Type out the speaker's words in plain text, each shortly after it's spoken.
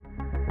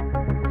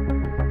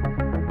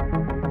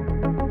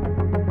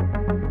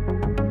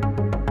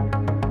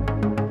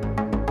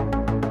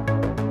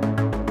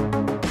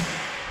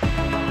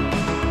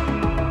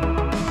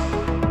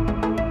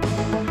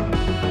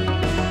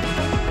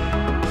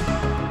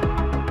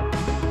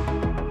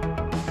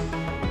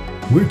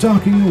We're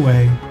talking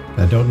away.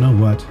 I don't know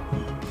what.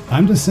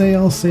 I'm to say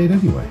I'll say it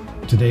anyway.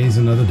 Today's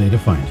another day to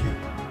find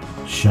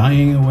you.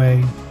 Shying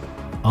away.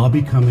 I'll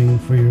be coming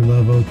for your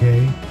love,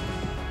 okay?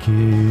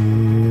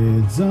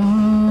 Kids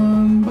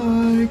on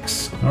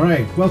Bikes. All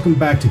right, welcome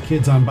back to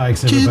Kids on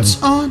Bikes, everybody.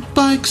 Kids on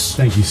Bikes.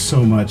 Thank you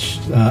so much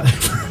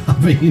for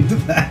hopping into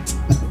that.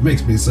 It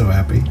makes me so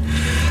happy.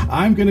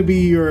 I'm going to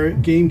be your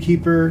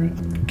gamekeeper,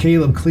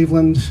 Caleb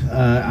Cleveland.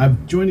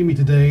 Joining me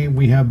today,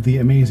 we have the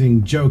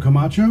amazing Joe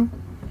Camacho.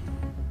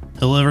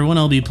 Hello, everyone.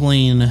 I'll be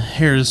playing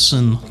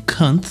Harrison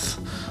Kunth,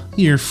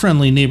 your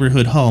friendly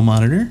neighborhood hall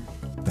monitor.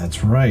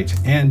 That's right.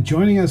 And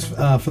joining us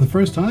for the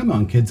first time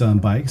on Kids on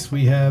Bikes,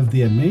 we have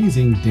the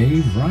amazing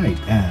Dave Wright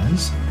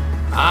as...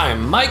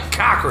 I'm Mike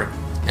Cochran,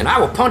 and I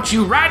will punch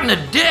you right in the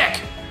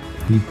dick!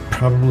 He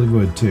probably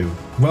would, too.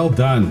 Well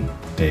done,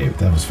 Dave.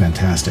 That was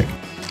fantastic.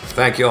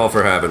 Thank you all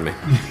for having me.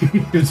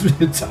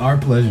 It's our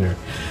pleasure.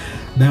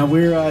 Now,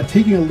 we're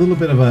taking a little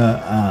bit of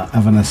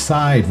an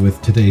aside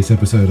with today's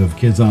episode of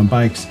Kids on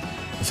Bikes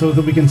so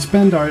that we can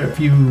spend our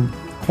few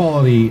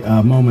quality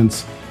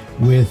moments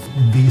with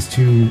these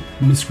two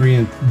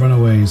miscreant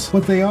runaways.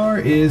 What they are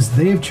is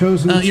they have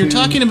chosen to... You're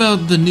talking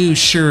about the new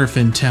sheriff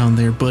in town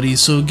there, buddy,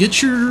 so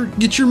get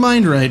your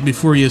mind right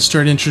before you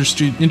start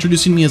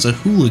introducing me as a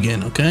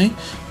hooligan, okay?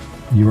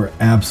 You are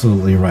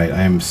absolutely right.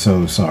 I am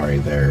so sorry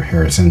there,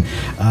 Harrison.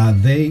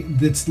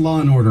 It's law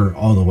and order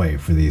all the way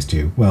for these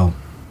two. Well...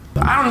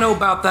 I don't know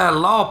about that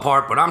law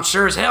part, but I'm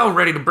sure as hell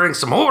ready to bring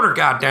some order,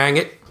 goddang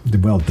it.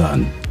 Well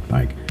done,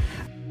 Mike.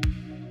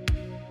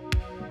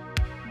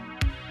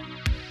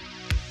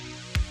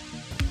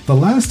 The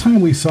last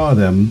time we saw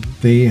them,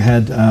 they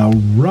had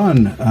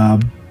run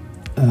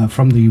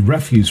from the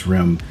refuse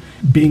room,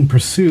 being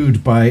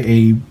pursued by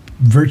a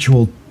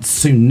virtual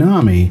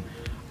tsunami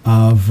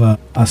of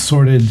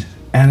assorted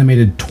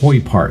animated toy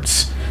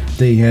parts.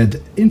 They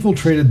had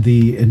infiltrated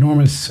the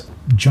enormous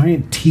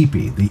giant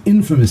teepee, the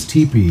infamous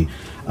teepee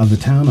of the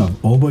town of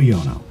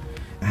Oboyono.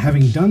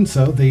 Having done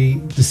so,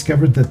 they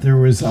discovered that there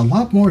was a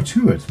lot more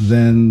to it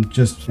than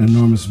just an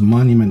enormous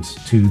monument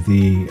to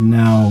the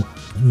now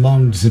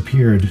long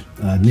disappeared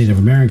Native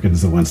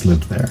Americans that once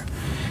lived there.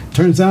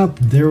 Turns out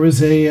there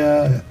was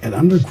an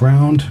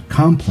underground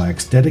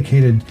complex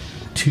dedicated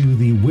to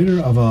the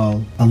winner of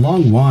a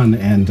long won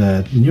and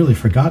nearly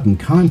forgotten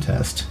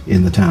contest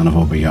in the town of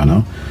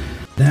Oboyono.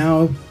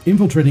 Now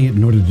infiltrating it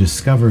in order to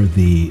discover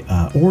the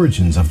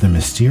origins of the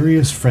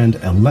mysterious friend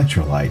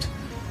Electrolyte.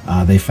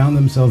 They found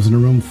themselves in a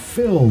room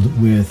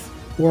filled with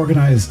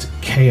organized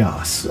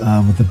chaos,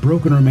 with the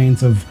broken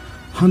remains of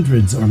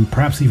hundreds or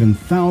perhaps even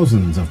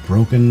thousands of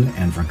broken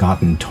and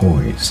forgotten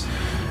toys.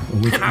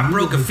 And I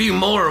broke a few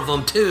more of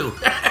them too.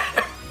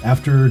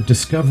 After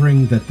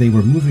discovering that they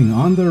were moving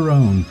on their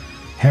own,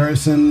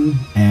 Harrison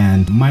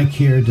and Mike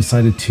here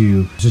decided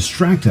to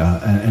distract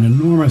an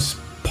enormous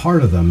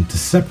part of them to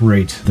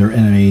separate their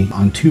enemy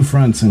on two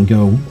fronts and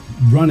go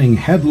running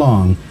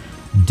headlong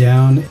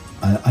down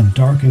a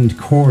darkened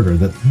corridor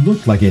that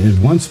looked like it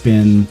had once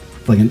been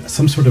like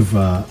some sort of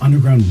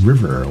underground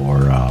river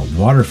or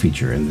water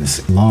feature in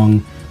this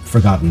long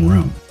forgotten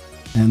room.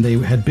 And they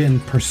had been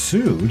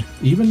pursued,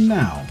 even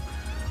now,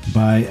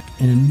 by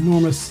an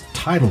enormous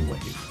tidal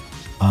wave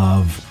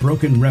of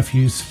broken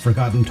refuse,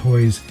 forgotten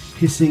toys,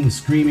 hissing,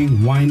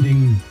 screaming,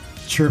 winding,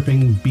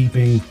 chirping,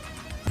 beeping,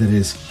 that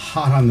is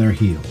hot on their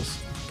heels.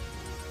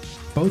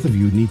 Both of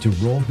you need to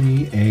roll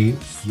me a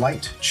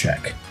flight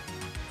check.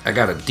 I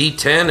got a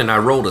D10 and I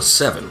rolled a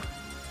 7.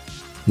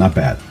 Not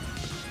bad.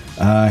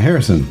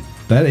 Harrison,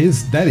 that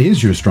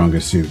is your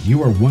strongest suit.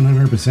 You are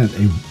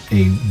 100%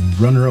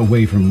 a runner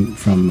away from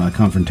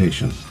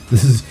confrontation.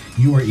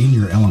 You are in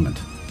your element.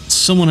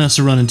 Someone has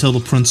to run and tell the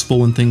principal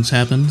when things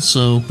happen,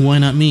 so why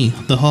not me,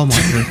 the hall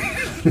monitor?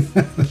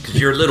 Cause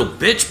you're a little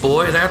bitch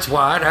boy, that's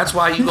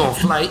why you gonna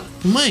fight.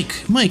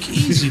 Mike,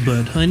 easy,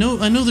 bud. I know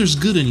there's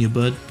good in you,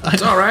 bud.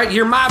 It's alright,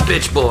 you're my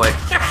bitch boy.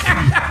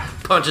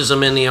 Punches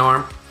him in the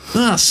arm.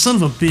 Ah, son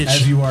of a bitch.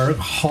 As you are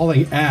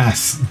hauling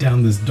ass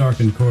down this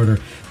darkened corridor,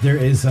 there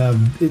is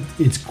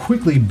it's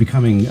quickly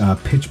becoming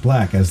pitch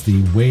black as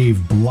the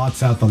wave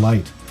blots out the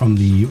light from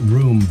the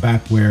room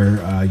back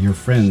where your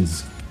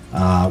friends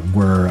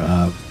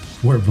were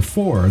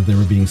before they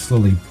were being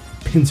slowly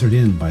pincered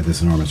in by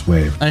this enormous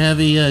wave. I have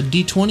a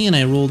D20 and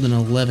I rolled an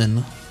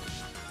 11.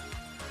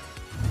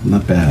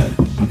 Not bad.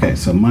 Okay,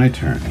 so my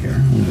turn here.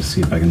 I'm going to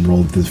see if I can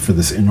roll this for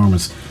this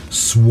enormous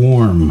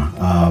swarm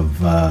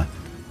of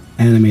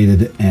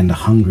animated and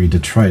hungry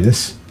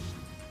detritus.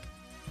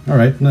 All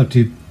right,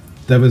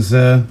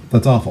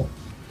 that's awful.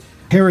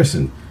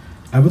 Harrison,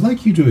 I would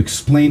like you to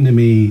explain to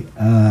me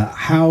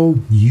how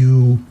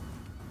you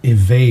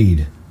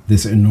evade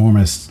this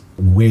enormous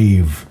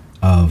wave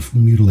of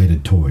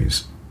mutilated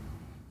toys.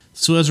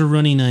 So as we're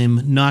running,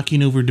 I'm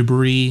knocking over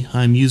debris.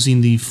 I'm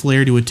using the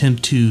flare to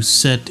attempt to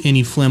set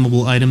any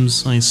flammable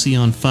items I see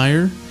on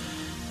fire.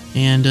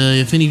 And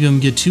if any of them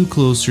get too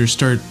close or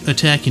start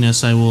attacking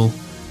us, I will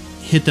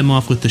hit them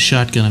off with the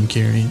shotgun I'm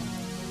carrying.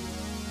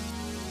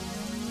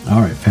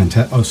 All right,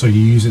 fantastic. Oh, so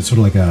you use it sort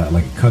of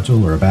like a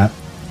cudgel or a bat?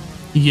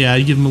 Yeah,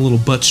 I give him a little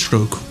butt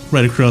stroke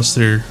right across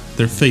their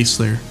face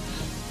there.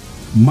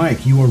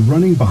 Mike, you are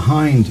running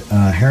behind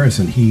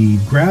Harrison. He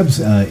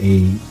grabs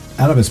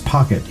out of his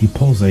pocket. He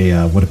pulls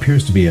a what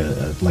appears to be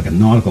like a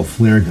nautical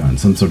flare gun,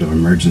 some sort of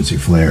emergency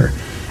flare,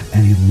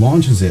 and he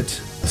launches it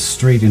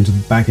straight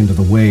back into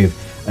the wave,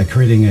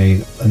 creating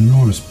an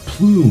enormous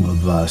plume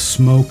of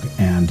smoke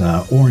and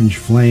orange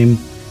flame.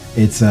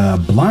 It's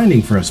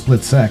blinding for a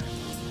split sec,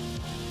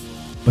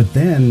 but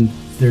then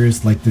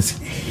there's like this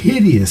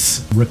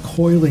hideous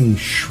recoiling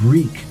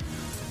shriek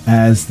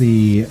as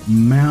the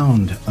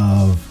mound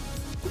of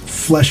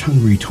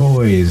flesh-hungry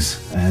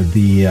toys and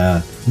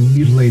the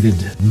mutilated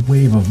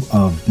wave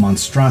of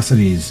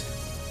monstrosities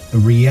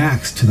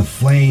reacts to the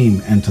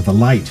flame and to the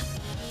light.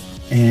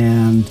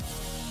 And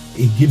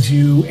it gives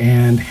you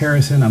and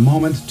Harrison a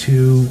moment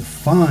to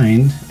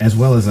find, as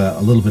well as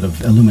a little bit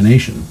of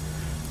illumination,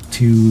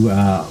 to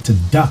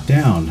duck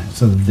down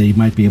so that they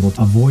might be able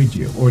to avoid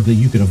you, or that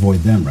you could avoid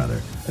them, rather.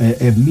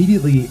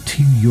 Immediately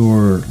to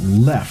your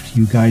left,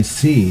 you guys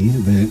see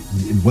that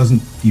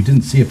you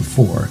didn't see it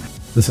before.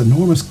 This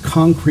enormous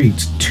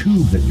concrete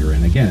tube that you're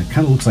in. Again, it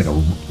kind of looks like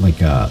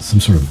some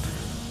sort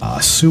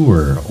of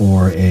sewer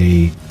or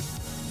a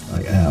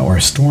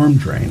storm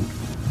drain.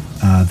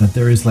 That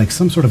there is like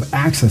some sort of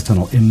access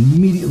tunnel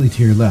immediately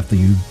to your left that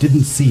you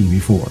didn't see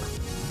before.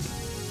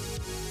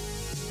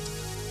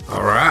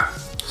 All right,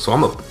 so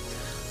I'm gonna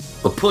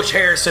push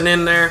Harrison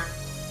in there,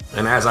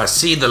 and as I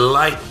see the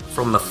light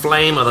from the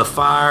flame of the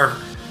fire,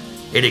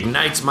 it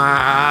ignites my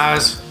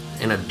eyes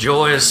in a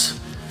joyous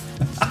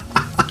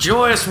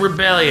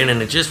rebellion,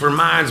 and it just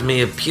reminds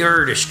me of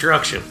pure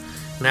destruction.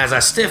 And as I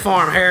stiff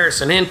arm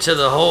Harrison into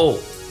the hole,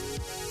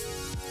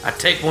 I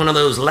take one of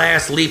those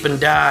last leaping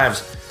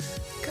dives,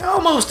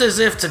 almost as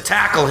if to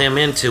tackle him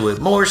into it,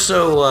 more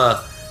so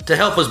to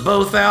help us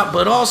both out,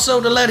 but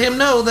also to let him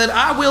know that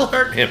I will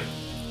hurt him.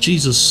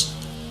 Jesus.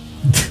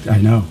 I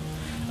know.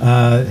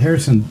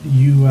 Harrison,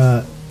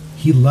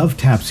 he love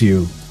taps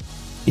you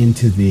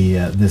into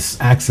this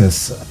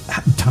access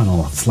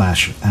tunnel /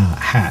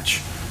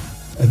 hatch.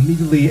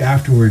 Immediately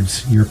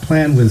afterwards, your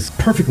plan was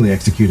perfectly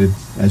executed,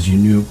 as you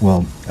knew,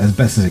 well, as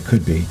best as it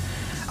could be.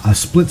 A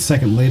split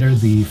second later,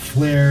 the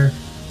flare,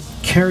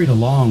 carried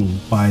along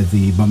by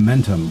the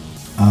momentum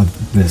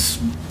of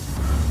this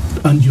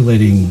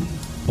undulating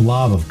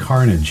blob of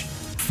carnage,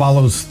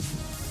 follows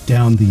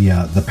down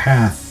the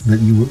path that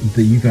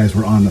you guys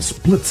were on a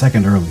split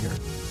second earlier.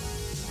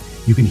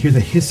 You can hear the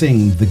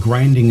hissing, the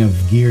grinding of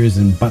gears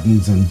and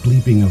buttons, and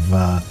bleeping of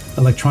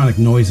electronic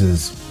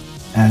noises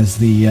as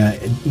the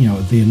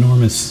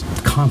enormous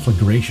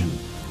conflagration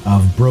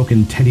of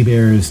broken teddy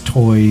bears,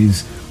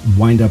 toys,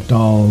 wind-up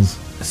dolls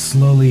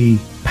slowly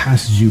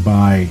passes you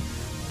by.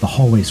 The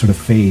hallway sort of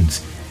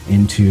fades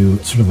into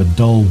sort of a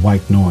dull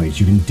white noise.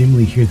 You can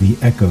dimly hear the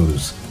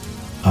echoes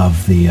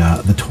of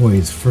the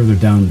toys further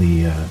down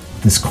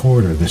this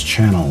corridor, this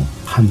channel,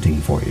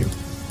 hunting for you.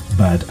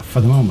 But for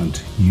the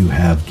moment, you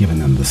have given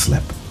them the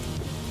slip.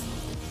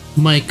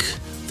 Mike,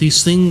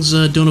 these things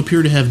don't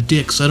appear to have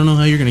dicks. I don't know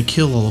how you're going to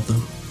kill all of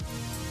them.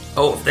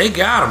 Oh, if they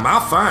got them, I'll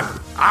find them.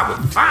 I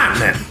will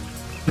find them.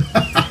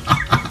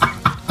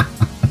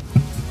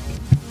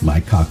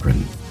 Mike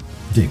Cochran,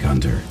 Dig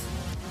Hunter.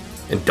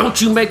 And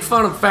don't you make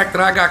fun of the fact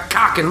that I got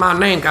cock in my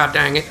name,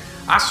 goddang it.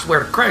 I swear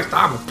to Christ,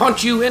 I will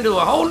punch you into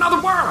a whole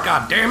nother world,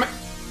 goddammit.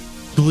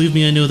 Believe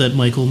me, I know that,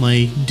 Michael.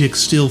 My dick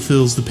still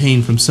feels the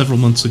pain from several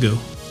months ago.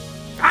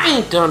 I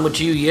ain't done with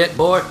you yet,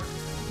 boy.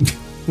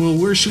 Well,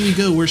 where should we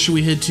go? Where should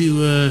we head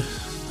to,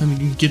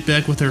 get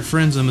back with our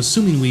friends? I'm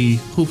assuming we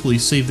hopefully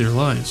save their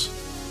lives.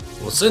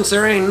 Well, since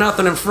there ain't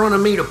nothing in front of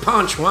me to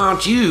punch, why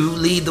don't you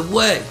lead the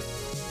way?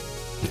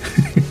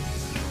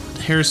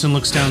 Harrison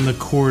looks down the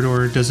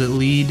corridor. Does it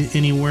lead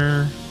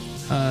anywhere?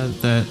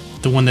 The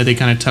one that they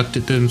kind of tucked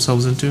it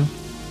themselves into?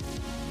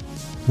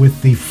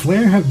 With the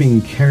flare have been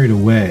carried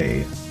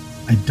away,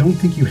 I don't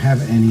think you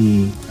have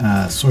any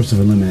source of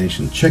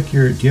illumination. Do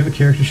you have a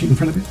character sheet in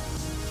front of you?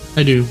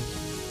 I do.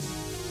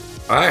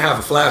 I have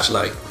a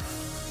flashlight.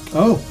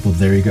 Oh, well,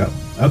 there you go.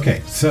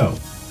 Okay, so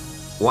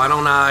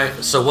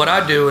So what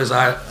I do is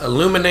I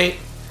illuminate.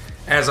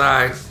 As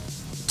I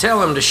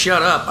tell him to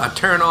shut up, I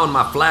turn on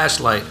my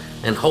flashlight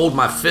and hold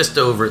my fist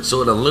over it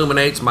so it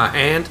illuminates my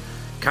hand.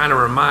 Kind of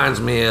reminds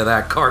me of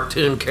that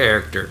cartoon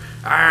character,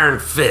 Iron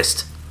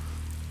Fist.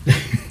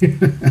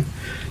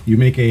 You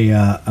make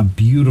a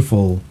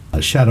beautiful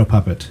shadow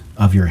puppet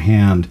of your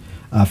hand.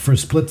 For a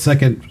split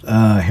second,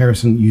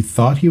 Harrison, you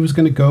thought he was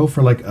going to go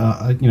for like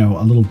a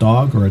little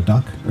dog or a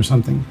duck or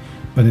something,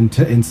 but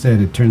instead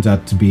it turns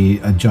out to be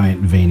a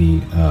giant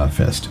veiny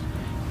fist,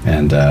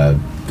 and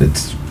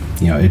it's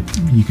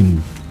you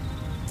can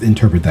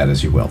interpret that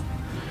as you will.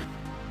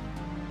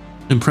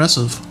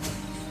 Impressive.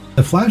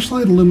 The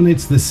flashlight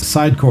illuminates this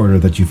side corridor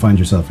that you find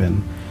yourself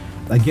in.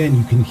 Again,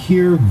 you can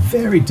hear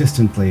very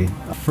distantly,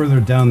 further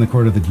down the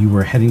corridor that you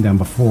were heading down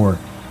before,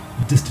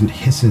 distant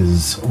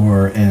hisses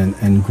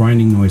and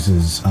grinding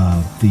noises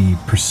of the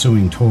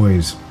pursuing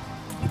toys.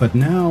 But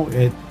now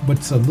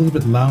what's a little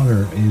bit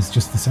louder is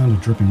just the sound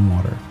of dripping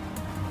water.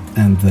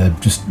 and the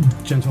just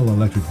gentle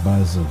electric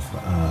buzz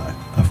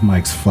of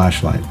Mike's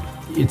flashlight.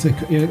 It's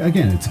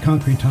a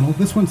concrete tunnel.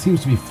 This one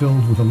seems to be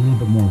filled with a little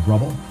bit more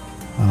rubble.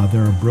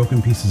 There are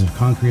broken pieces of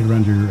concrete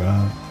around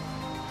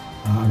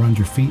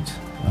your feet.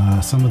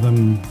 Some of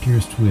them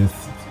pierced with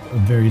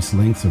various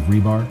lengths of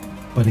rebar.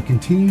 But it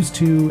continues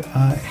to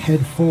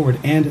head forward,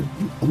 and it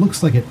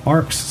looks like it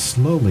arcs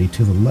slowly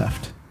to the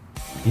left.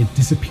 It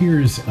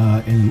disappears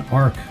in an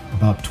arc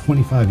about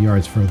 25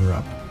 yards further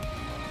up.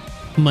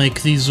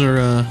 Mike, these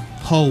are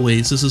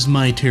hallways. This is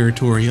my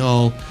territory.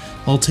 I'll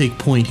take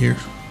point here.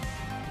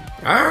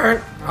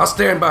 Alright, I'll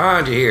stand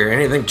behind you here.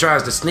 Anything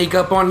tries to sneak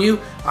up on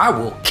you, I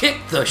will kick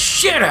the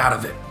shit out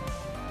of it.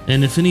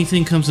 And if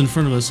anything comes in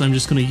front of us, I'm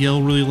just going to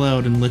yell really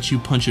loud and let you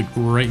punch it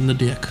right in the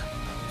dick.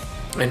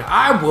 And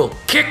I will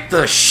kick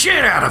the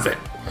shit out of it.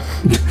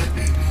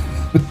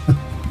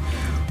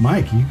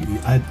 Mike,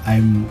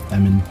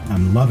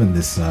 I'm loving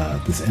this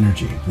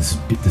energy. This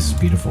is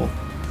beautiful.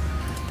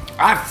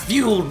 I'm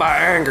fueled by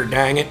anger,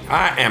 dang it.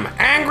 I am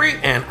angry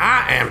and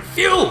I am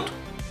fueled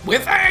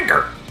with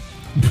anger.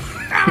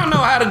 I don't know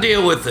how to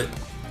deal with it.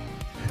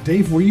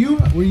 Dave, were you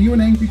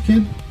an angry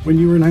kid when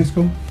you were in high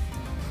school?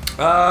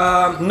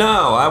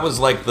 No, I was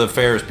like the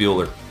Ferris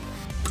Bueller.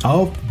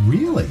 Oh,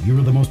 really? You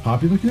were the most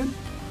popular kid?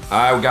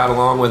 I got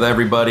along with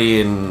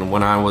everybody, and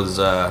when I was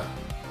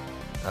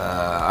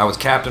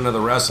captain of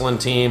the wrestling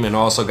team, and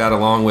also got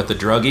along with the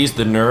druggies,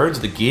 the nerds,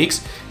 the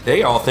geeks.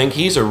 They all think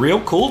he's a real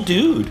cool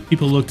dude.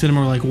 People looked at him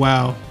and were like,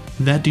 "Wow,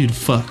 that dude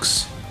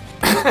fucks."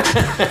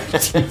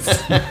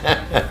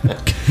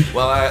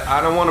 Well,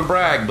 I don't want to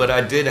brag, but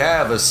I did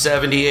have a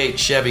 '78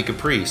 Chevy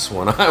Caprice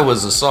when I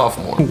was a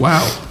sophomore.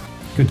 Wow.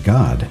 Good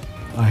God.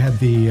 I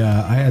had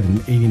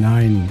an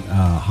 '89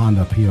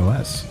 Honda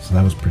POS, so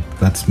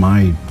that's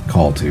my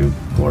call to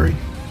glory.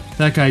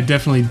 That guy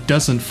definitely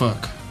doesn't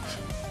fuck.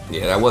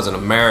 Yeah, that wasn't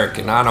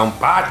American. I don't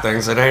buy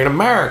things that ain't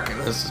American.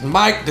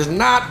 Mike does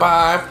not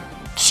buy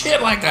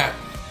shit like that.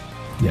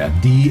 Yeah,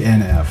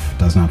 DNF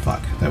does not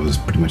fuck. That was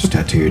pretty much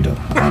tattooed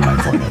on my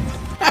forehead.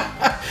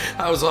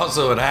 I was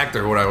also an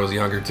actor when I was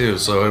younger too,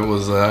 so it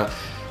was.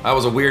 I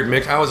was a weird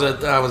mix. I was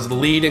the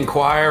lead in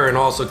choir and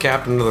also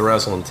captain of the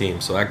wrestling team,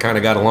 so I kind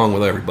of got along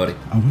with everybody.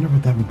 I wonder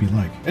what that would be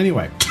like.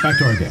 Anyway, back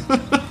to our game.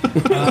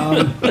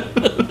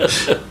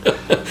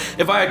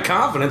 If I had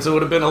confidence, it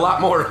would have been a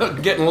lot more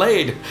getting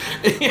laid.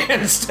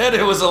 Instead,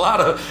 it was a lot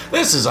of,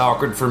 this is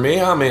awkward for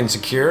me. I'm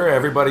insecure.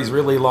 Everybody's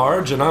really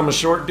large, and I'm a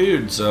short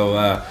dude.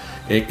 So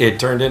it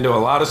turned into a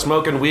lot of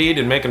smoking weed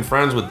and making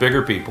friends with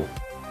bigger people.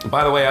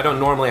 By the way, I don't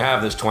normally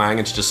have this twang.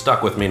 It's just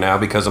stuck with me now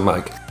because of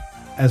Mike.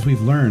 As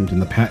we've learned in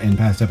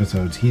past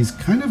episodes, he's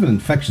kind of an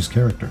infectious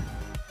character.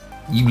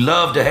 You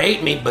love to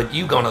hate me, but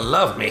you gonna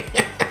love me.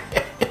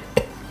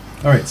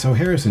 All right, so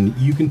Harrison,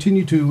 you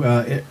continue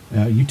to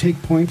you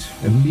take point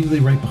immediately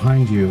right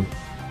behind you.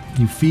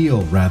 You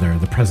feel rather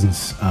the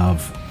presence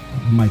of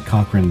Mike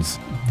Cochran's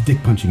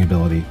dick punching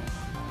ability.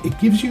 It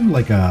gives you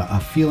like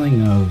a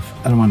feeling of,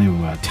 I don't want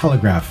to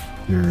telegraph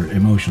your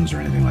emotions or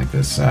anything like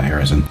this,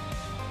 Harrison,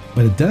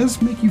 but it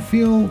does make you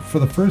feel for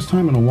the first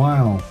time in a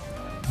while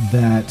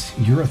that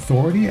your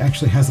authority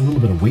actually has a little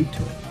bit of weight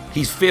to it.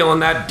 He's feeling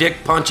that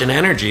dick punching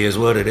energy is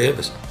what it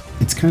is.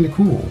 It's kind of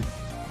cool.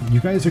 You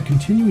guys are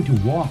continuing to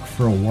walk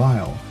for a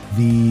while.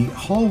 The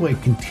hallway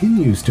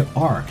continues to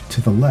arc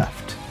to the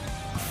left,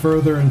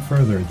 further and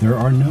further. There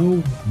are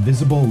no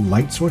visible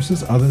light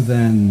sources other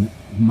than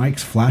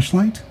Mike's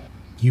flashlight.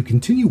 You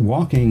continue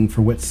walking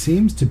for what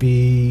seems to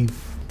be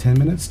 10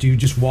 minutes. Do you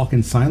just walk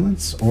in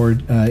silence, or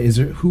is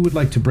there who would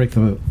like to break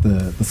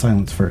the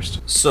silence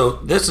first? So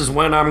this is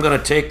when I'm going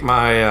to take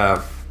my...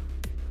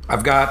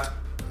 I've got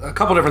a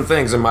couple different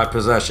things in my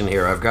possession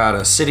here. I've got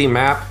a city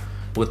map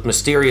with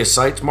mysterious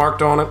sites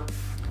marked on it.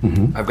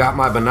 Mm-hmm. I've got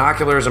my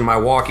binoculars and my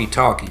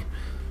walkie-talkie.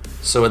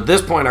 So at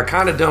this point, I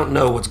kind of don't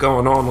know what's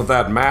going on with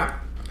that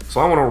map. So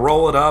I want to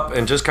roll it up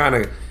and just kind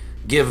of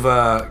give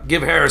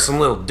Harrison a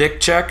little dick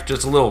check,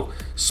 just a little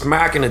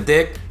smack in the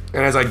dick.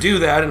 And as I do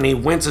that, and he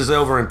winces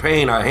over in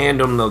pain, I hand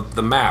him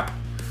the map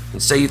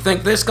and say, "You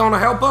think this gonna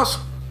help us?"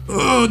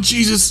 Oh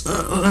Jesus!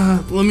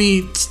 Let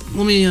me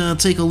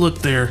take a look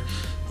there.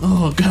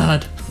 Oh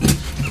God.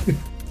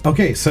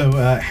 Okay, so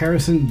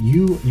Harrison,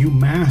 you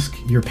mask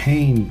your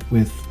pain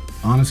with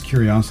honest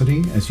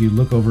curiosity as you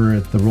look over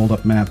at the rolled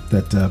up map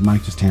that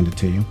Mike just handed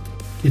to you.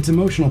 It's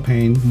emotional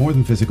pain, more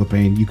than physical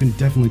pain. You can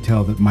definitely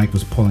tell that Mike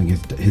was pulling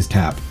his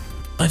tab.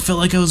 I felt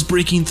like I was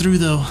breaking through,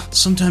 though.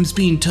 Sometimes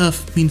being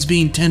tough means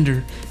being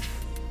tender.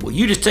 Well,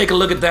 you just take a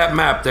look at that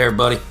map there,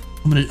 buddy.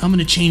 I'm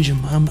gonna change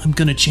him. I'm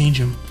gonna change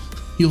him.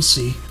 You'll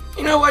see.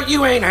 You know what?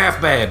 You ain't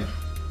half bad.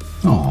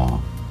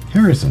 Aw,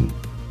 Harrison.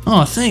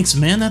 Aw, thanks,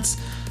 man. That's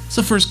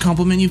the first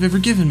compliment you've ever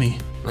given me.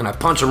 And I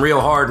punch him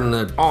real hard in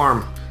the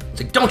arm.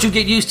 It's like, don't you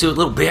get used to it,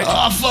 little bitch.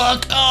 Oh,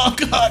 fuck. Oh,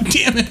 God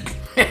damn it.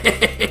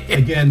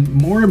 Again,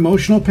 more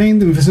emotional pain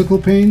than physical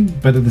pain,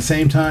 but at the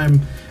same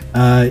time,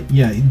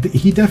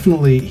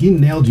 he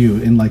nailed you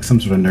in like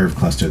some sort of nerve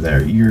cluster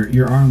there.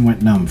 Your arm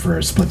went numb for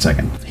a split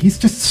second. He's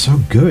just so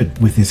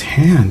good with his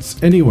hands.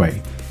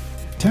 Anyway,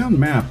 town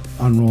map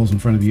unrolls in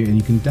front of you, and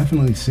you can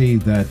definitely see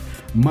that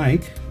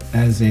Mike,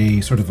 as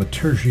a sort of a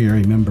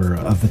tertiary member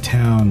of the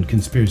town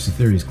Conspiracy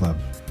Theories Club,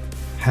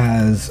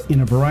 has,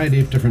 in a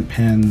variety of different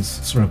pens,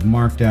 sort of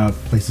marked out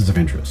places of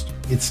interest.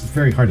 It's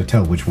very hard to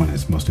tell which one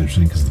is most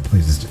interesting because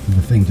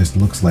the thing just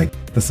looks like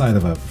the side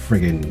of a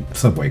friggin'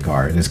 subway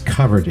car. It is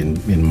covered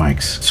in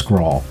Mike's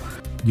scrawl.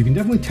 You can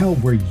definitely tell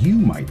where you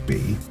might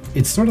be.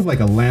 It's sort of like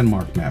a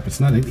landmark map. It's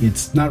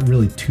not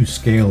really to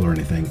scale or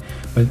anything,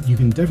 but you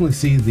can definitely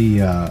see the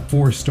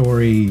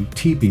 4-story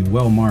teepee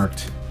well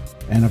marked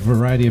and a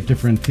variety of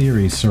different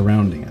theories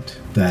surrounding it.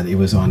 That it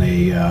was on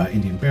a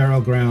Indian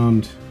burial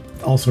ground,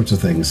 all sorts of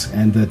things,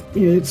 and that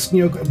it's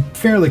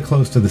fairly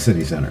close to the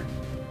city center.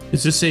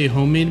 Is this a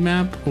homemade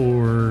map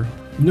or?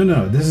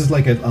 No. This is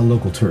like a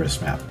local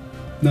tourist map.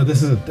 No,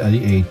 this is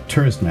a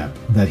tourist map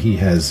that he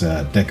has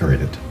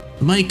decorated.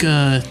 Mike,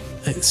 I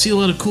see a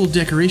lot of cool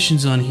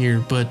decorations on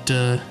here, but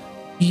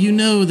you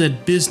know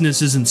that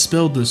business isn't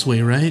spelled this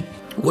way, right?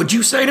 What'd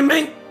you say to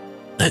me?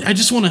 I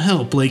just want to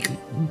help. Like,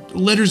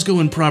 letters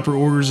go in proper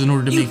orders in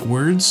order to make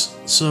words.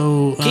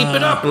 So keep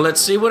it up and let's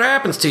see what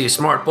happens to you,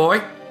 smart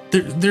boy.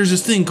 There's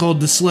this thing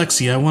called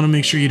dyslexia. I want to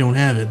make sure you don't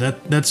have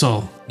it. That's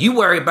all. You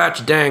worry about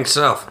your dang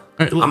self.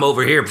 Right, I'm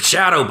over here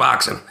shadow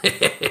boxing.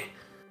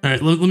 All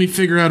right, let me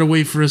figure out a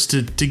way for us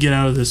to get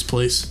out of this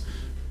place.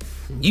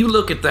 You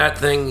look at that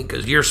thing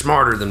because you're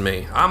smarter than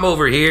me. I'm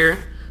over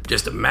here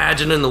just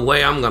imagining the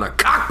way I'm going to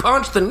cock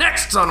punch the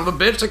next son of a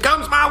bitch that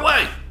comes my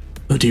way.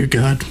 Oh, dear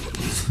God.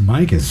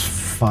 Mike is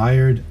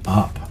fired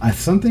up.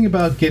 Something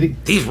about getting...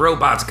 These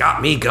robots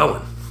got me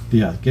going.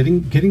 Yeah,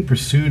 getting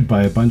pursued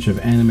by a bunch of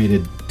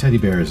animated teddy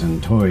bears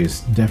and toys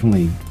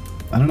definitely,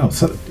 I don't know,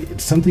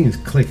 something has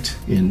clicked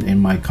in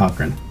Mike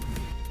Cochran.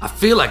 I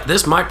feel like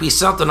this might be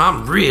something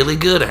I'm really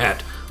good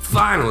at.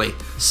 Finally,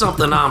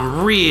 something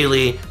I'm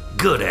really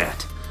good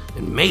at.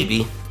 And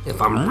maybe,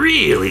 if I'm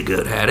really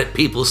good at it,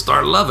 people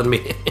start loving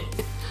me.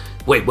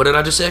 Wait, what did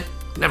I just say?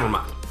 Never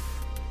mind.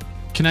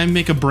 Can I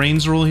make a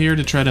brains roll here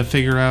to try to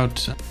figure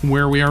out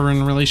where we are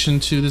in relation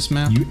to this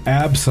map? You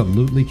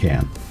absolutely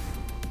can.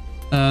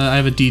 I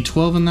have a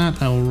D12 in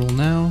that. I will roll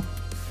now.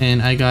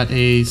 And I got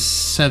a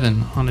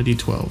 7 on a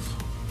D12.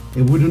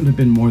 It wouldn't have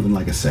been more than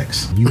like a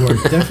 6. You are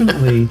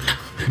definitely...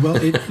 Well,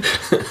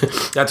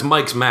 That's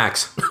Mike's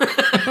max.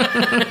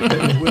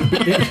 It would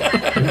have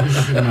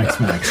been Mike's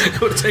max.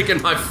 It would have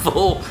taken my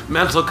full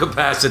mental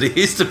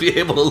capacities to be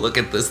able to look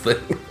at this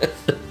thing.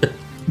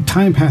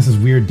 Time passes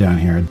weird down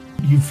here.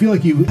 You feel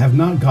like you have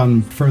not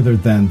gone further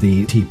than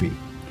the teepee.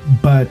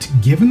 But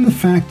given the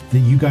fact that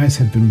you guys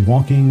have been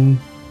walking...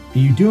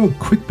 You do a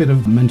quick bit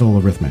of mental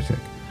arithmetic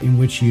in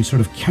which you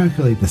sort of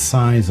calculate the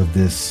size of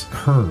this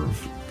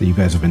curve that you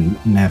guys have been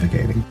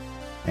navigating.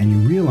 And you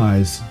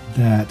realize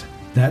that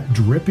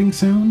dripping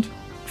sound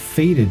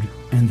faded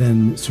and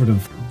then sort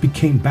of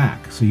became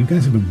back. So you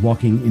guys have been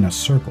walking in a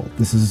circle.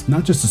 This is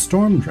not just a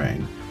storm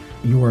drain.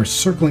 You are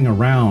circling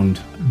around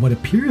what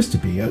appears to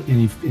be,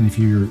 and if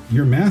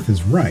your math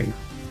is right,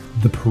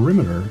 the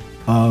perimeter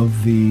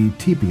of the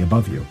teepee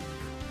above you.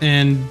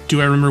 And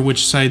do I remember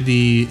which side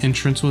the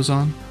entrance was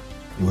on?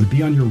 It would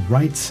be on your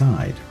right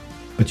side,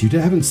 but you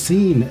haven't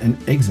seen an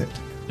exit.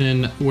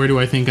 And where do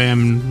I think I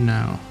am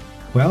now?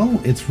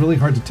 Well, it's really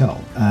hard to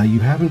tell.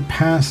 You haven't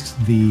passed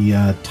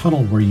the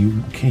tunnel where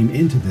you came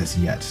into this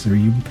yet, so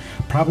you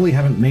probably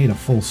haven't made a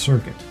full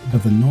circuit.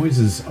 But the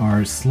noises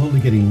are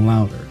slowly getting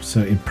louder, so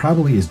it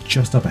probably is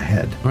just up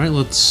ahead. All right,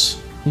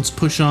 let's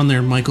push on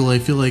there, Michael. I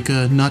feel like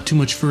not too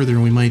much further,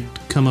 and we might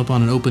come up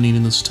on an opening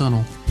in this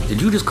tunnel.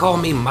 Did you just call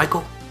me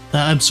Michael?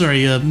 I'm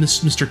sorry,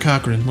 Mr.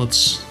 Cochran.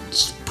 Let's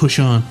push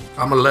on.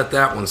 I'm gonna let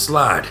that one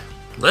slide.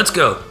 Let's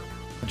go.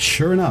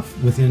 Sure enough,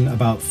 within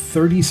about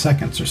 30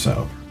 seconds or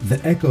so,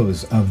 the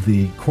echoes of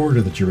the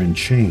corridor that you're in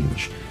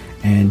change,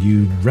 and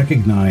you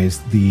recognize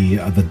the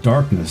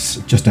darkness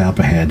just up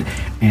ahead,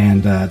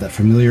 and that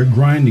familiar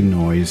grinding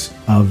noise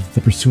of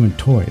the pursuant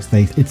toys.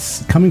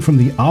 It's coming from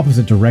the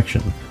opposite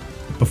direction.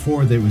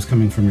 Before it was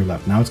coming from your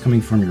left. Now it's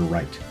coming from your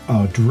right.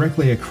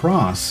 Directly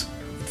across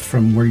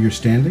from where you're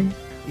standing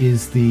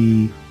is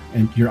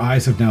and your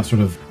eyes have now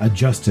sort of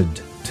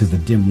adjusted to the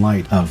dim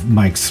light of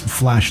Mike's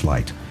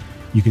flashlight.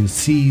 You can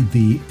see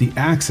the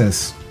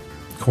access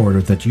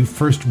corridor that you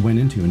first went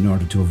into in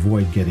order to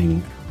avoid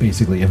getting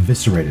basically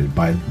eviscerated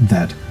by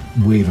that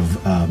wave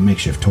of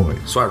makeshift toys.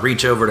 So I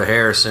reach over to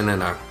Harrison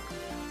and I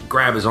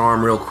grab his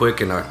arm real quick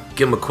and I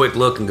give him a quick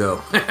look and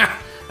go,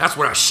 that's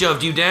where I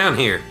shoved you down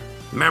here.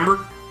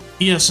 Remember?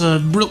 Yes,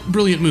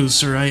 brilliant move,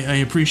 sir. I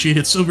appreciate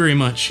it so very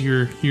much.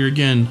 You're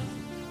again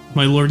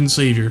my Lord and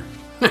Savior.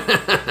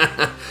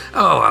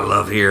 Oh, I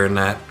love hearing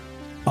that.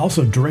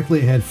 Also, directly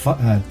ahead,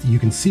 you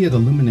can see it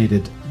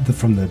illuminated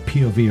from the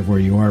POV of where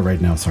you are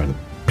right now. Sorry, the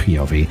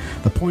POV.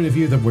 The point of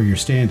view of where you're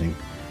standing.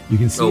 You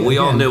can see. Oh, we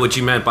all knew what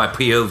you meant by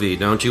POV.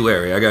 Don't you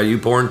worry. I got you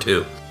porn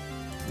too.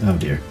 Oh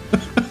dear.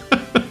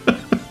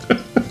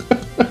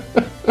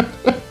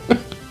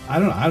 I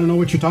don't know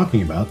what you're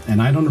talking about,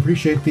 and I don't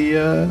appreciate the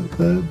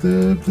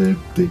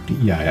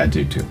yeah, I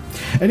do too.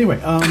 Anyway,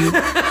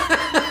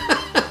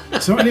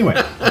 So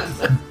anyway,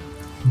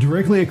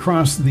 directly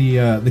across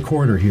the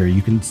corridor here,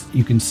 you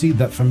can see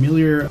that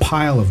familiar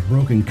pile of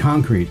broken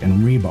concrete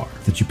and rebar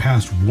that you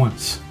passed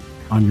once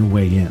on your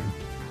way in.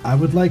 I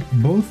would like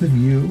both of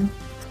you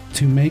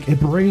to make a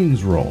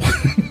brains roll.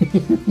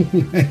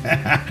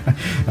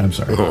 I'm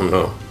sorry. Oh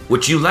no!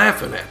 What you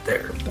laughing at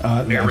there,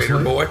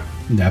 narrator boy?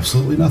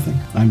 Absolutely nothing.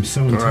 I'm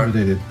so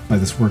intimidated by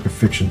this work of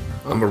fiction.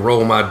 I'm gonna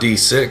roll my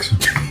D6,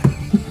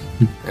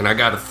 and I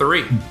got a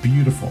 3.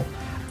 Beautiful.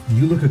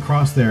 You look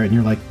across there and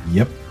you're like,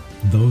 "Yep,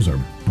 those are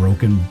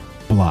broken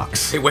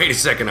blocks." Hey, wait a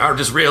second! I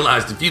just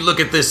realized if you look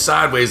at this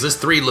sideways, this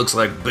 3 looks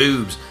like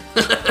boobs.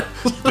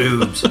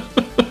 Boobs.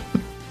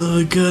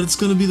 Oh god, it's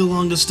gonna be the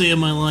longest day of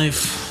my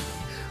life.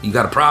 You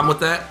got a problem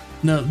with that?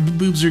 No,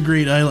 boobs are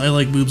great. I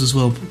like boobs as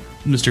well,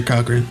 Mr.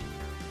 Cochran.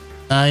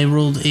 I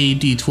rolled a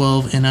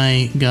d12 and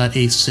I got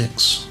a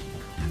 6.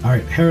 All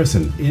right,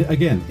 Harrison,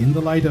 again, in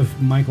the light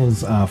of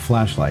Michael's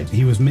flashlight,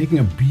 he was making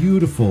a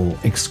beautiful,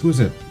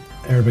 exquisite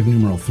Arabic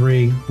numeral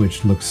 3,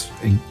 which looks,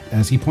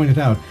 as he pointed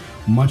out,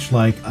 much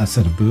like a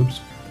set of boobs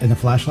in a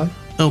flashlight.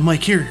 Oh,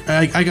 Mike, here,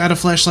 I got a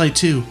flashlight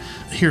too.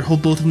 Here,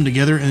 hold both of them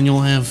together and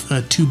you'll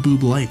have 2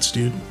 boob lights,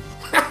 dude.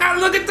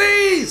 Look at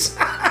these!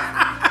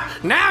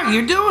 Now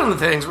you're doing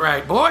things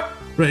right, boy.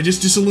 Right,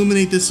 just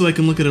illuminate this so I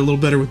can look at it a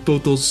little better with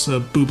both those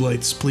boob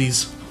lights,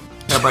 please.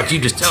 How about you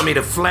just tell me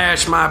to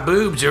flash my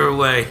boobs your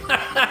way?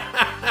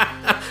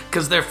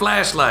 Because they're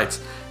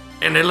flashlights,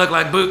 and they look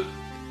like boob.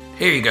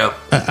 Here you go.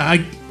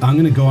 I'm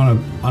going to go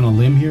on a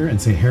limb here and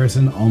say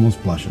Harrison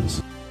almost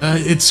blushes.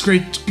 It's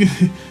great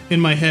in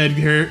my head,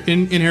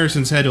 in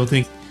Harrison's head, he'll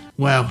think,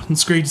 wow,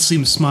 it's great to see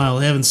him smile.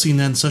 I haven't seen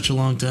that in such a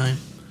long time.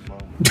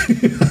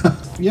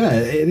 Yeah,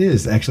 it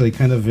is actually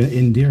kind of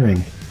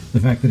endearing. The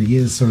fact that he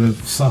is sort of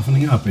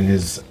softening up in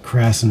his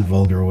crass and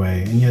vulgar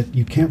way, and yet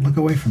you can't look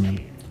away from him.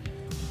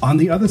 On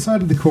the other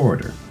side of the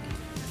corridor,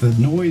 the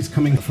noise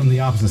coming from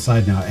the opposite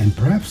side now, and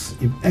perhaps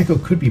Echo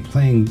could be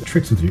playing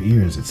tricks with your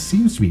ears. It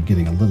seems to be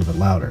getting a little bit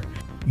louder.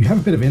 You have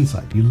a bit of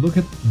insight. You look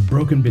at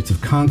broken bits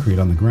of concrete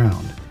on the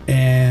ground,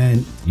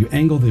 and you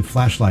angle the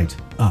flashlight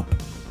up.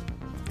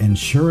 And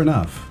sure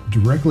enough,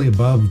 directly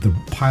above the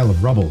pile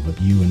of rubble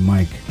that you and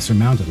Mike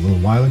surmounted a little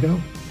while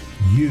ago,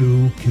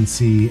 you can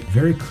see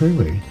very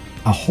clearly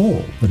a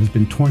hole that has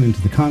been torn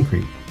into the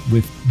concrete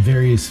with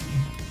various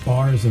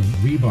bars of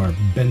rebar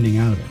bending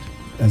out of it,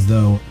 as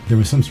though there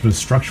was some sort of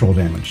structural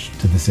damage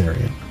to this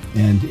area.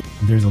 And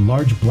there's a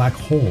large black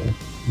hole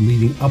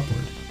leading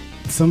upward.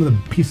 Some of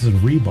the pieces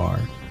of rebar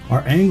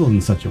are angled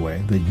in such a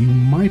way that you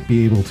might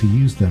be able to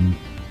use them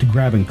to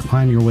grab and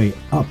climb your way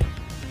up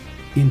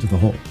into the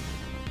hole.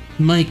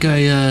 Mike,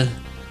 I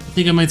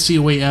think I might see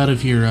a way out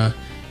of here.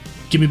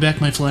 Give me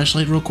back my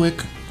flashlight real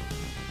quick.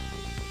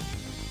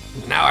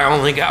 Now I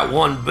only got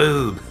one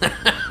boob.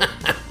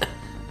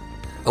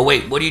 Oh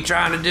wait, what are you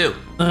trying to do?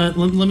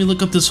 Let me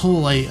look up this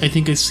hole. I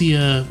think I see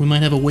we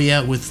might have a way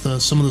out with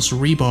some of this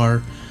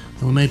rebar,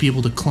 and we might be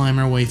able to climb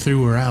our way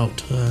through or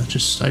out.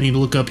 I need to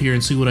look up here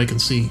and see what I can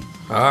see.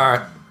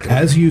 Alright.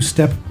 As you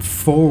step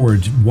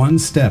forward one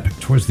step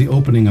towards the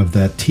opening of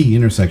that T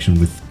intersection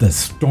with the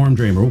storm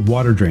drain or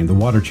water drain, the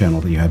water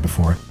channel that you had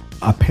before,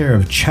 a pair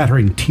of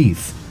chattering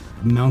teeth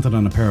mounted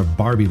on a pair of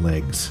Barbie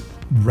legs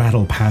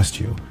rattle past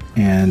you,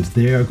 and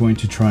they are going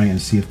to try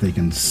and see if they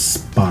can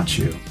spot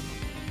you.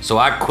 So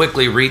I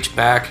quickly reach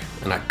back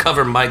and I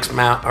cover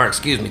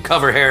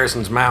cover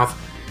Harrison's mouth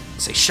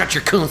and say, shut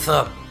your coonth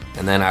up.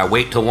 And then I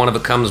wait till one of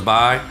it comes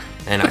by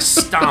and I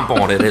stomp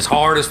on it as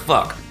hard as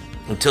fuck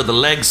until the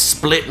legs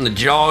split and the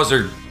jaws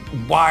are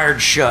wired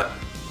shut.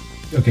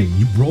 Okay,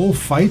 you roll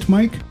fight,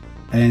 Mike,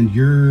 and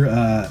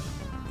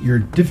your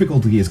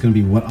difficulty is going to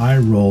be what I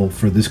roll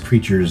for this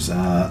creature's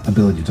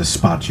ability to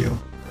spot you.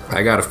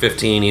 I got a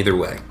 15 either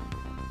way.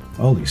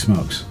 Holy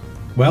smokes.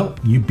 Well,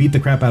 you beat the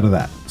crap out of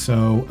that.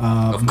 So,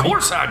 Of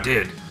course I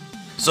did.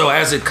 So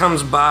as it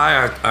comes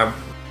by, I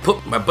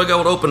put my big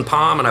old open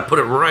palm and I put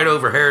it right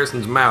over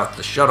Harrison's mouth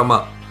to shut him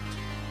up.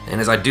 And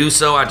as I do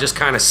so, I just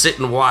kind of sit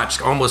and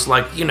watch, almost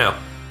like,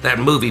 that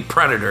movie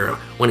Predator,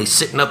 when he's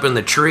sitting up in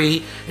the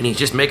tree and he's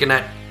just making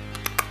that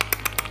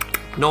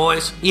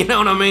noise. You know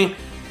what I mean?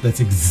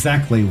 That's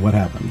exactly what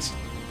happens.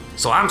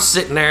 So I'm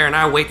sitting there and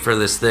I wait for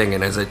this thing,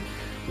 and as it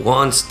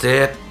 1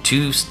 step,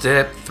 2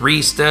 step,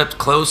 3 steps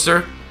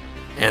closer,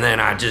 and then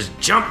I just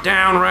jump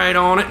down right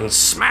on it and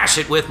smash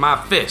it with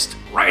my fist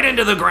right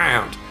into the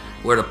ground,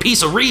 where the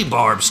piece of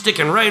rebarb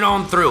sticking right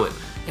on through it,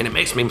 and it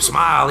makes me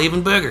smile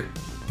even bigger.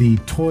 The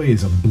toy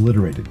is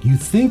obliterated. You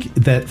think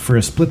that for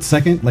a split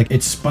second, like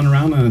it spun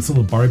around on its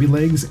little Barbie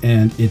legs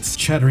and its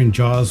chattering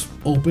jaws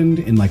opened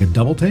in like a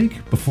double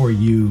take before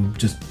you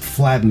just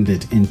flattened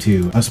it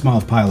into a small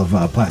pile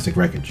of plastic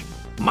wreckage.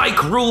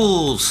 Mike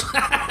rules!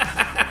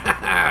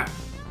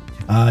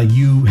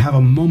 You have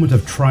a moment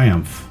of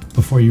triumph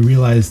before you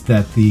realize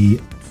that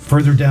the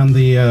further down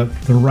the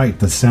right,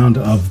 the sound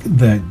of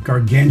the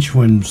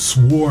gargantuan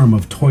swarm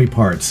of toy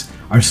parts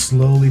are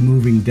slowly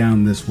moving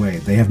down this way.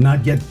 They have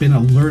not yet been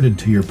alerted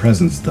to your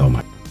presence, though,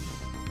 Mike.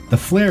 The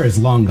flare is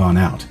long gone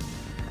out,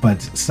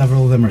 but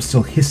several of them are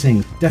still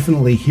hissing.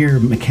 Definitely hear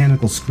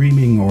mechanical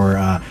screaming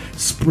or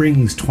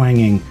springs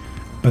twanging,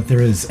 but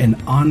there is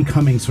an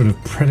oncoming sort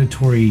of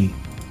predatory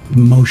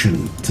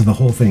motion to the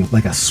whole thing,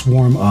 like a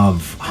swarm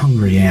of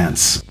hungry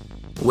ants.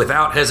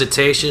 Without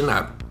hesitation,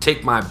 I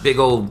take my big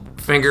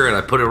old finger and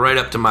I put it right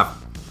up to my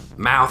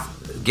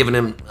mouth, giving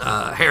him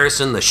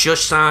Harrison the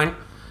shush sign,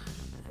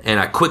 and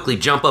I quickly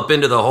jump up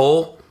into the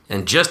hole,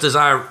 and just as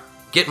I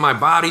get my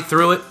body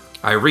through it,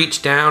 I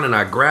reach down and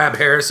I grab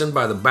Harrison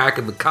by the back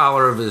of the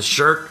collar of his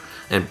shirt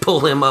and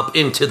pull him up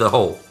into the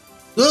hole.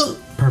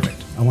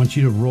 Perfect. I want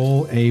you to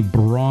roll a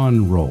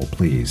brawn roll,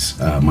 please,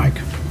 Mike.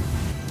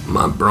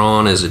 My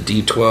brawn is a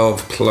D12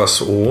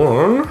 plus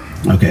 1.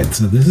 Okay,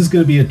 so this is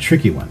going to be a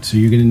tricky one. So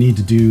you're going to need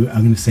to do,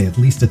 I'm going to say, at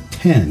least a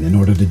 10 in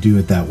order to do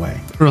it that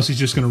way. Or else he's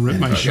just going to rip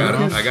my shirt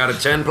off. I got a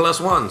 10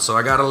 plus 1, so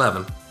I got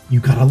 11.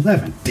 You got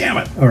 11. Damn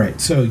it. All right,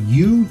 so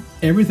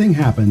everything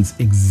happens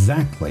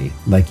exactly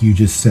like you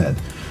just said.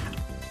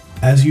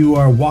 As you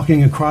are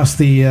walking across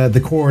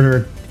the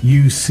corridor,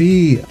 you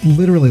see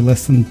literally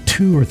less than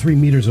 2 or 3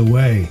 meters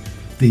away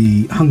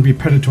the hungry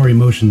predatory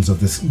motions of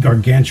this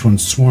gargantuan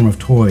swarm of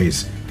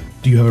toys.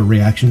 Do you have a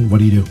reaction? What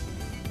do you do?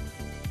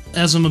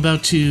 As I'm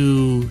about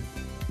to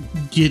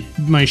get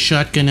my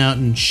shotgun out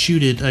and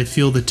shoot it, I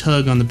feel the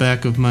tug on the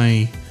back of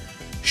my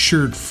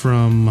shirt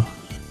from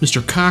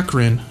Mr.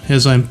 Cochran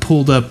as I'm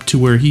pulled up to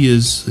where he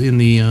is in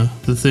the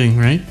thing,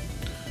 right?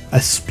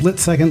 A split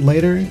second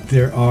later,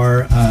 there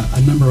are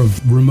a number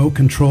of remote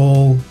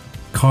control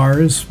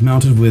cars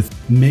mounted with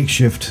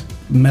makeshift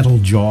metal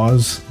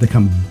jaws that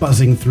come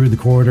buzzing through the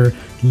corridor,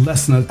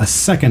 less than a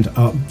second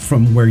up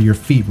from where your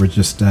feet were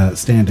just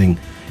standing.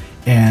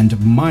 And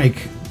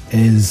Mike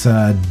is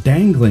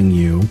dangling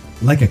you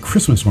like a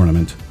Christmas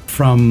ornament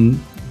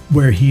from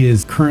where he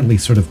is currently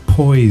sort of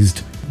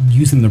poised,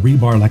 using the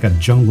rebar like a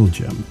jungle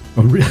gym,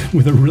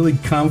 with a really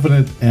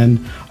confident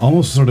and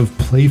almost sort of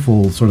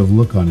playful sort of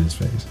look on his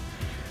face.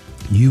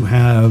 You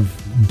have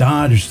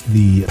dodged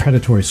the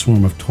predatory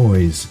swarm of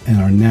toys and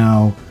are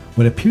now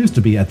what appears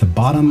to be at the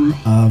bottom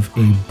of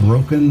a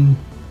broken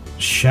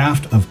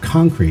shaft of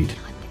concrete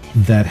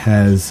that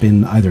has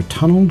been either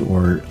tunneled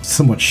or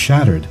somewhat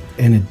shattered,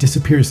 and it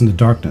disappears into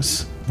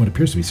darkness, what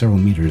appears to be several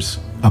meters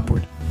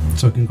upward.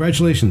 So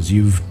congratulations,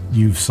 you've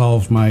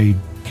solved my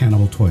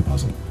cannibal toy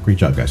puzzle. Great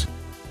job, guys.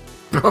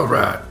 All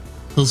right.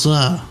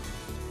 Huzzah.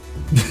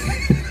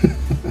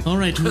 All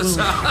right.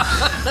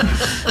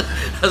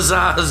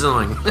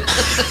 Huzzah-huzzahing.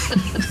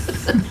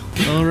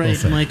 All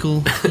right,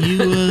 Michael.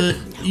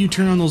 You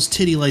turn on those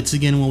titty lights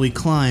again while we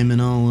climb,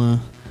 and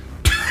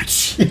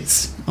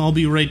Jeez. I'll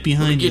be right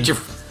behind you.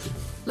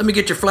 Let me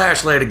get your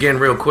flashlight again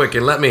real quick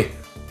and let me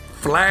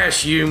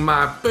flash you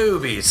my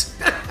boobies.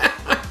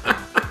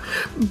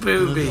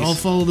 Boobies. I'll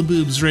follow the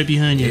boobs right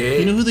behind you. Yeah.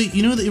 You know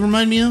who they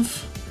remind me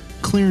of?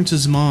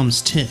 Clarence's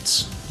mom's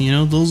tits. You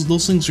know,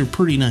 those things are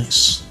pretty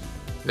nice.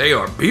 They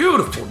are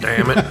beautiful,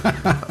 damn it.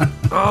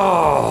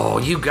 Oh,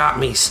 you got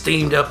me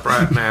steamed up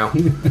right now.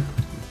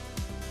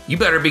 You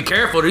better be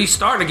careful. He's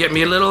starting to get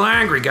me a little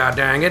angry, god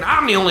dang it.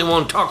 I'm the only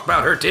one who talks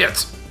about her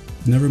tits.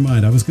 Never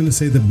mind. I was going to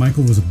say that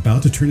Michael was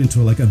about to turn into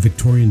like a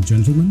Victorian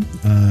gentleman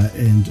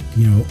and,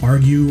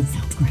 argue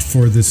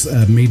for this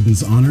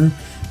maiden's honor,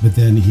 but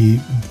then he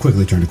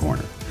quickly turned a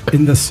corner.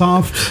 In the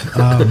soft,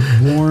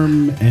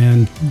 warm,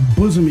 and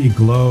bosomy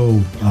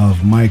glow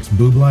of Mike's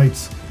boob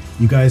lights,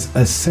 you guys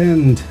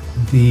ascend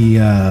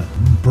the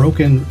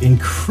broken,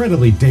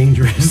 incredibly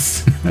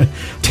dangerous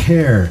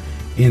tear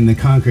in the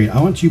concrete.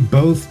 I want you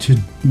both to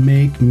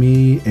make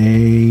me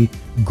a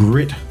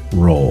grit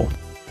roll.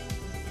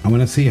 I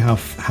want to see how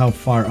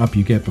far up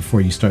you get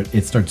before it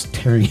starts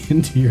tearing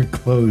into your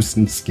clothes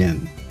and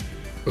skin.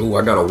 Ooh,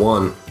 I got a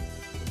 1.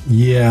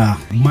 Yeah,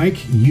 Mike,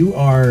 you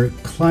are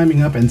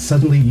climbing up and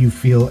suddenly you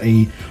feel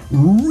a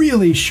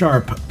really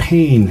sharp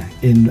pain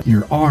in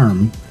your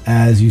arm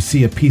as you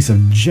see a piece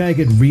of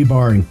jagged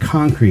rebar and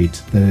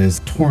concrete that is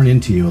torn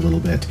into you a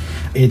little bit.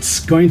 It's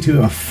going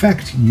to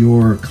affect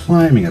your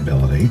climbing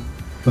ability,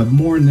 but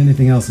more than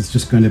anything else, it's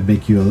just going to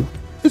make you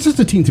it's just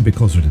a teensy bit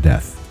closer to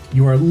death.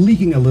 You are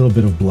leaking a little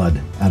bit of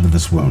blood out of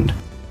this wound.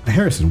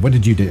 Harrison, what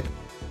did you do?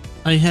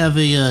 I have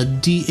a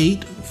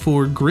D8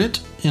 for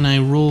grit, and I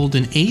rolled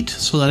an 8,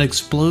 so that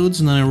explodes,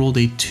 and then I rolled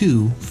a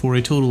 2 for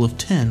a total of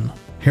 10.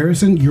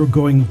 Harrison, you're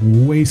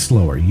going way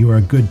slower. You are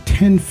a good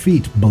 10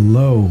 feet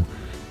below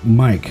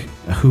Mike,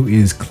 who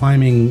is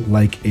climbing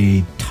like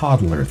a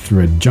toddler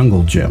through a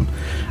jungle gym.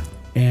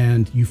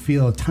 And you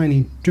feel a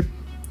tiny drip,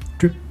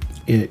 drip.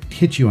 It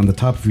hits you on the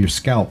top of your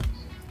scalp.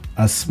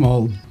 A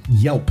small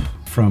yelp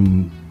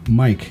from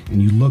Mike,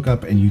 and you look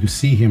up and you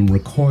see him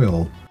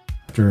recoil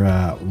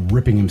after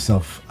ripping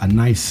himself a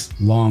nice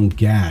long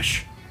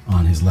gash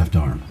on his left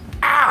arm.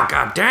 Ow,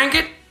 god dang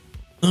it!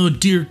 Oh,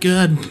 dear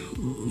God.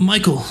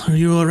 Michael, are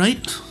you all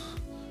right?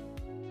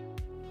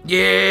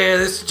 Yeah,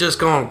 this is just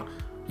going...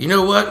 You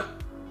know what?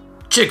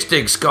 Chicks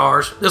dig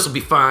scars. This'll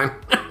be fine.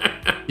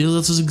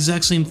 That's the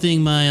exact same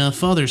thing my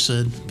father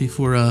said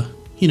before,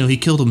 he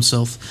killed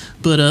himself.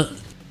 But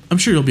I'm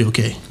sure he'll be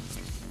okay.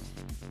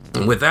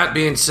 And with that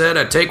being said,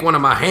 I take one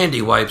of my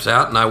handy wipes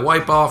out and I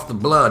wipe off the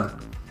blood.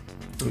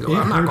 And go,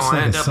 I'm not going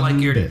to end up like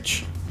your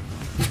bitch.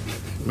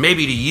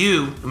 Maybe to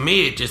you,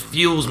 me, it just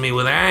fuels me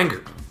with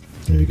anger.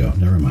 There you go.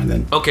 Never mind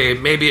then. Okay,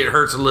 maybe it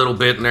hurts a little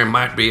bit and there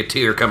might be a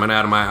tear coming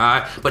out of my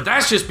eye, but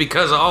that's just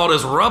because of all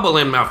this rubble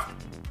in my...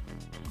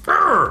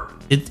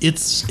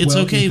 It's Well,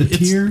 okay. the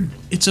tear-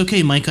 It's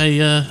okay, Mike.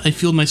 I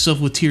feel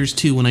myself with tears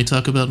too when I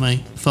talk about my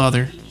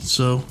father.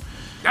 So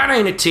That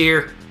ain't a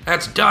tear.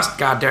 That's dust,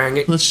 goddang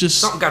it. let's just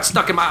Something got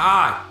stuck in my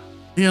eye.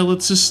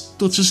 let's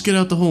just get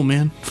out the hole,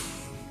 man.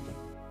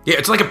 Yeah,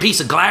 it's like a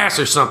piece of glass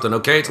or something,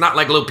 okay? It's not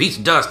like a little piece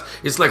of dust.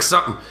 It's like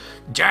something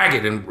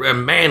jagged and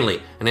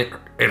manly, and it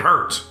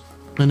hurts.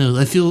 I know.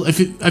 I feel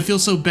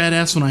so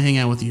badass when I hang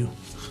out with you.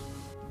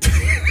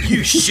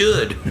 You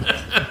should.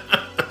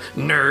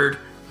 Nerd.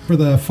 For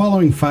the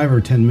following 5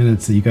 or 10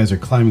 minutes that you guys are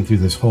climbing through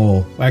this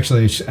hole,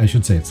 actually, I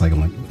should say it's like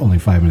only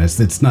 5 minutes.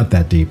 It's not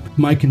that deep.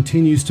 Mike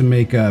continues to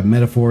make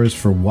metaphors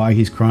for why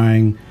he's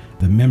crying.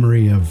 The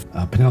memory of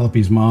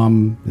Penelope's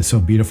mom is so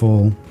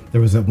beautiful.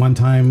 There was that one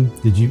time,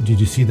 did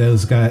you see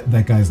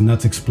that guy's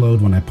nuts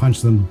explode when I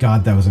punched them?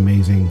 God, that was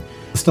amazing.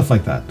 Stuff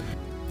like that.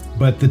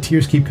 But the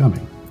tears keep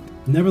coming.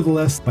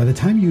 Nevertheless, by the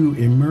time you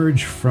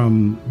emerge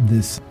from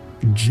this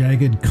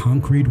jagged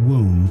concrete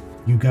womb,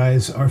 you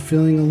guys are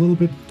feeling a little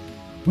bit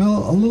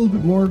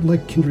more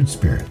like kindred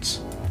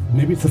spirits.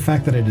 Maybe it's the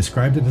fact that I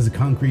described it as a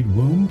concrete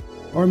womb,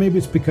 or maybe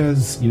it's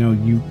because,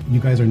 you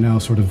guys are now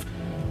sort of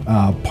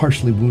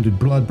partially wounded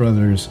blood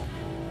brothers,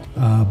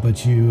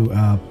 but you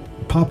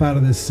pop out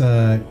of this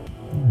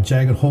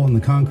jagged hole in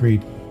the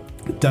concrete,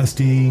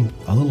 dusty,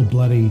 a little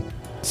bloody,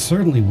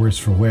 certainly worse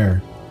for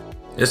wear.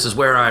 This is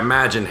where I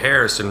imagine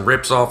Harrison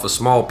rips off a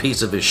small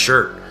piece of his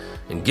shirt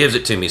and gives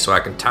it to me so I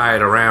can tie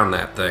it around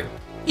that thing.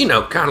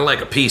 Kind of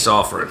like a peace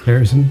offering.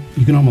 Harrison,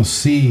 you can almost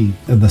see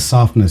the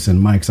softness in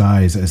Mike's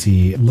eyes as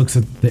he looks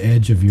at the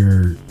edge of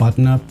your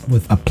button-up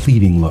with a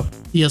pleading look.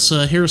 Yes,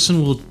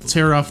 Harrison will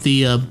tear off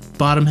the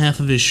bottom half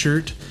of his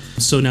shirt,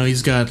 so now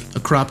he's got a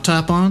crop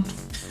top on,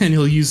 and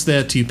he'll use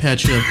that to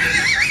patch up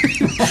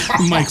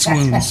Mike's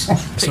wounds.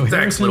 Hey,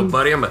 thanks, little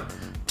buddy. I'm going to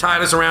tie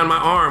this around my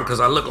arm because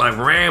I look like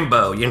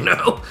Rambo,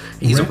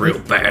 He's a real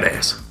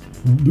badass.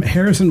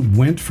 Harrison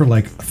went for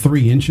like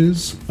 3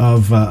 inches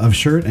of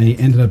shirt, and he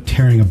ended up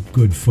tearing a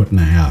good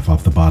 1.5 feet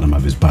off the bottom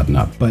of his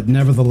button-up. But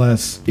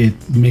nevertheless, it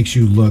makes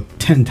you look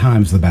 10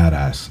 times the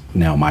badass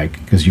now,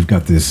 Mike, because you've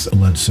got this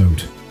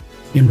blood-soaked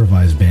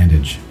improvised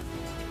bandage.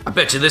 I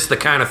bet you this is the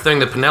kind of thing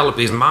that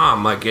Penelope's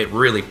mom might get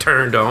really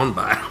turned on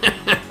by.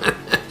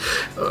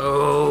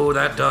 Oh,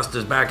 that dust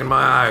is back in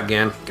my eye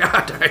again.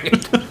 God dang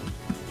it.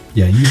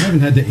 Yeah, you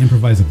haven't had to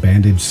improvise a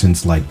bandage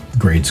since, like,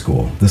 grade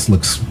school. This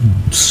looks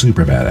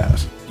super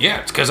badass.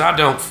 Yeah, it's because I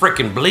don't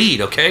frickin'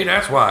 bleed, okay?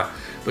 That's why.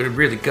 But it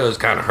really does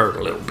kind of hurt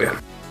a little bit.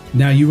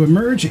 Now you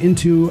emerge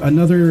into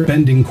another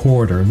bending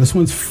corridor. This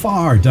one's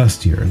far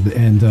dustier,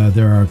 and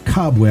there are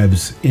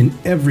cobwebs in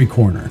every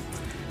corner.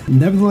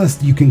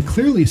 Nevertheless, you can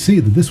clearly see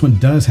that this one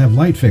does have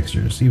light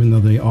fixtures, even though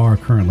they are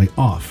currently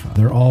off.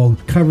 They're all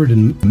covered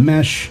in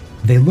mesh.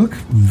 They look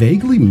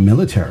vaguely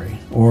military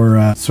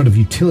or sort of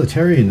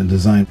utilitarian in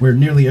design, where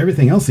nearly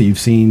everything else that you've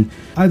seen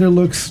either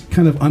looks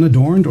kind of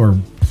unadorned or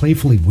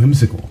playfully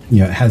whimsical.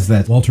 It has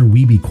that Walter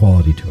Weeby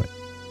quality to it.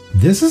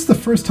 This is the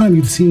first time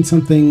you've seen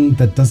something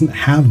that doesn't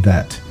have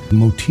that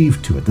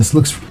motif to it. This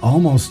looks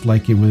almost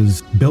like it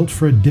was built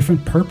for a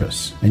different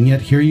purpose. And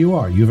yet here you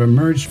are. You've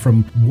emerged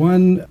from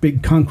one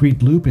big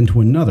concrete loop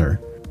into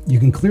another. You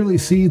can clearly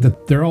see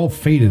that they're all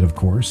faded, of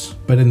course,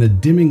 but in the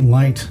dimming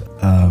light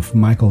of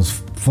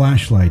Michael's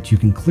flashlight, you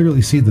can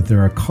clearly see that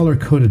there are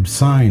color-coded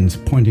signs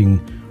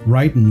pointing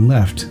right and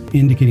left,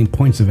 indicating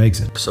points of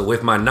exit. So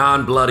with my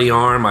non-bloody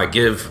arm, I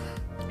give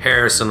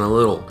Harrison a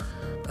little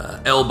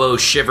elbow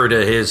shiver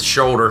to his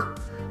shoulder,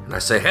 and I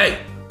say, "Hey,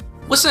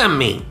 what's that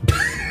mean?"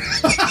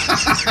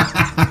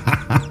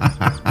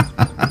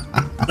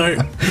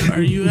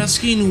 Are you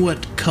asking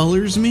what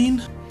colors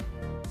mean?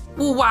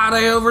 Well, why are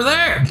they over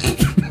there?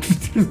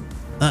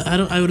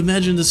 I would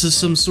imagine this is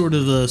some sort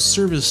of a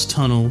service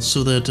tunnel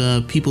so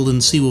that people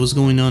didn't see what was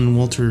going on in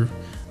Walter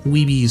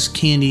Weeby's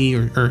candy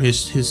or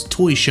his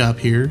toy shop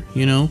here,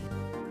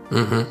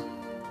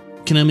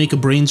 Mm-hmm. Can I make a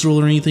brains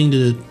roll or anything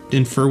to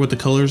infer what the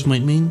colors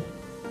might mean?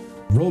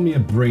 Roll me a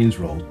brains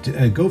roll.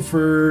 Go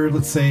for,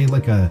 let's say,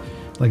 like a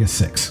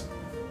 6.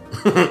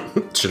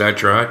 Should I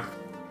try?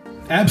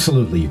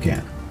 Absolutely, you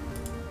can.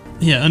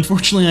 Yeah,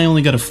 unfortunately, I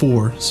only got a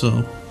 4,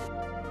 so...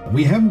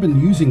 We haven't been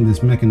using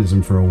this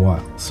mechanism for a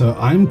while, so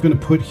I'm going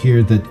to put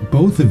here that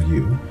both of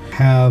you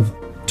have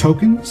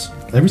tokens.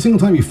 Every single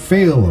time you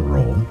fail a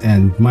roll,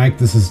 and Mike,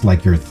 this is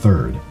like your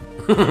third.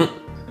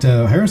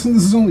 So Harrison,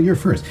 this is only your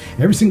first.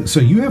 So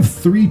you have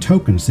 3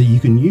 tokens that you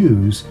can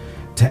use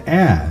to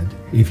add,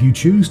 if you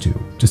choose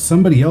to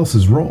somebody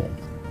else's roll.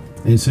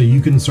 And so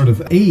you can sort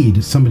of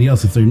aid somebody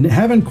else. If they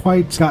haven't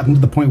quite gotten to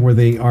the point where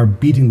they are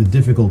beating the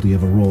difficulty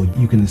of a roll,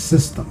 you can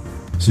assist them.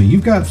 So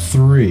you've got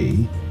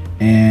 3,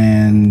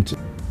 and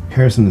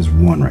Harrison is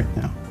 1 right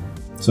now.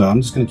 So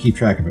I'm just going to keep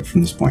track of it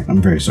from this point.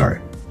 I'm very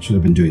sorry. Should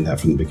have been doing that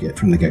from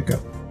the get-go.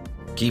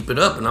 Keep it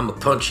up and I'm gonna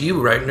punch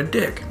you right in the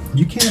dick.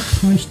 You can't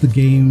punch the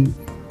game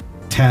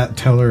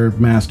teller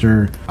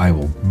master. I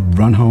will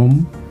run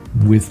home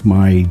with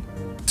my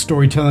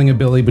storytelling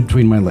ability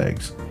between my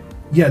legs.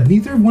 Yeah,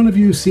 neither one of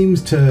you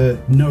seems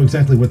to know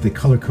exactly what the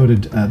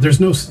color-coded... there's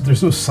no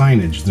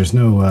signage. There's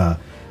no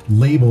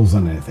labels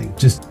on anything.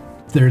 Just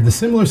they're the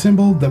similar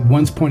symbol that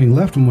one's pointing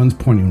left and one's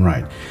pointing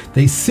right.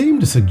 They seem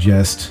to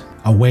suggest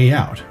a way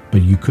out,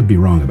 but you could be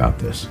wrong about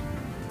this.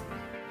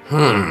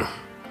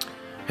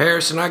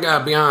 Harrison, I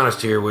gotta be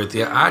honest here with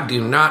you. I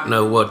do not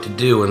know what to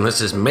do, and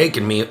this is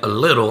making me a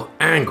little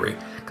angry,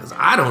 because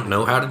I don't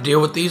know how to deal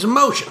with these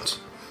emotions.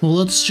 Well,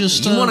 let's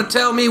just... You want to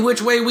tell me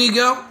which way we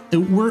go?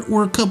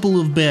 We're a couple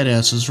of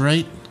badasses,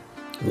 right?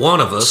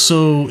 One of us.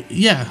 So,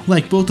 yeah,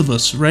 like both of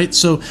us, right?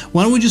 So,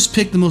 why don't we just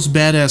pick the most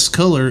badass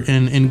color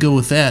and go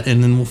with that,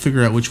 and then we'll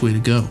figure out which way to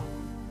go.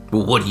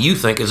 Well, what do you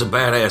think is a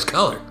badass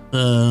color?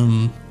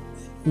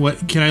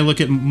 What can I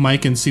look at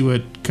Mike and see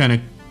what kind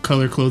of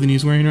color clothing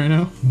he's wearing right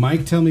now?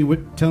 Mike, tell me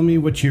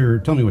what you're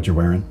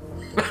wearing.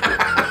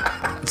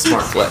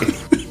 Smart play.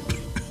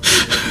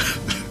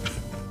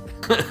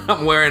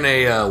 I'm wearing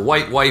a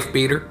white wife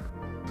beater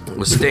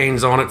with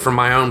stains on it from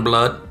my own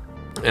blood,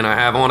 and I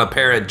have on a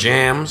pair of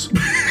jams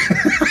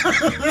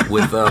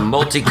with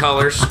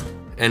multicolors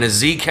and a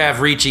Z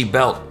Cavrici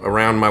belt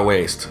around my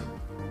waist.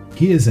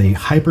 He is a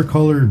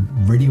hypercolored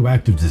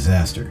radioactive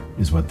disaster,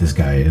 is what this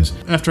guy is.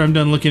 After I'm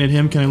done looking at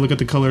him, can I look at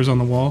the colors on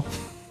the wall?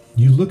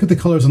 You look at the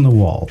colors on the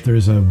wall.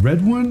 There's a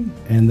red one,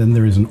 and then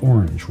there is an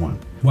orange one.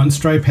 One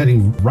stripe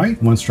heading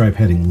right, one stripe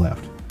heading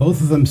left.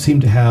 Both of them seem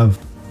to have,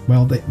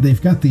 well,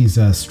 they've got these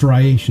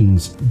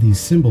striations, these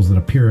symbols that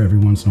appear every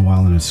once in a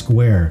while in a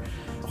square.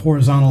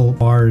 Horizontal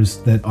bars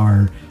that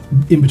are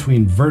in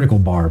between vertical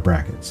bar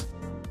brackets.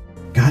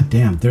 God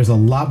damn, there's a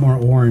lot more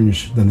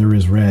orange than there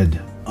is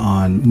red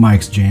on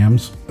Mike's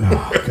jams.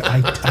 Oh,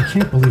 I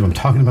can't believe I'm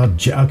talking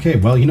about... Okay,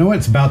 well, you know what?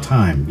 It's about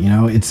time. You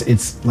know,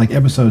 it's like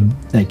episode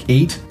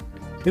 8.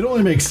 It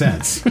only makes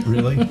sense,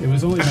 really. It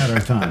was only a matter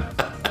of time.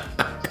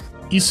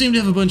 You seem to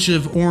have a bunch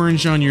of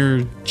orange on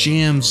your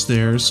jams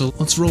there, so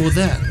let's roll with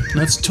that.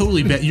 That's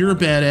totally bad. You're a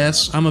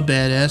badass. I'm a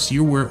badass.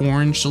 You wear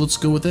orange, so let's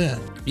go with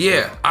that.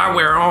 Yeah, I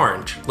wear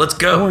orange. Let's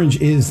go.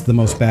 Orange is the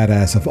most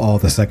badass of all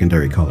the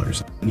secondary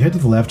colors. You head to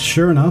the left.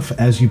 Sure enough,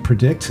 as you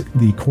predict,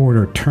 the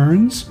corridor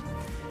turns,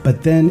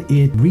 but then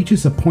it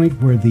reaches a point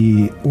where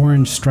the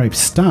orange stripe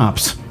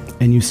stops,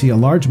 and you see a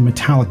large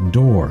metallic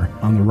door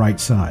on the right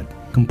side,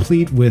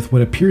 complete with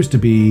what appears to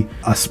be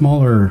a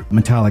smaller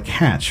metallic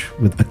hatch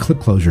with a clip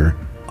closure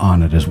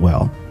on it as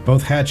well.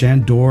 Both hatch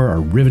and door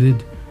are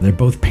riveted. They're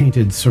both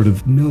painted sort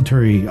of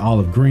military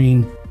olive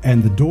green,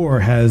 and the door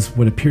has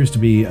what appears to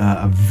be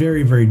a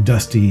very, very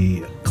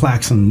dusty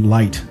klaxon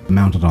light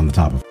mounted on the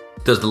top of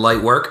it. Does the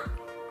light work?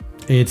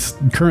 It's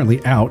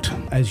currently out.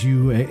 As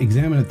you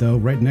examine it, though,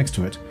 right next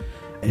to it,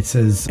 it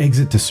says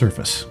exit to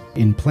surface.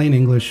 In plain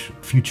English,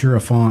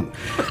 Futura font.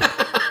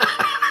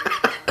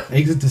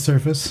 Exit to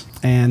surface,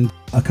 and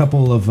a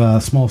couple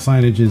of small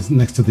signages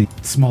next to the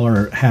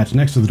smaller hatch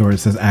next to the door. It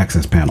says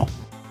access panel.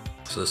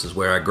 So this is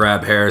where I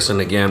grab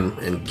Harrison again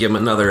and give him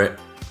another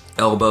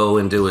elbow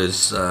into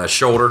his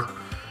shoulder,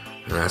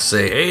 and I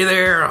say, "Hey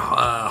there,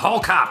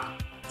 Hall Cop.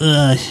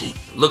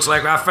 Looks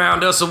like I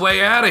found us a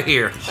way out of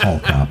here." Hall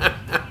Cop.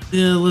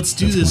 Yeah, let's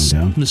do this,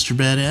 Mr.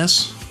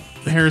 Badass.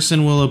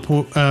 Harrison will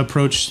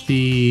approach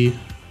the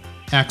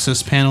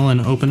access panel and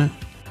open it.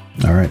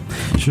 All right.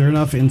 Sure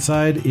enough,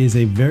 inside is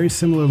a very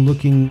similar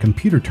looking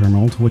computer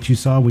terminal to what you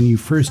saw when you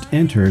first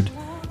entered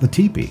the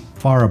teepee,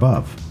 far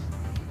above.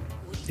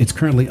 It's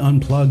currently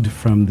unplugged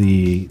from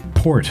the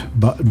port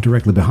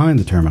directly behind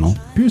the terminal.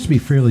 Appears to be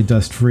fairly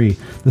dust-free.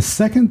 The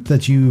second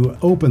that you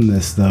open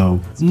this,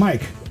 though,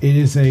 Mike, it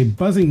is a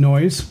buzzing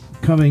noise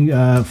coming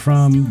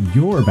from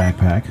your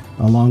backpack,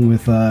 along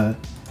with,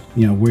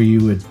 where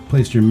you had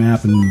placed your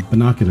map and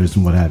binoculars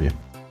and what have you.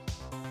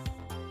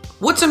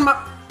 What's in my...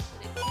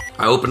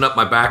 I open up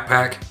my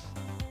backpack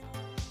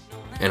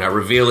and I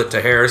reveal it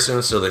to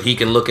Harrison so that he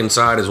can look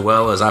inside as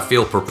well, as I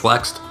feel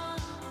perplexed.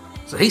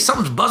 So, hey,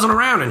 something's buzzing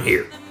around in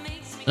here.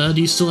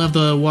 Do you still have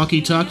the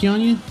walkie-talkie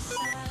on you?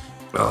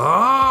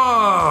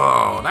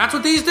 Oh, that's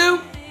what these do?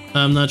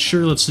 I'm not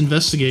sure. Let's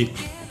investigate.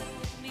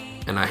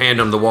 And I hand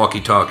him the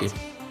walkie-talkie.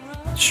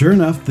 Sure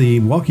enough, the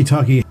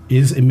walkie-talkie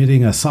is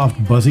emitting a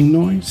soft buzzing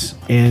noise,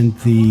 and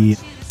the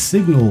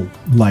signal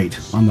light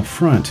on the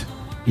front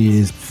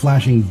is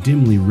flashing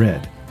dimly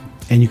red.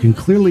 And you can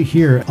clearly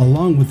hear,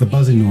 along with the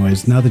buzzing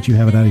noise, now that you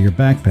have it out of your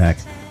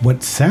backpack,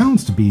 what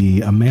sounds to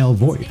be a male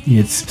voice.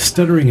 It's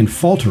stuttering and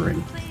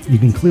faltering. You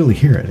can clearly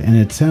hear it, and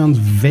it sounds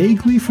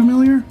vaguely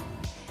familiar.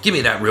 Give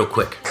me that real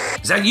quick.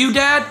 Is that you,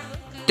 Dad?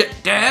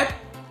 Dad?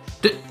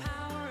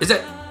 Is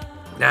that...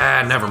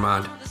 Nah, never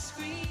mind.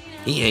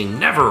 He ain't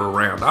never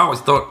around. I always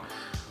thought,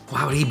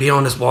 why would he be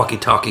on this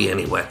walkie-talkie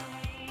anyway?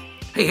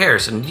 Hey,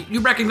 Harrison, you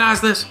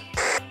recognize this?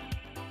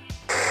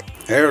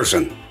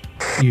 Harrison.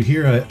 You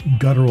hear a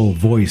guttural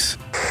voice.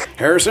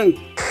 Harrison?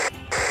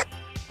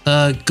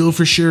 Go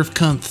for Sheriff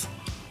Kunth.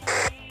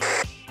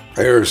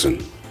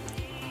 Harrison,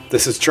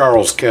 this is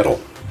Charles Kettle.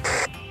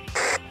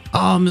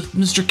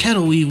 Mr.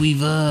 Kettle,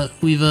 we've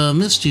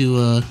missed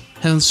you.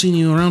 Haven't seen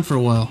you around for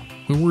a while.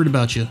 We're worried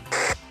about you.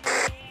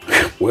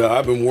 Well,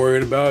 I've been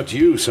worried about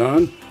you,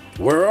 son.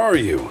 Where are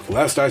you?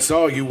 Last I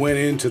saw, you went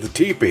into the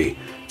teepee.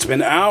 It's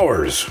been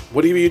hours.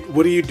 What are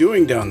you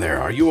doing down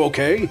there? Are you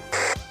okay?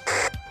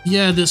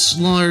 Yeah, this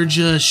large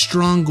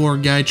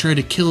Strongor guy tried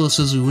to kill us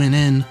as we went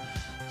in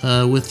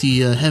with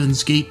the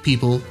Heaven's Gate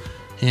people,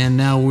 and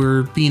now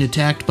we're being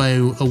attacked by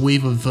a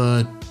wave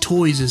of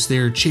toys as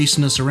they're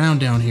chasing us around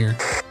down here.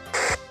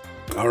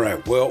 All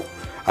right, well,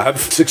 I've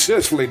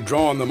successfully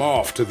drawn them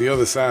off to the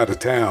other side of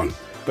town,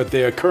 but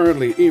they are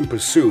currently in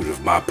pursuit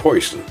of my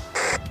poison.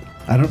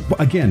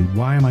 Again,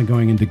 why am I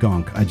going into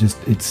Gonk?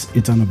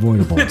 It's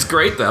unavoidable. It's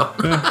great, though.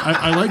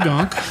 I like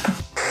Gonk.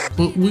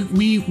 Well,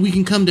 we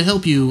can come to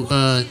help you,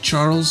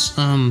 Charles.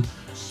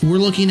 We're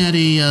looking at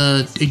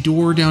a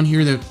door down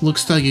here that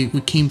looks like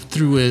it came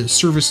through a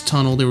service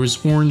tunnel. There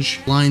was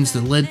orange lines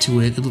that led to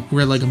it.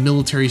 We're at like a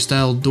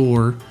military-style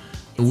door.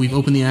 We've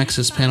opened the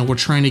access panel. We're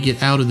trying to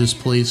get out of this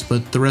place,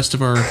 but the rest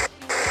of our...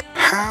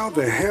 How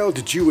the hell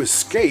did you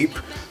escape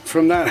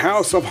from that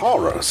house of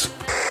horrors?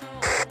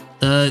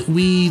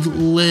 We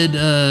led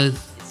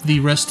the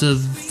rest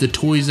of the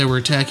toys that were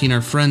attacking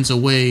our friends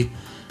away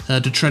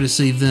to try to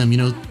save them. You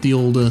know, the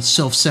old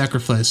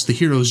self-sacrifice, the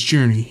hero's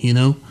journey, you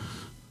know?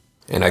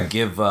 And I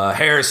give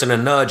Harrison a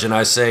nudge and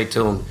I say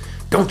to him,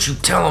 "Don't you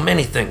tell him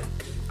anything.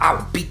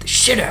 I'll beat the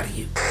shit out of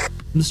you."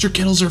 Mr.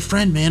 Kettle's our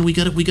friend, man. We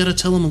gotta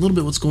tell him a little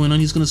bit what's going on.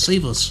 He's gonna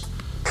save us.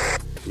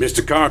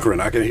 Mr.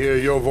 Cochran, I can hear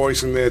your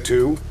voice in there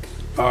too.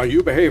 Are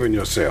you behaving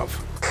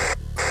yourself?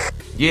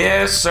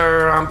 Yes,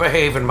 sir, I'm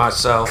behaving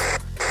myself.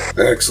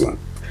 Excellent.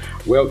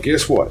 Well,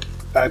 guess what?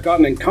 I've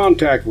gotten in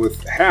contact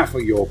with half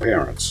of your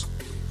parents.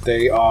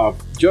 They are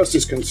just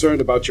as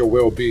concerned about your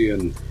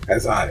well-being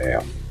as I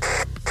am.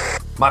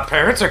 My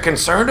parents are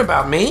concerned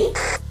about me?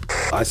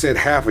 I said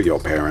half of your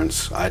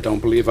parents. I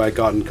don't believe I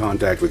got in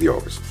contact with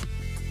yours.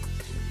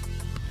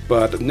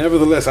 But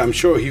nevertheless, I'm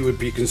sure he would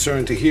be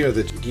concerned to hear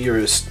that you're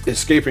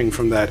escaping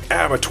from that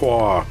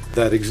abattoir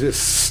that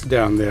exists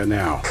down there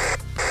now.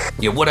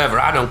 Yeah, whatever.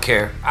 I don't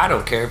care. I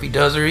don't care if he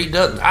does or he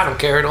doesn't. I don't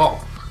care at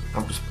all.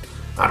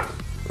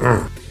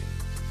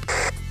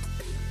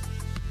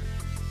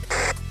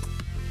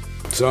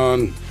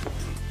 Son,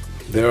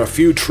 there are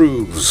few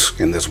truths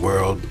in this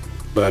world,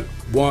 but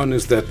one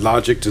is that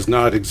logic does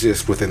not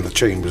exist within the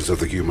chambers of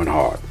the human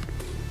heart.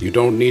 You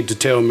don't need to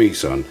tell me,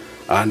 son.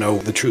 I know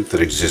the truth that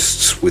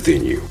exists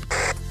within you.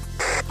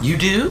 You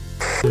do?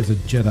 There's a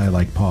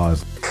Jedi-like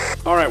pause.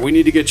 All right, we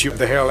need to get you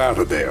the hell out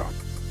of there.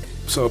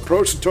 So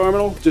approach the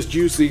terminal, just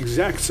use the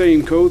exact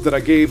same code that I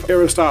gave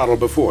Aristotle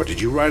before. Did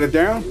you write it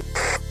down?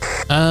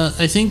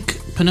 I think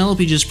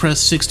Penelope just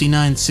pressed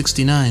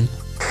 6969.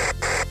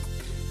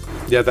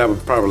 Yeah, that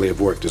would probably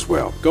have worked as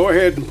well. Go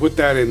ahead and put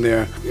that in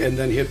there, and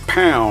then hit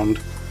pound,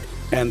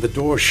 and the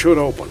door should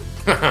open.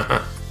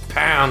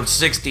 Pound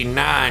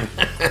 69.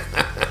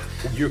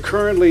 You're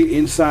currently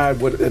inside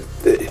what...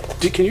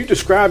 can you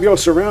describe your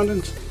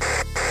surroundings?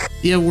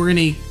 Yeah, we're in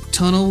a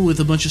tunnel with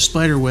a bunch of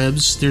spider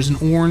webs. There's an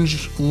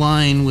orange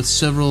line with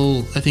several,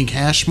 I think,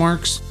 hash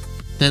marks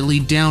that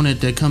lead down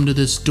it that come to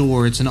this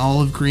door. It's an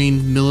olive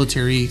green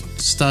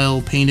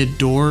military-style painted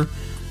door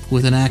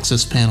with an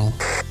access panel.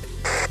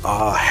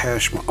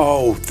 Hash mark.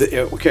 Oh,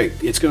 okay.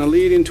 It's going to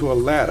lead into a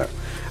ladder.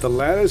 The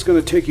ladder is going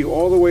to take you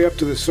all the way up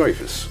to the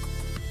surface.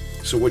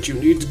 So what you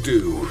need to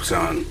do,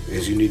 son,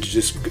 is you need to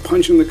just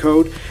punch in the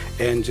code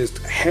and just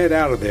head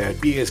out of there.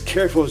 Be as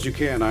careful as you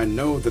can. I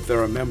know that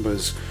there are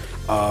members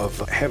of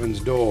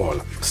Heaven's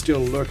Door still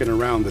lurking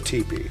around the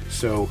teepee.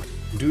 So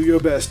do your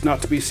best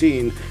not to be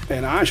seen,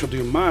 and I shall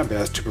do my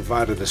best to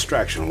provide a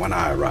distraction when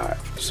I arrive.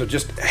 So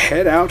just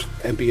head out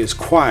and be as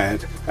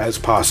quiet as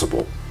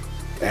possible.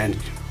 And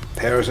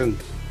Harrison,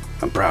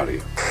 I'm proud of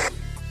you.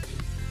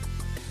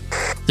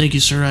 Thank you,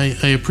 sir.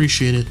 I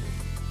appreciate it.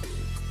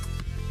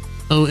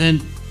 Oh,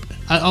 and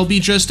I'll be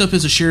dressed up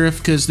as a sheriff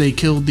because they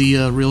killed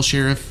the real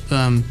sheriff.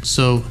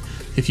 So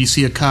if you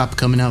see a cop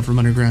coming out from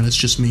underground, it's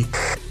just me.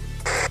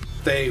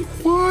 They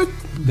what?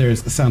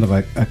 There's the sound of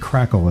a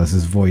crackle as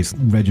his voice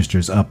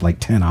registers up like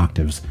 10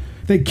 octaves.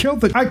 They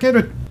killed I get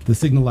it! The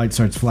signal light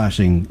starts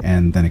flashing,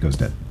 and then it goes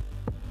dead.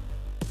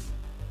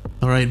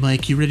 All right,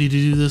 Mike, you ready to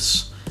do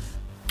this?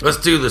 Let's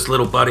do this,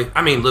 little buddy.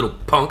 I mean, little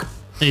punk.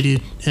 Hey,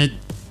 dude.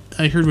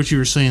 I heard what you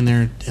were saying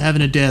there.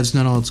 Having a dad's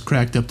not all it's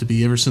cracked up to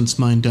be. Ever since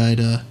mine died,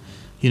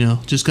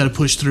 just got to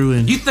push through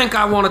and... You think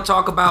I want to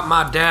talk about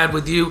my dad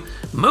with you?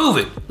 Move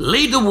it.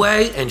 Lead the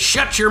way and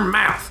shut your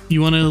mouth.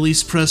 You want to at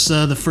least press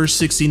the first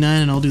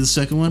 69 and I'll do the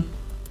second one?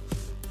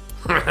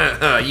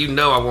 You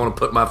know I want to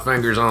put my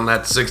fingers on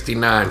that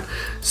 69.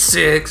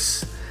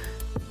 6,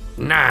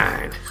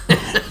 9.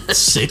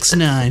 6,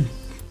 9.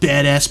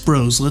 Badass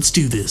bros. Let's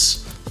do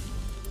this.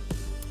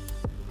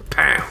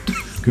 Pound.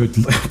 Good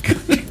luck.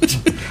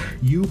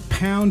 You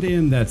pound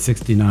in that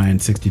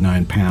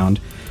 69 pound.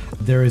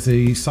 There is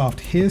a soft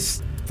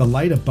hiss. The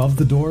light above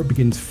the door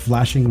begins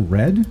flashing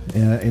red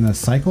in a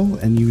cycle,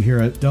 and you hear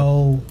a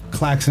dull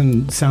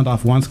klaxon sound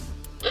off once.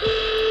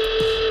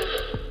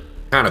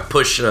 I kind of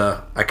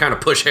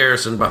push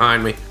Harrison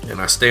behind me, and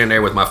I stand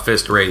there with my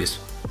fist raised.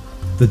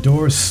 The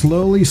door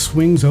slowly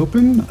swings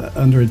open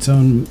under its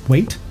own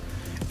weight,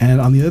 and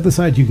on the other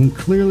side you can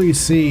clearly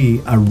see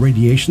a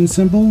radiation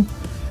symbol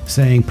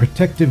saying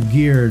protective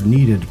gear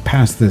needed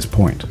past this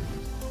point.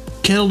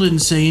 Kettle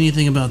didn't say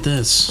anything about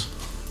this.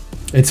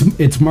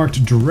 It's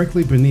marked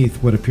directly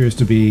beneath what appears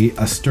to be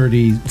a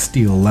sturdy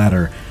steel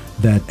ladder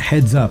that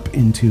heads up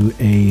into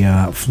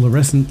a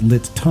fluorescent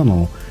lit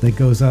tunnel that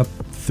goes up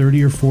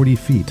 30 or 40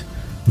 feet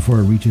before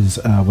it reaches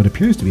what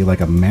appears to be like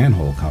a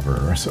manhole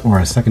cover or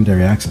a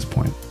secondary access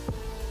point.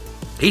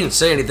 He didn't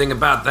say anything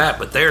about that,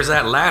 but there's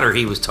that ladder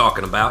he was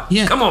talking about.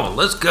 Yeah. Come on,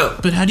 let's go.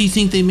 But how do you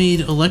think they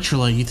made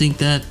electrolyte? You think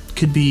that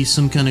could be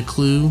some kind of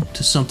clue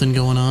to something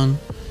going on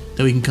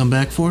that we can come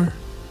back for?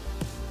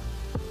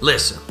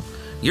 Listen,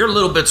 you're a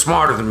little bit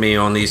smarter than me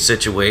on these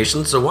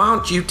situations, so why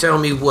don't you tell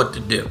me what to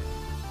do?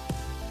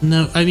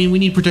 No, I mean, we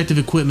need protective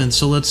equipment,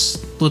 so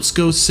let's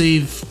go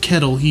save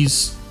Kettle.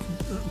 He's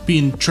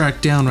being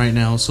tracked down right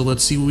now, so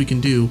let's see what we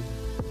can do.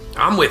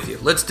 I'm with you.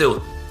 Let's do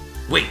it.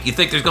 Wait, you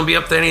think there's gonna be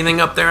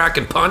anything up there I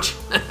can punch?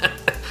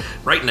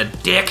 Right in the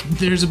dick?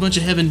 There's a bunch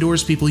of Heaven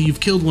Doors people. You've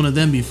killed one of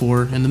them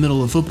before in the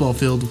middle of a football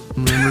field,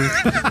 remember?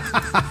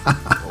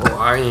 Oh,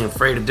 I ain't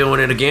afraid of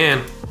doing it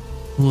again.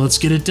 Well, let's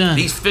get it done.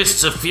 These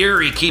fists of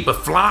fury keep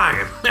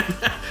a-flying.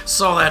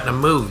 Saw that in a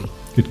movie.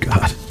 Good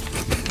God.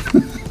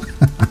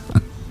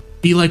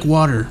 Be like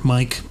water,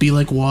 Mike. Be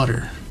like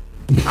water.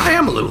 I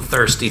am a little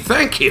thirsty,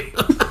 thank you.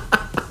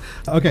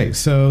 Okay,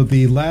 so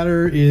the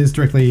ladder is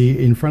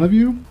directly in front of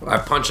you. I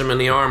punch him in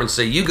the arm and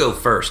say, you go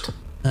first.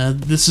 I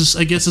guess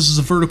this is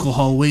a vertical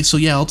hallway, so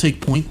yeah, I'll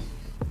take point.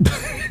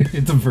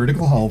 It's a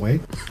vertical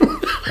hallway.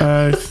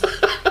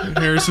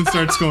 Harrison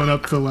starts going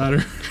up the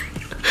ladder.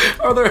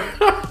 Are there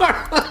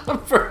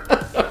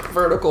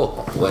vertical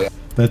hallway?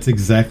 That's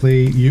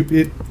exactly you.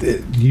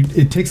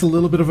 It takes a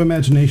little bit of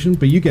imagination,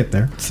 but you get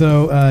there.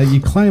 So you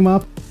climb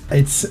up.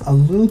 It's a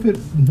little bit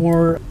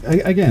more.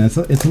 Again, it's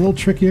a little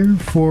trickier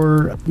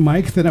for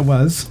Mike than it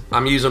was.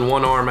 I'm using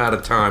one arm at a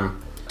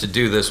time to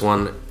do this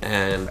one,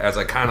 and as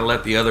I kind of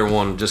let the other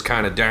one just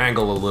kind of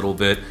dangle a little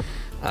bit,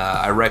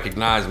 I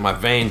recognize my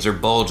veins are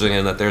bulging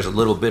and that there's a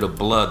little bit of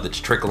blood that's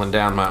trickling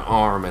down my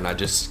arm, and I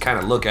just kind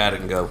of look at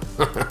it and go,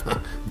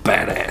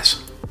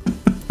 badass.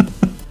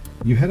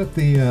 You head up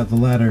the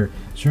ladder.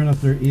 Sure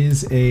enough, there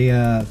is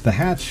the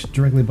hatch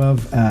directly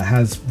above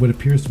has what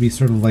appears to be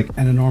sort of like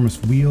an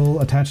enormous wheel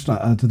attached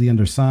to the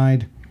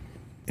underside.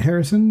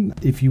 Harrison,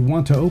 if you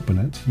want to open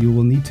it, you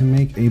will need to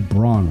make a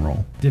brawn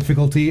roll.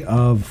 Difficulty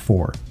of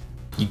 4.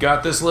 You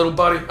got this, little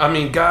buddy?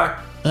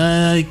 Guy?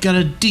 I got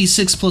a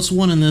D6 plus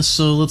 1 in this,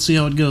 so let's see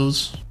how it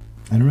goes.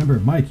 And remember,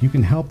 Mike, you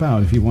can help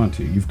out if you want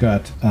to. You've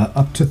got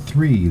up to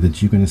 3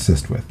 that you can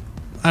assist with.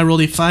 I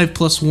rolled a 5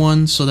 plus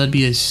 1, so that'd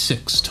be a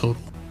 6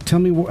 total. Tell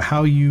me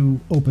how you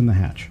open the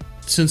hatch.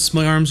 Since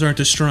my arms aren't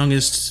the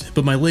strongest,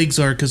 but my legs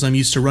are because I'm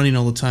used to running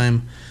all the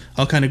time,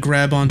 I'll kind of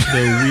grab onto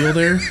the wheel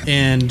there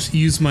and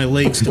use my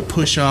legs to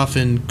push off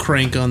and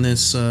crank on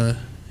this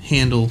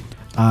handle.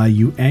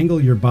 You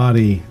angle your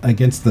body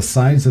against the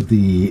sides of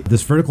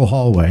this vertical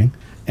hallway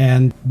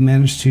and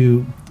manage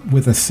to,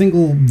 with a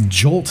single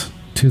jolt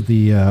to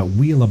the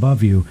wheel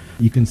above you,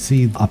 you can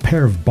see a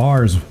pair of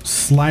bars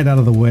slide out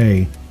of the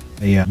way,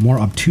 a more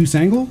obtuse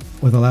angle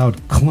with a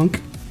loud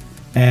clunk,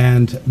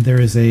 and there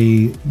is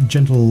a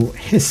gentle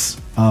hiss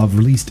of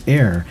released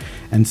air,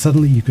 and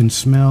suddenly you can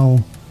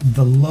smell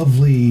the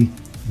lovely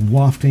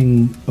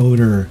wafting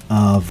odor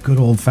of good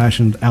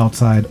old-fashioned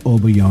outside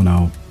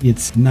Obayono.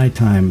 It's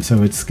nighttime,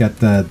 so it's got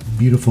that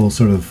beautiful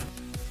sort of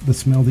the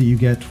smell that you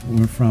get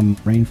from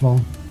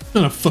rainfall.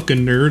 I'm not a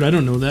fucking nerd, I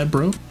don't know that,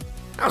 bro.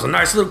 That was a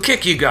nice little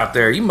kick you got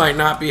there. You might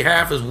not be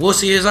half as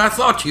wussy as I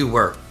thought you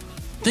were.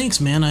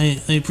 Thanks, man. I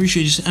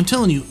appreciate you. I'm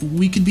telling you,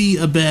 we could be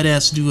a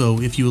badass duo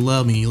if you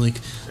allow me.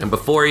 And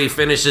before he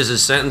finishes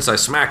his sentence, I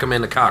smack him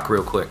in the cock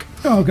real quick.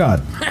 Oh,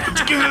 God.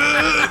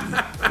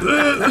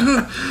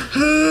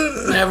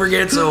 Never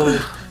gets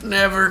old.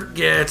 Never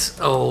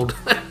gets old.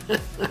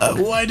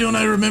 Why don't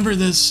I remember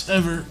this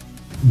ever?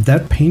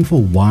 That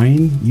painful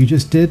whine you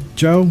just did,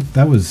 Joe,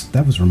 that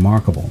was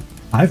remarkable.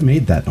 I've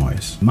made that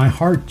noise. My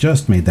heart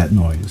just made that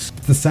noise.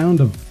 The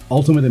sound of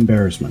ultimate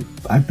embarrassment.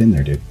 I've been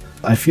there, dude.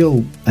 I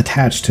feel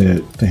attached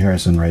to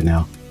Harrison right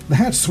now. The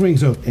hatch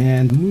swings open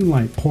and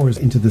moonlight pours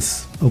into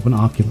this open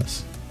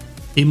oculus.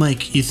 Hey,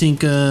 Mike, you think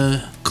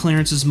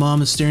Clarence's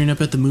mom is staring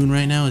up at the moon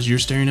right now as you're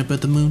staring up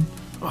at the moon?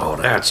 Oh,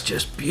 that's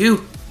just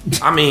beautiful.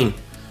 I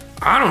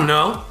don't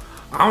know.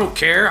 I don't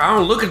care. I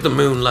don't look at the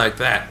moon like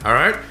that, all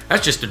right?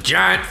 That's just a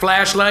giant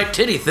flashlight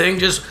titty thing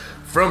just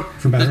from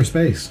outer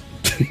space.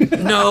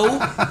 No.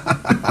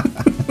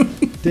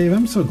 Dave,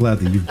 I'm so glad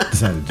that you've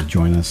decided to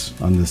join us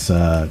on this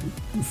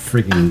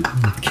freaking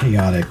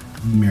chaotic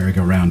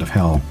merry-go-round of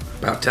hell.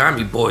 About time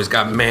you boys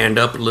got manned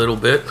up a little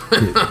bit.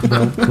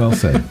 Well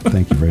said.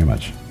 Thank you very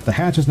much. The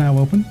hatch is now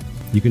open,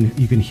 You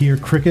can hear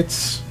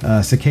crickets,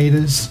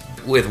 cicadas.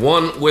 With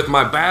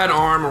my bad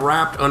arm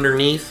wrapped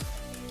underneath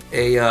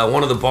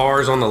one of the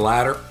bars on the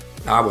ladder,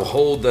 I will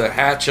hold the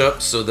hatch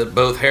up so that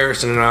both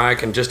Harrison and I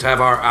can just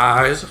have our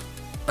eyes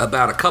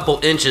about a couple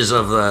inches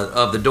of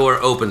the door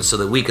open so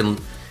that we can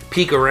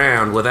peek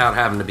around without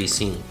having to be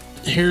seen.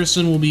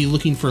 Harrison will be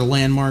looking for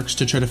landmarks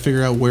to try to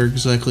figure out where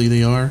exactly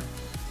they are,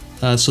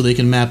 so they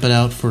can map it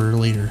out for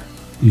later.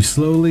 You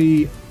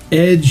slowly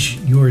edge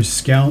your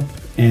scalp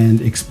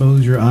and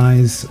expose your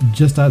eyes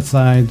just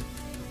outside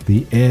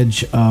the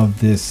edge of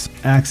this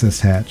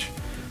access hatch,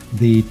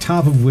 the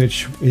top of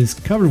which is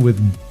covered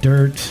with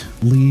dirt,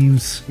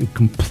 leaves,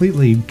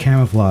 completely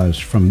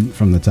camouflaged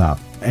from the top,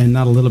 and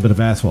not a little bit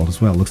of asphalt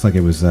as well. It looks like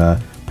it was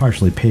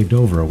partially paved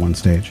over at one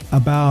stage.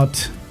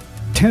 About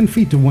 10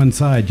 feet to one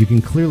side, you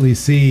can clearly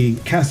see,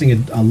 casting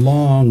a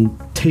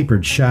long,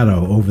 tapered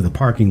shadow over the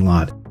parking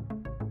lot,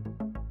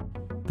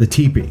 the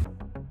teepee.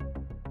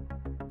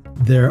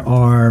 There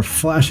are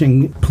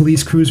flashing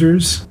police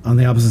cruisers on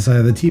the opposite side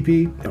of the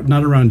teepee,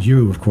 not around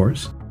you, of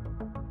course.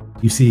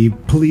 You see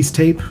police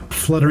tape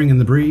fluttering in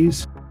the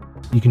breeze.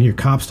 You can hear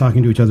cops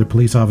talking to each other,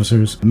 police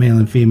officers, male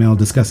and female,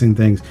 discussing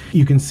things.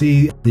 You can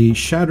see the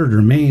shattered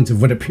remains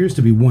of what appears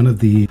to be one of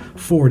the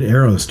Ford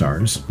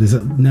Aerostars. It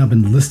has now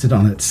been listed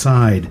on its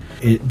side.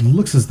 It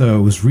looks as though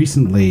it was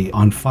recently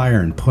on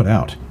fire and put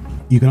out.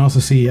 You can also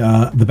see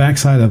the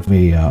backside of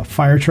a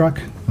fire truck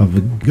of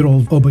a good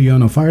old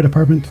Obayono Fire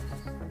Department.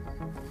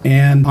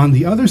 And on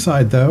the other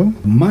side, though,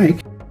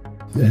 Mike,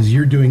 as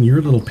you're doing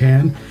your little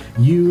pan,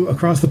 you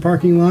across the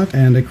parking lot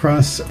and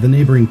across the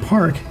neighboring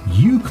park,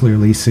 you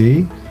clearly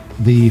see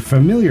the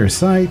familiar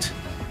sight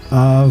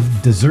of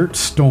Dessert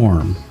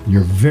Storm,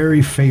 your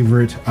very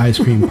favorite ice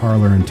cream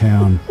parlor in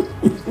town,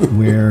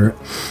 where...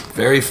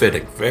 Very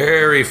fitting.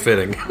 Very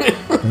fitting.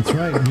 That's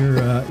right.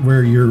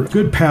 Where your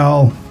good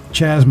pal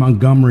Chaz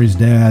Montgomery's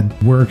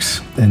dad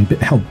works and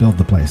helped build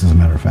the place, as a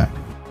matter of fact.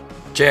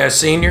 Chaz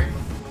Sr.?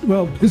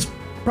 Well, his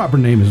proper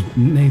name is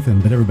Nathan,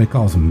 but everybody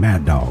calls him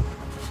Mad Dog.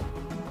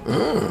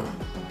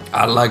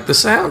 I like the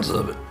sounds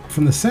of it.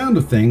 From the sound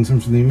of things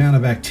and from the amount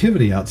of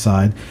activity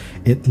outside,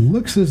 it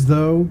looks as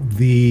though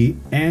the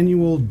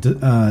annual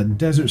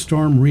Desert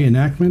Storm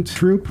reenactment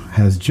troupe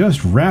has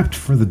just wrapped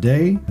for the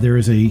day. There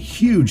is a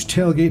huge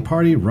tailgate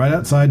party right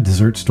outside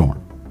Desert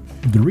Storm.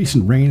 The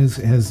recent rain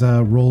has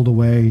rolled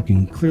away. You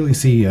can clearly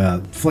see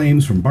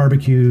flames from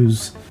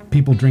barbecues,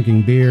 people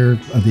drinking beer,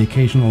 the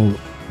occasional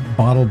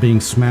bottle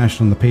being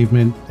smashed on the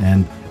pavement,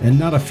 and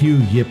not a few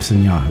yips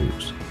and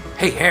yahoos.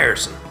 Hey,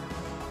 Harrison,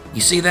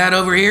 you see that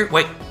over here?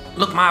 Wait,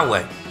 look my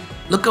way.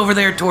 Look over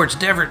there towards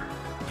Deverett.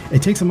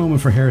 It takes a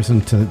moment for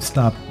Harrison to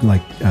stop,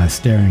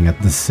 staring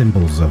at the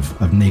symbols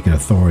of naked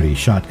authority,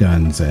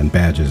 shotguns and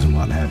badges and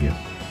what have you.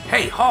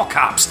 Hey, hall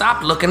cop,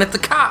 stop looking at the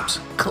cops.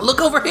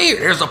 Look over here,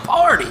 there's a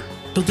party.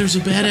 But there's a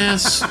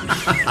badass...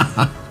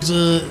 there's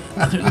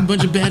a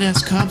bunch of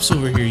badass cops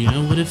over here, you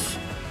know? What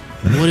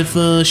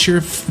if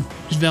Sheriff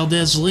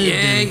Valdez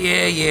lived?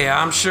 Yeah.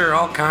 I'm sure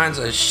all kinds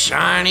of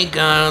shiny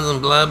guns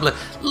and blah, blah.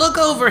 Look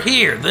over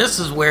here. This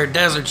is where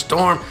Desert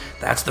Storm,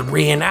 that's the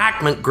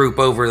reenactment group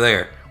over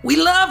there. We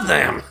love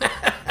them.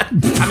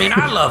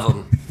 I love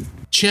them.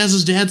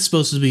 Chaz's dad's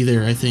supposed to be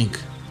there, I think.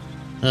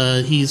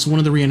 He's one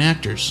of the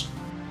reenactors.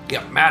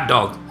 Yeah, Mad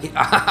Dog.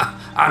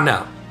 I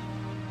know.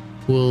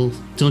 Well,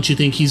 don't you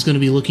think he's going to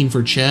be looking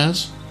for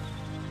Chaz?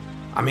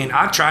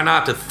 I try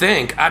not to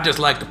think. I just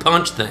like to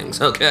punch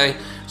things, okay?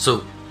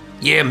 So,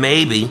 yeah,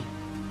 maybe.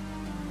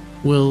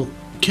 Well,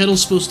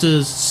 Kettle's supposed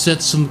to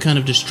set some kind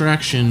of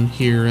distraction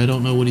here. I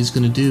don't know what he's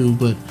going to do,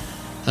 but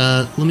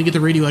let me get the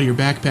radio out of your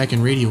backpack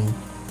and radio him.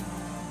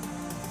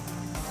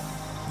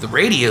 The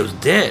radio's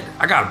dead.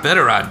 I got a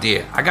better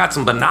idea. I got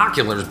some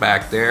binoculars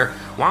back there.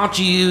 Why don't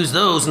you use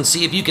those and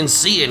see if you can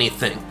see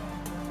anything?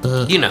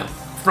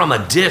 From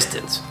a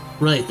distance.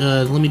 Right,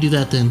 let me do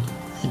that then.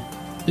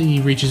 He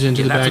reaches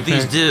into the backpack. That's what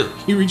these do.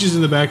 He reaches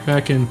in the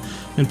backpack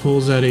and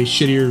pulls out a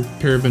shittier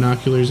pair of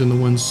binoculars than the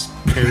ones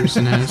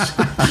Harrison has.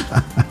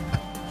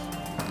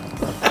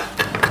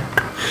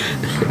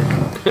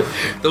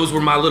 Those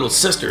were my little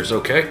sisters,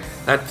 okay?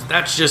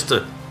 That's just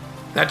a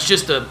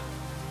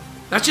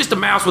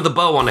mouse with a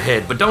bow on the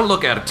head, but don't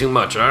look at it too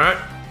much, all right?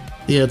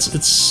 Yeah,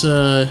 it's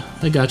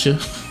I gotcha.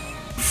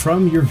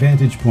 From your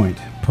vantage point,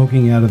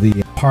 poking out of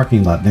the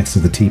parking lot next to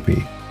the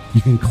teepee, you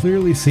can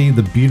clearly see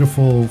the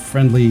beautiful,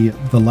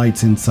 the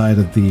lights inside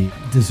of the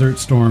Dessert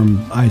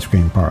Storm ice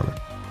cream parlor.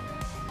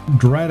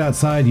 Right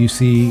outside, you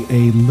see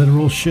a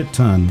literal shit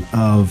ton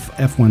of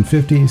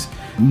F-150s,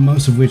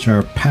 most of which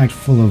are packed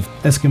full of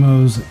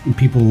Eskimos,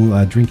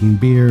 people drinking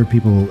beer,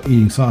 people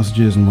eating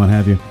sausages and what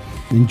have you,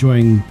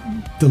 enjoying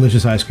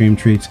delicious ice cream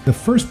treats. The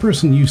first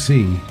person you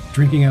see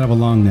drinking out of a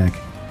long neck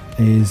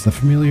is the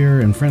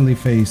familiar and friendly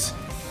face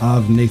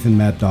of Nathan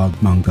Mad Dog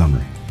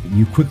Montgomery.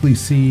 You quickly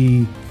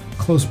see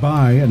close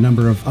by a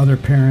number of other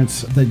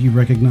parents that you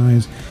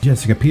recognize.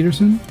 Jessica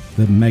Peterson,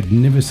 the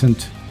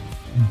magnificent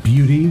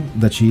beauty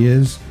that she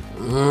is,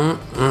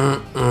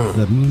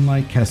 the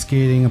moonlight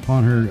cascading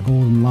upon her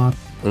golden lock.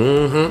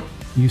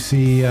 You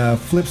see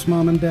Flip's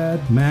mom and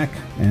dad, Mac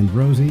and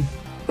Rosie.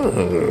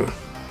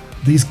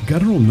 These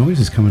guttural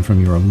noises coming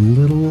from you are a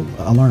little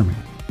alarming.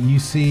 You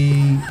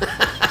see...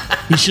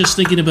 He's just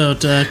thinking about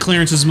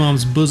Clarence's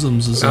mom's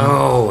bosoms.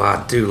 Oh,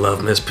 I do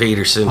love Miss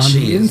Peterson. On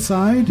the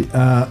inside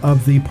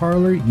of the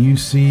parlor, you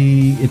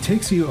see... It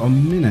takes you a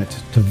minute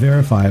to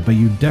verify it, but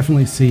you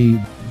definitely see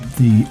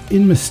the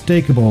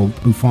unmistakable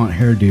bouffant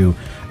hairdo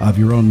of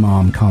your own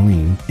mom,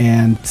 Colleen.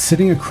 And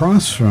sitting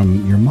across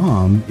from your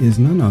mom is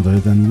none other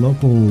than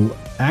local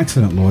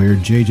accident lawyer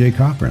J.J.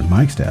 Cochran,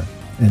 Mike's dad.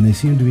 And they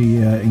seem to be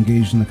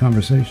engaged in the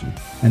conversation.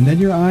 And then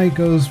your eye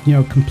goes,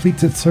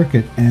 completes its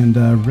circuit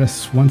and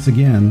rests once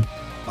again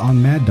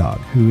on Mad Dog,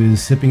 who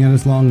is sipping at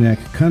his long neck,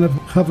 kind of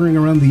hovering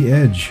around the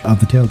edge of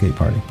the tailgate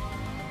party.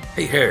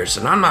 Hey,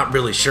 Harrison, I'm not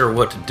really sure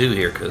what to do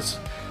here, because,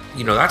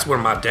 that's where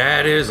my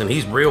dad is, and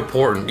he's real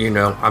important,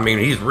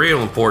 he's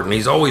real important.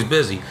 He's always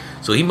busy,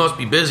 so he must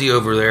be busy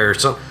over there or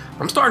something.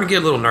 I'm starting to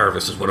get a little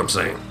nervous, is what I'm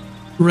saying.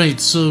 Right,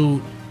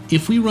 so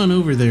if we run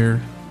over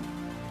there,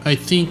 I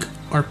think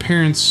our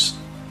parents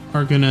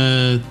are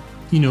gonna,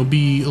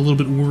 be a little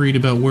bit worried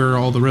about where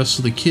all the rest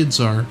of the kids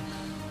are,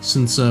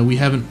 since we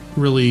haven't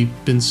really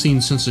been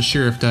seen since the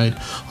sheriff died.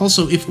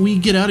 Also, if we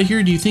get out of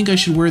here, do you think I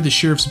should wear the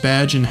sheriff's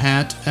badge and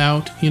hat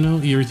out? You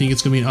ever think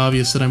it's gonna be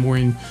obvious that I'm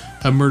wearing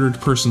a murdered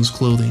person's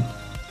clothing?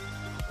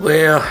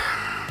 Well,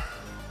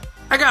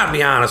 I gotta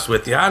be honest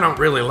with you, I don't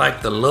really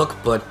like the look,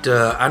 but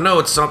I know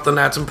it's something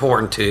that's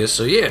important to you,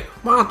 so yeah,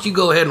 why don't you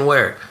go ahead and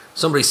wear it?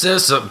 Somebody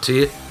says something to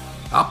you,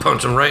 I'll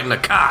punch him right in the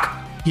cock.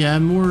 Yeah,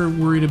 I'm more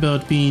worried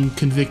about being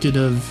convicted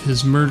of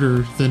his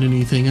murder than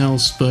anything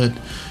else, but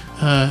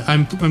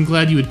I'm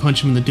glad you would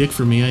punch him in the dick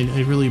for me.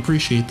 I really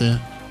appreciate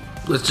that.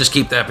 Let's just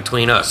keep that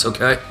between us,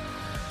 okay?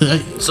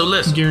 So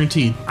listen.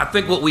 Guaranteed. I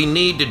think what we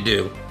need to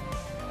do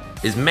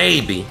is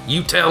maybe,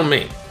 you tell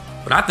me,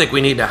 but I think we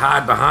need to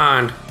hide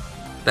behind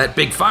that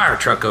big fire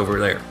truck over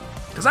there.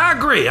 Because I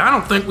agree, I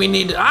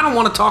don't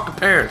want to talk to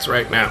parents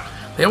right now.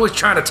 They always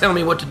try to tell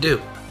me what to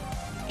do.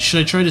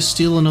 Should I try to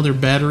steal another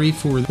battery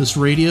for this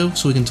radio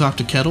so we can talk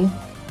to Kettle?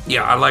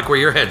 Yeah, I like where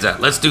your head's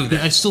at. Let's do that.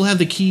 I still have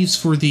the keys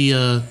for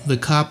the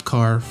cop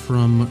car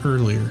from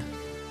earlier.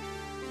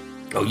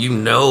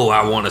 Oh,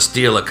 I want to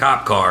steal a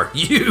cop car.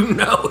 You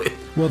know it.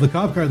 Well, the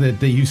cop car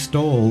that you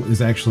stole is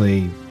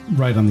actually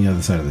right on the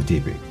other side of the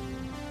teepee.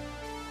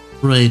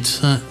 Right.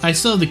 I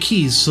still have the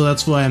keys, so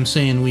that's why I'm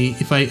saying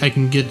if I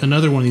can get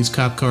another one of these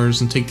cop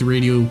cars and take the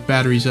radio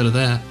batteries out of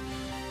that,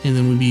 and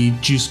then we'd be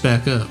juiced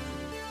back up.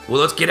 Well,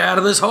 let's get out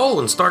of this hole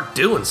and start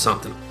doing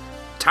something.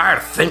 I'm tired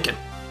of thinking.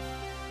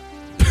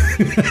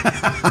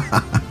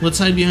 Let's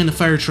hide behind the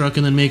fire truck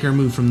and then make our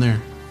move from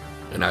there.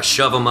 And I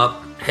shove him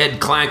up, head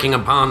clanking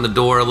upon the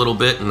door a little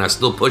bit, and I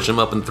still push him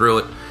up and through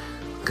it,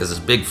 because his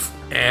big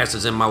ass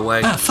is in my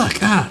way. Fuck,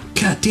 god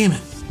damn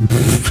it.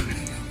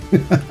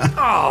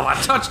 Oh, I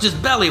touched his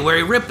belly where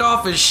he ripped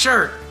off his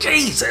shirt.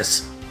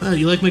 Jesus. Oh,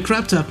 you like my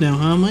crop top now,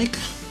 huh, Mike?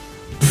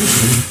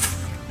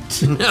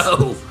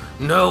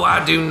 No,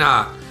 I do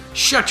not.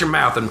 Shut your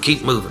mouth and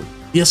keep moving.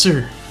 Yes,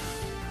 sir.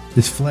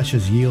 His flesh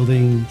is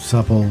yielding,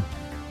 supple.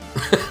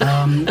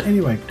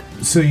 Anyway,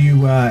 so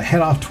you head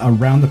off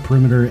around the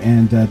perimeter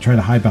and try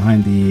to hide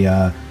behind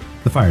the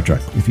fire truck.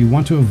 If you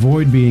want to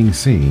avoid being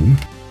seen,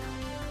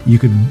 you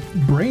could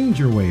brained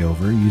your way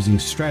over using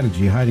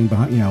strategy, hiding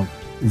behind,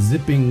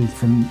 zipping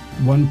from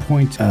one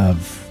point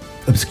of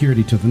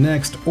obscurity to the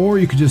next, or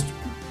you could just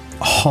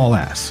haul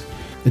ass.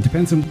 It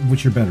depends on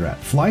which you're better at,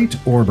 flight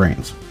or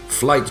brains.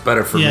 Flight's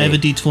better for me. Yeah, I have a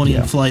D20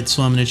 in flight,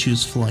 so I'm going to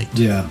choose flight.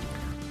 Yeah.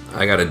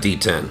 I got a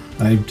D10.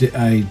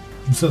 I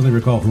suddenly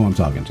recall who I'm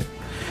talking to.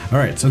 All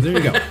right, so there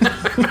you go.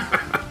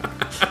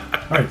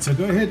 All right, so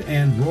go ahead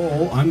and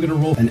roll. I'm going to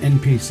roll an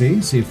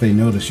NPC, see if they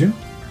notice you.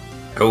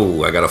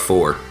 Oh, I got a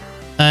 4.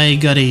 I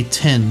got a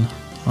 10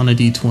 on a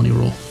D20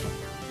 roll.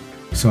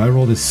 So I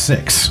rolled a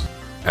 6.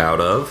 Out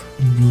of?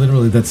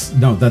 Literally, that's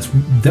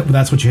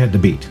what you had to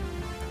beat.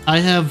 I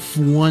have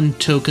one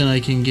token I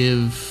can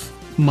give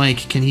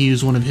Mike. Can he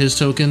use one of his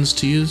tokens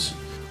to use?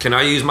 Can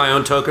I use my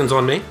own tokens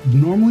on me?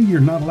 Normally, you're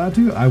not allowed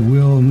to. I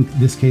will, in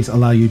this case,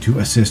 allow you to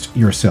assist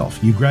yourself.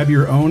 You grab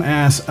your own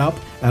ass up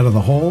out of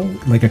the hole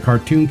like a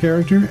cartoon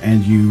character,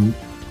 and you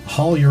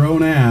haul your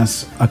own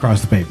ass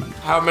across the pavement.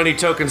 How many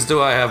tokens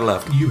do I have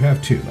left? You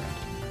have 2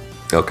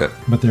 left. Okay.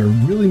 But they're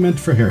really meant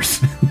for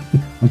Harrison.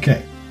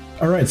 Okay.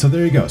 All right, so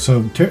there you go.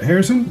 So,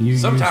 Harrison,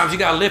 Sometimes you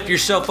gotta lift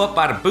yourself up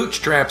by the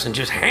bootstraps and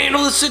just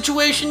handle the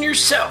situation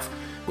yourself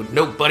with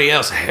nobody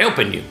else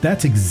helping you.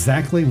 That's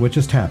exactly what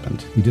just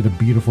happened. You did a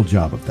beautiful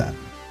job of that.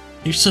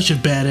 You're such a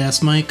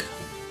badass, Mike.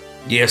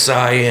 Yes,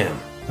 I am.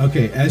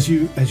 Okay, as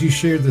you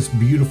share this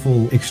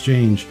beautiful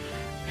exchange,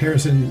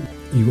 Harrison,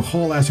 you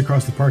haul ass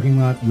across the parking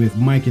lot with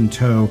Mike in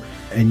tow,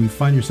 and you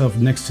find yourself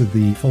next to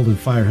the folded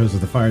fire hose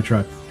of the fire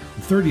truck.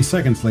 30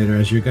 seconds later,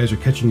 as you guys are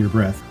catching your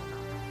breath,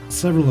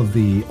 several of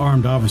the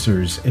armed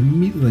officers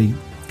immediately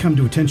come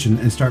to attention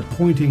and start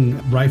pointing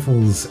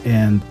rifles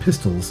and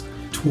pistols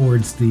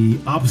towards the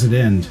opposite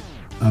end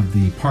of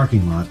the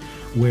parking lot,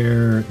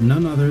 where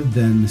none other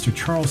than Mr.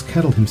 Charles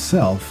Kettle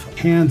himself,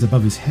 hands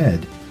above his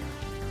head,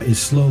 is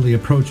slowly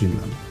approaching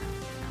them.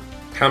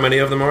 How many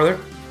of them are there?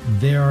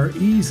 There are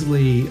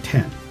easily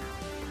 10,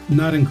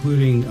 not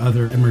including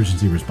other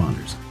emergency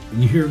responders.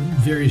 You hear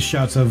various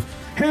shouts of,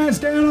 "Hands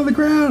down on the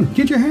ground!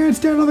 Get your hands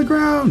down on the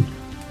ground!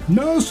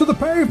 Nose to the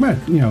pavement!"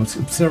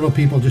 Several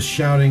people just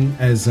shouting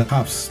as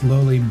cops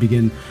slowly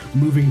begin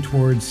moving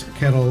towards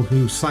Kettle,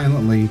 who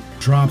silently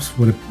drops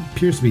what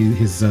appears to be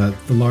his the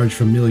large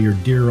familiar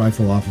deer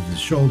rifle off of his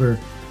shoulder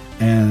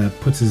and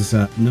puts his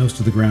nose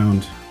to the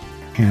ground,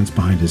 hands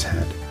behind his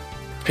head.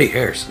 Hey,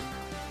 Harrison,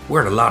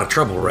 we're in a lot of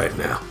trouble right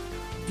now.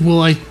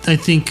 Well, I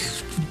think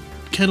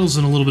Kettle's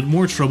in a little bit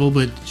more trouble,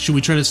 but should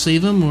we try to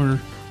save him, or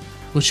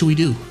what should we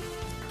do?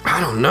 I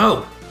don't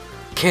know.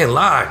 Can't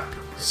lie.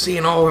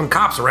 Seeing all them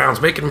cops around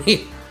is making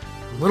me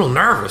a little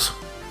nervous.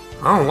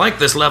 I don't like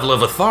this level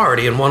of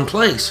authority in one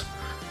place.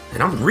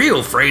 And I'm real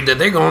afraid that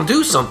they're gonna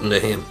do something to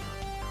him.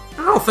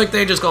 I don't think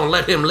they're just gonna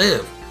let him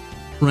live.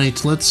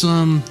 Right, let's,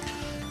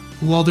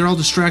 while they're all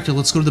distracted,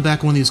 let's go to the back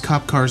of one of these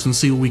cop cars and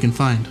see what we can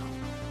find.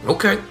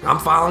 Okay, I'm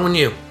following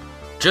you.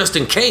 Just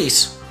in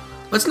case,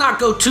 let's not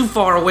go too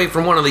far away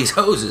from one of these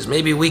hoses.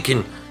 Maybe we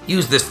can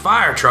use this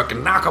fire truck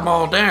and knock them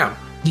all down.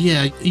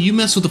 Yeah, you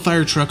mess with the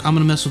fire truck, I'm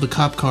gonna mess with the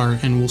cop car,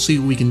 and we'll see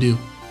what we can do.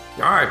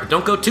 Alright, but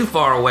don't go too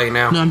far away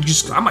now. No,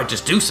 I might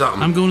just do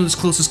something. I'm going to this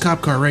closest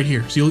cop car right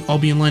here, so I'll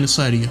be in line of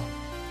sight of you.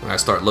 I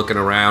start looking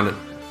around and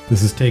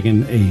This has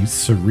taken a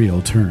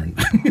surreal turn.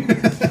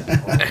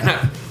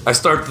 I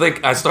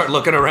start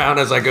looking around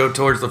as I go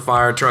towards the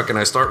fire truck, and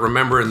I start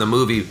remembering the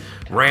movie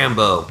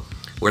Rambo,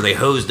 where they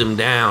hosed him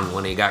down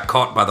when he got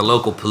caught by the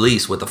local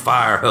police with a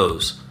fire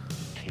hose.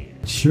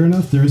 Sure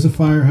enough, there is a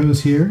fire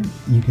hose here.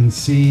 You can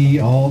see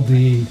all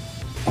the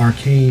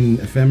arcane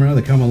ephemera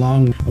that come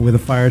along with a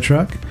fire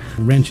truck,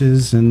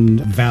 wrenches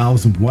and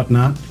valves and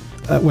whatnot.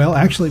 Well,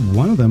 actually,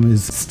 one of them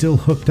is still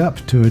hooked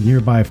up to a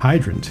nearby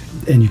hydrant,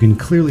 and you can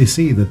clearly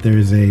see that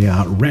there's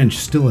a wrench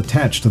still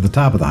attached to the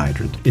top of the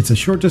hydrant. It's a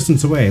short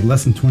distance away,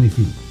 less than 20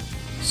 feet.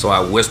 So I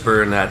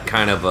whisper in that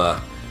kind of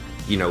a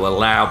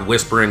loud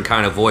whispering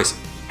kind of voice,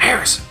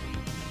 Harrison!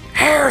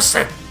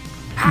 Hey!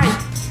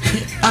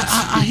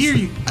 I hear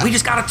you. We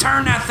just gotta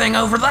turn that thing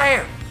over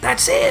there.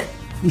 That's it.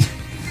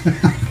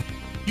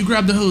 You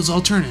grab the hose,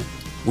 I'll turn it.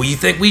 Well, you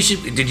think we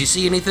should... Did you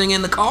see anything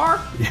in the car?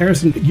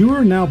 Harrison, you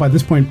are now by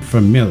this point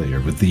familiar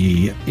with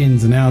the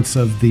ins and outs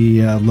of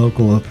the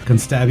local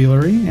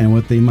constabulary and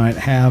what they might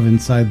have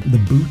inside the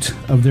boot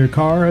of their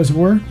car, as it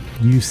were.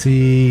 You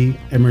see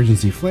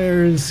emergency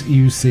flares,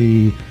 you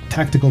see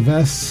tactical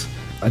vests,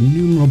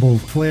 innumerable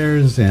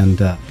flares,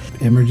 and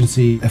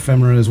emergency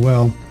ephemera as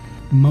well.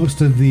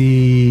 Most of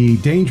the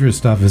dangerous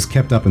stuff is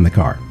kept up in the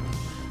car.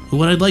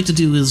 What I'd like to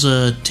do is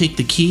take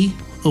the key,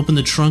 open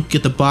the trunk,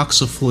 get the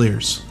box of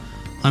flares.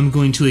 I'm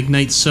going to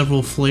ignite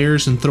several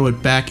flares and throw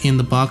it back in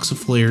the box of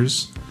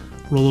flares,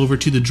 roll over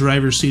to the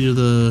driver's seat of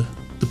the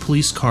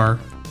police car,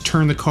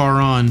 turn the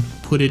car on,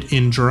 put it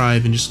in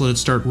drive, and just let it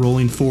start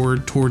rolling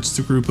forward towards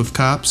the group of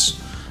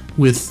cops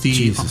with the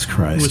Jesus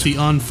Christ. with the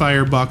on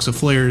fire box of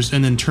flares,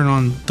 and then turn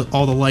on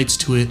all the lights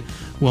to it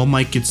while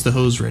Mike gets the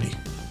hose ready.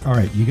 All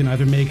right, you can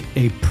either make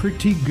a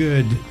pretty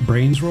good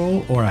brains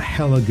roll or a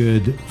hella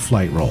good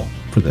flight roll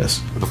for this.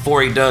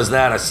 Before he does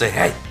that, I say,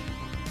 hey,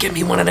 give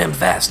me one of them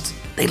vests.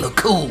 They look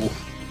cool.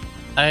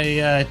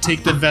 I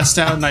take the vest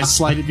out and I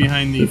slide it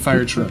behind the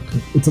fire truck.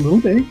 It's a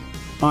little big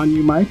on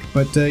you, Mike,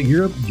 but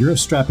you're a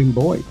strapping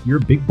boy. You're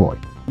a big boy.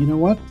 You know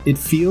what? It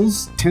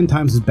feels 10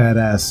 times as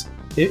badass.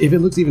 If it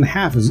looks even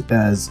half as a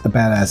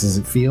badass as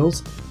it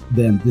feels,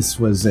 then this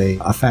was a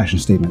fashion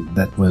statement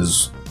that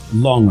was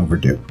long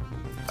overdue.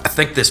 I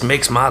think this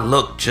makes my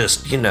look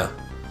just,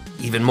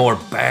 even more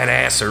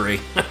badassery.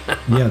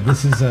 Yeah,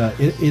 this is,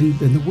 in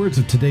the words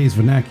of today's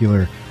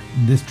vernacular,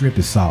 this drip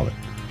is solid.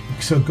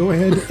 So go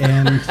ahead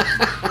and,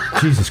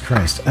 Jesus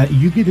Christ,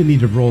 you're going to need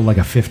to roll like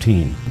a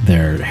 15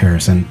 there,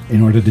 Harrison,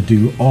 in order to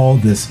do all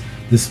this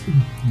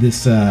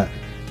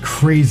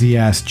crazy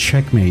ass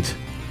checkmate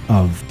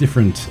of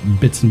different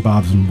bits and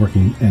bobs and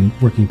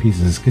working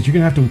pieces, because you're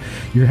gonna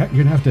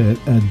have to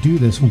do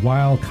this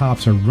while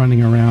cops are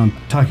running around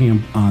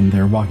talking on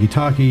their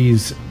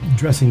walkie-talkies,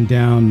 dressing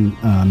down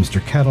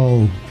Mr.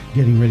 Kettle,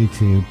 getting ready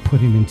to put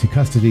him into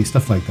custody,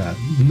 stuff like that.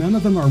 None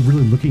of them are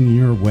really looking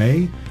your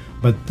way,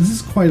 but this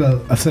is quite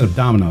a set of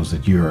dominoes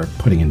that you're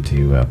putting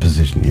into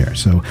position here.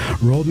 So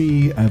roll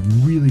me a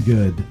really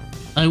good...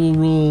 I will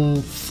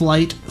roll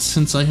flight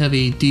since I have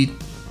a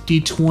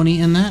D20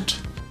 in that.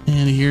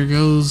 And here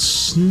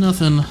goes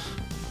nothing.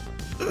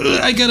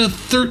 I got a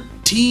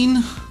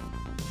 13.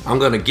 I'm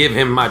going to give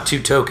him my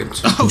 2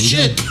 tokens. Oh,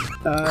 shit.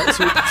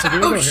 So there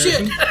you go,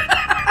 shit.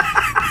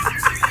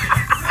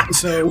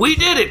 So we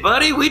did it,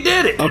 buddy. We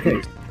did it.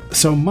 Okay.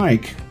 So,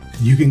 Mike,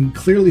 you can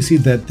clearly see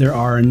that there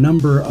are a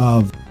number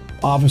of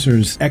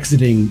officers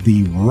exiting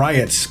the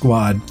riot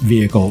squad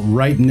vehicle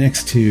right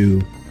next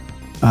to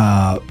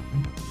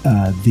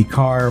the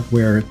car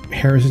where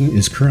Harrison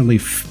is currently.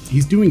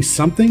 He's doing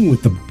something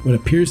with what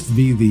appears to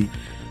be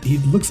He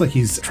looks like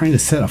he's trying to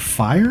set a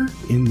fire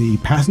in the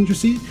passenger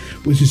seat,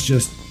 which is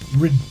just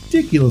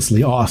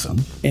ridiculously awesome.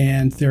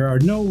 And there are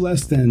no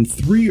less than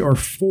 3 or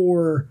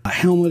 4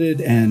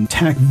 helmeted and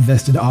tack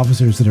vested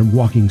officers that are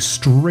walking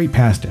straight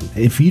past him.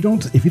 If you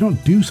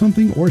don't do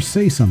something or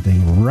say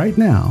something right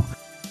now,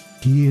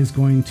 he is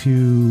going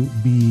to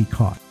be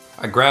caught.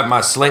 I grab my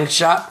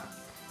slingshot,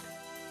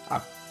 I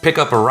pick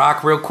up a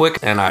rock real quick,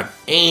 and I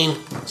aim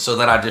so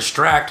that I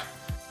distract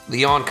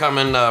the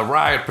oncoming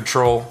riot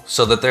patrol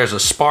so that there's a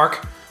spark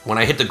when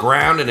I hit the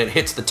ground and it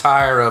hits the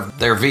tire of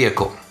their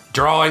vehicle,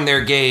 drawing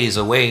their gaze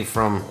away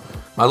from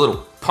my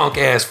little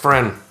punk-ass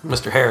friend,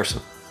 Mr.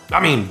 Harrison. I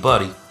mean,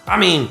 buddy. I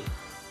mean,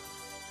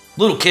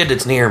 little kid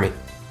that's near me.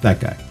 That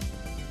guy.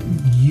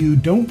 You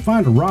don't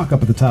find a rock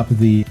up at the top of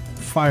the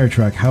fire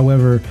truck.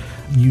 However,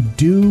 you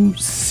do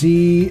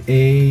see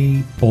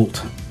a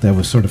bolt that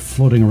was sort of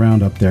floating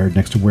around up there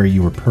next to where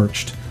you were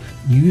perched.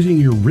 Using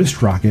your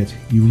wrist rocket,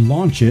 you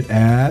launch it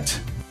at...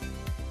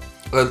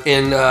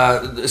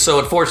 So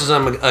it forces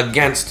them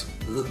against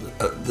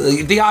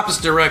the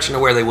opposite direction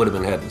of where they would have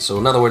been heading. So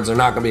in other words, they're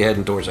not going to be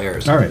heading towards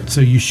Harrison. All right,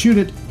 so you shoot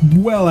it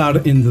well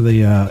out into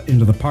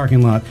the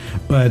parking lot,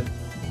 but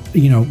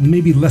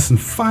maybe less than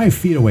 5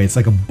 feet away. It's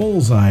like a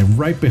bullseye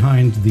right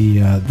behind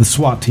the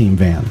SWAT team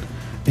van.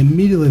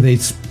 Immediately they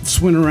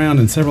swing around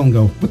and several of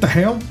them go, "What the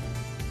hell?"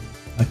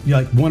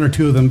 Like 1 or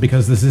 2 of them,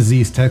 because this is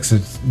East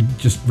Texas,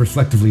 just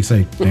reflectively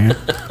say, "Damn."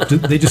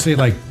 They just say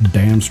like,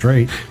 "Damn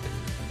straight."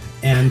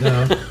 And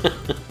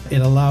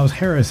it allows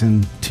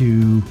Harrison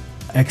to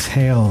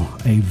exhale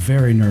a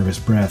very nervous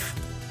breath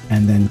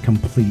and then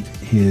complete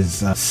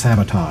his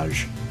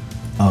sabotage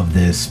of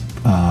this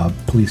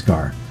police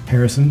car.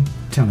 Harrison,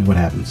 tell me what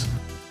happens.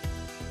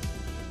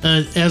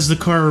 As the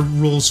car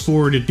rolls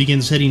forward, it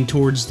begins heading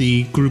towards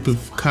the group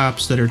of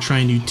cops that are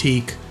trying to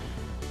take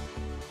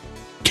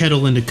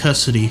Kettle into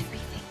custody.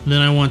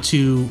 Then I want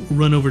to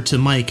run over to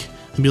Mike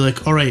and be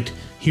like, "All right,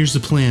 here's the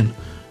plan.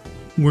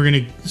 We're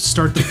going to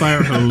start the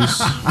fire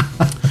hose.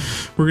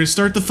 We're going to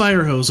start the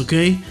fire hose,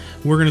 okay?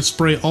 We're going to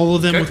spray all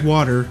of them with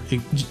water,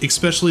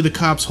 especially the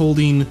cops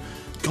holding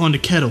onto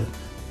Kettle.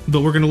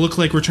 But we're going to look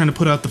like we're trying to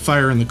put out the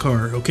fire in the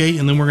car, okay?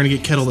 And then we're going to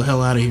get Kettle the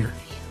hell out of here."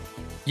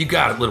 You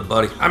got it, little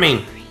buddy. I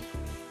mean,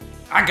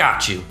 I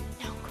got you.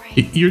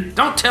 You're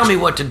Don't tell me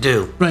what to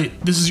do. right.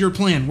 This is your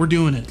plan. We're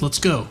doing it. Let's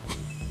go.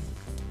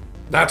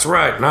 That's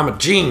right, and I'm a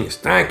genius.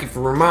 Thank you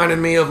for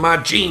reminding me of my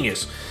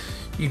genius.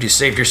 You just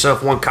saved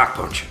yourself one cock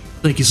punch.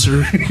 Thank you,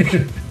 sir.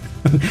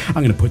 I'm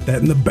going to put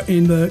that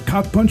in the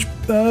cock punch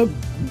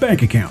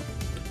bank account.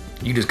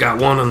 You just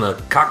got one in the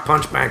cock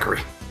punch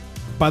bankery.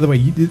 By the way,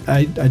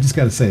 I just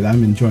got to say that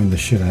I'm enjoying the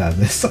shit out of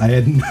this. I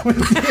had no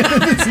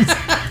idea.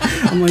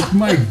 I'm like,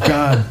 my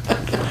God.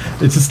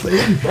 It's just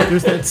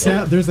there's that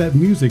sound, there's that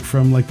music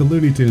from like the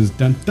Looney Tunes,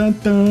 dun dun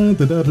dun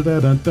dun dun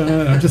dun dun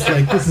dun. I'm just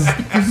like, this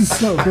is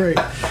so great.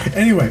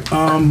 Anyway,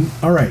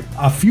 all right,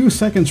 a few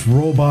seconds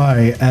roll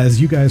by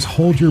as you guys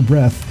hold your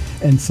breath,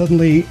 and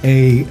suddenly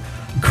a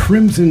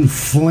crimson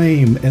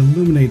flame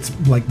illuminates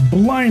like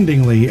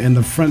blindingly in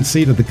the front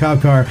seat of the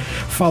cop car,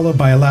 followed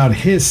by a loud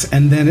hiss,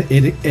 and then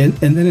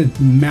it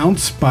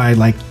mounts by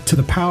like to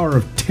the power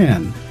of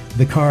 10.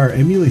 The car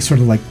immediately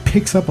sort of like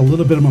picks up a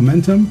little bit of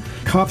momentum.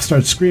 Cops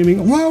start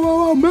screaming, "Whoa,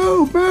 whoa, whoa,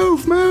 move,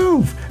 move,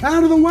 move,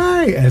 out of the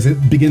way," as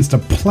it begins to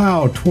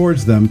plow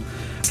towards them.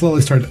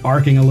 Slowly started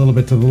arcing a little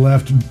bit to the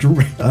left,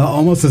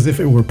 almost as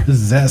if it were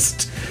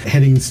possessed,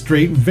 heading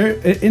straight,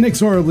 very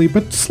inexorably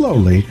but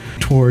slowly,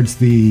 towards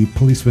the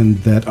policemen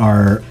that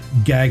are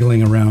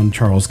gaggling around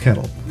Charles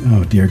Kettle.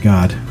 Oh, dear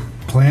God.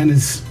 Plan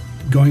is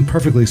going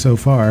perfectly so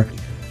far.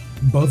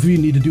 Both of you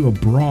need to do a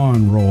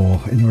brawn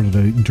roll in order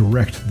to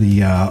direct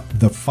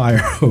the fire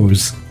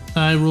hose.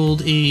 I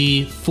rolled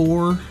a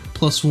 4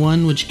 +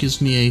 1, which gives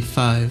me a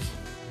 5.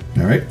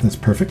 All right, that's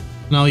perfect.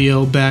 And I'll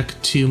yell back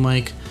to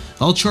Mike,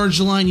 "I'll charge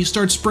the line, you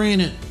start spraying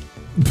it."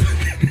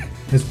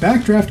 Has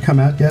Backdraft come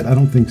out yet? I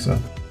don't think so.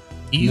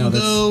 You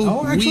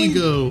go, actually, we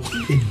go.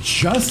 It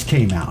just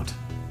came out.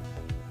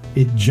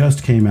 It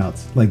just came out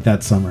like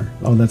that summer.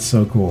 Oh, that's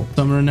so cool.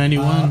 Summer of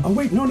 91. Oh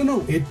wait,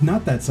 no, it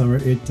not that summer.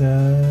 It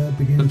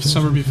began The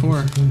summer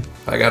before.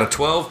 I got a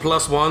 12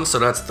 + 1, so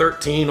that's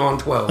 13 on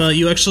 12.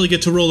 You actually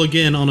get to roll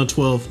again on a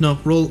 12. No,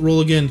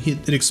 roll again.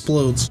 It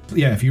explodes.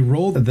 Yeah, if you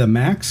roll the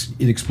max,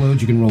 it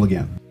explodes. You can roll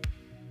again.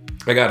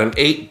 I got an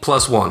 8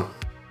 + 1.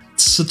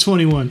 It's a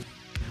 21.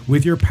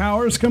 With your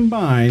powers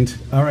combined,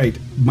 all right,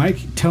 Mike,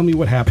 tell me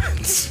what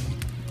happens.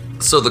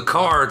 So the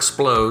car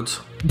explodes.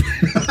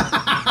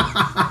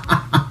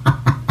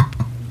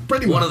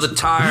 Pretty One much. of the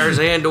tires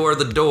and/or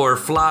the door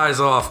flies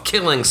off,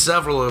 killing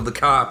several of the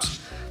cops,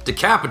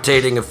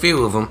 decapitating a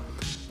few of them.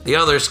 The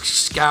others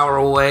scour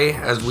away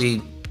as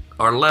we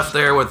are left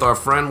there with our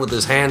friend with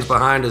his hands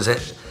behind his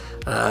head,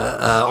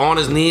 on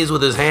his knees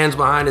with his hands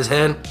behind his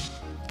head.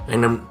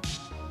 And then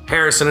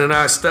Harrison and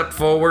I step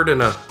forward,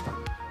 and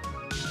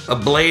a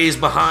blaze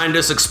behind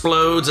us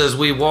explodes as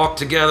we walk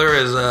together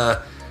as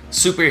a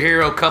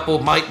superhero couple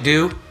might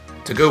do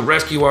to go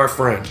rescue our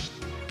friend.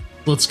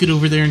 Let's get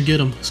over there and get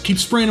him. Keep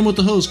spraying him with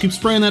the hose. Keep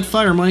spraying that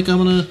fire, Mike. I'm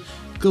gonna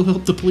go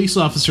help the police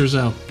officers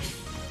out.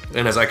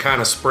 And as I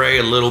kind of spray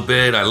a little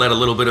bit, I let a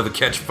little bit of it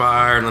catch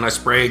fire, and then I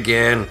spray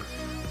again.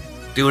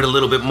 Do it a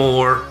little bit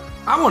more.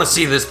 I want to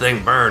see this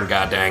thing burn,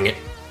 god dang it.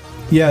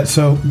 Yeah,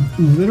 so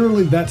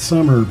literally that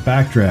summer,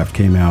 Backdraft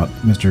came out,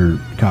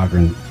 Mr.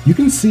 Cochran. You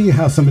can see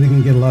how somebody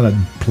can get a lot of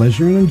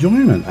pleasure and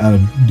enjoyment out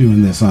of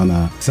doing this on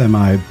a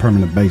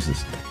semi-permanent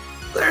basis.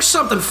 There's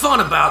something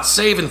fun about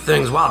saving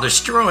things while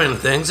destroying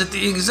things at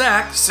the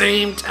exact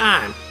same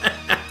time.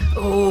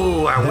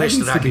 Oh, I wish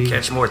that I could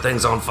catch more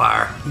things on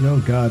fire.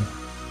 Oh, God.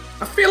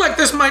 I feel like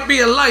this might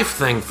be a life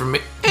thing for me.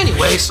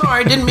 Anyway,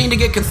 sorry, I didn't mean to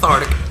get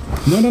cathartic.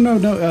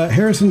 No.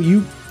 Harrison,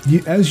 you,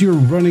 as you're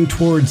running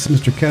towards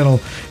Mr. Kettle,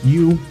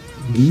 you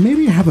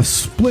maybe have a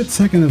split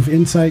second of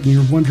insight and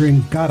you're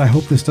wondering, God, I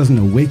hope this doesn't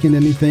awaken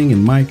anything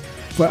in Mike.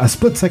 But a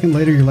split second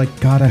later, you're like,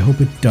 God, I hope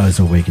it does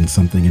awaken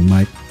something in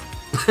Mike.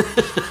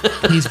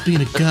 He's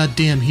being a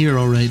goddamn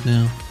hero right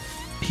now.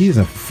 He is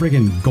a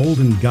friggin'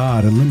 golden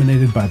god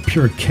eliminated by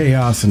pure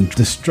chaos and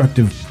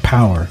destructive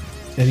power.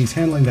 And he's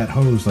handling that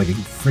hose like a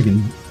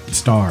friggin'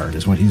 star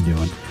is what he's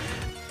doing.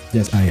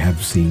 Yes, I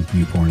have seen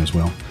you porn as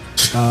well.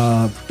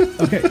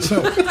 Okay,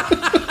 so...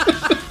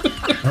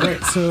 All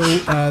right, so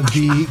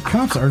the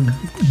cops are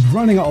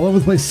running all over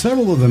the place.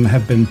 Several of them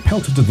have been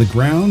pelted to the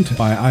ground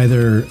by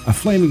either a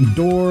flaming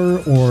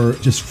door or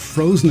just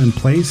frozen in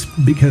place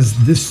because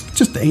this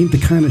just ain't the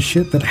kind of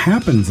shit that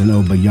happens in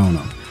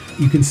Obayona.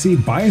 You can see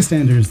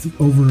bystanders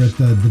over at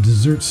the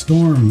Desert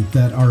Storm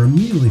that are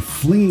immediately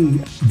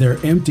flinging their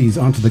empties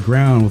onto the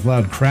ground with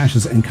loud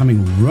crashes and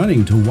coming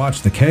running to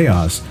watch the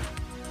chaos.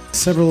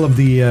 Several of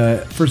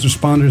the first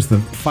responders, the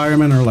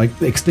firemen, are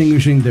like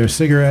extinguishing their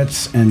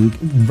cigarettes and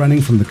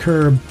running from the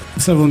curb.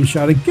 Several of them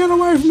shouting, "Get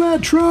away from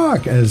that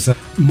truck!" as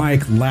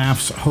Mike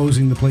laughs,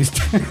 hosing the place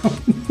down.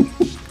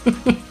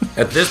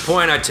 At this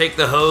point, I take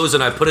the hose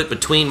and I put it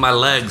between my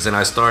legs and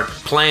I start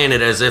playing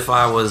it as if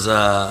I was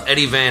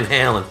Eddie Van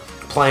Halen,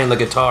 playing the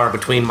guitar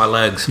between my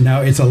legs.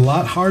 Now, it's a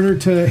lot harder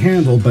to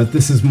handle, but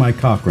this is Mike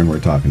Cochran we're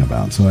talking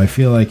about, so I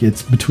feel like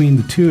it's between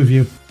the two of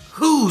you.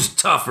 Who's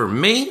tougher,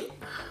 me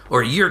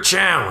or your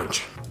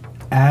challenge?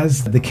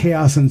 As the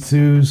chaos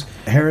ensues,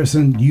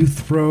 Harrison, you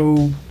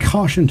throw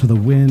caution to the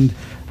wind.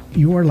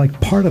 You are like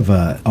part of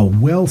a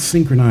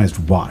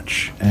well-synchronized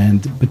watch.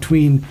 And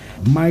between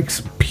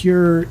Mike's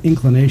pure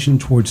inclination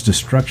towards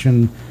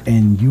destruction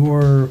and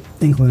your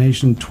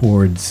inclination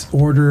towards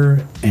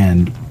order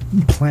and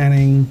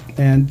planning,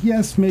 and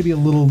yes, maybe a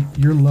little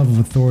your love of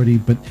authority,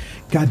 but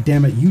God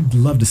damn it, you'd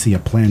love to see a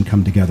plan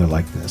come together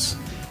like this.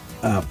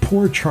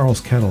 Poor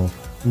Charles Kettle,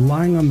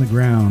 lying on the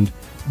ground,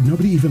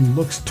 nobody even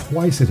looks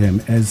twice at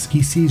him as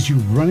he sees you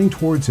running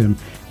towards him.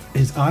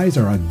 His eyes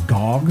are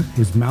agog,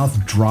 his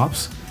mouth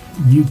drops.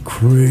 "You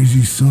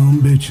crazy son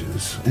of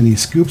bitches." And he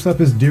scoops up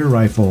his deer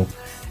rifle,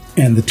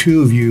 and the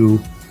two of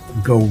you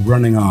go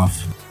running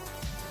off.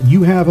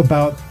 You have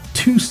about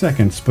 2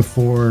 seconds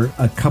before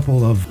a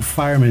couple of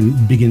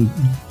firemen begin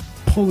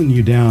pulling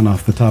you down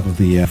off the top of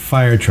the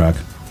fire truck.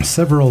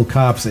 Several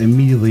cops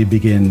immediately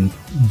begin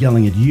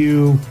yelling at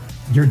you.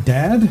 Your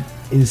dad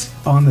is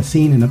on the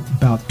scene in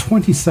about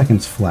 20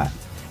 seconds flat.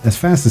 As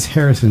fast as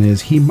Harrison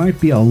is, he might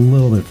be a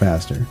little bit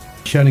faster.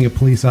 Shouting at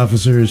police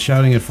officers,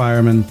 shouting at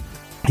firemen.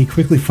 He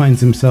quickly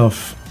finds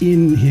himself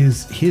in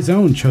his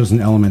own chosen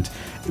element,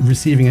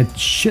 receiving a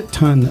shit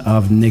ton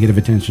of negative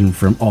attention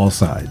from all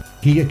sides.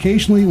 He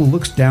occasionally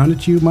looks down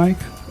at you, Mike.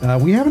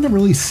 We haven't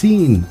really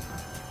seen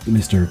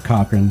Mr.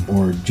 Cochran,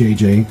 or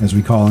JJ as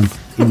we call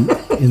him,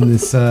 in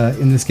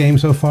this game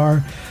so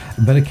far,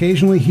 but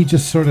occasionally he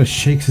just sort of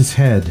shakes his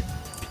head.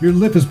 Your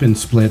lip has been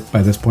split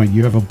by this point.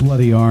 You have a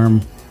bloody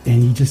arm,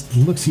 and he just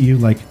looks at you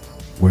like,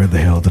 "Where the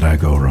hell did I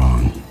go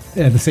wrong?"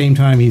 At the same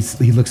time, he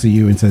looks at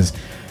you and says,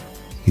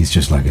 "He's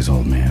just like his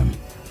old man."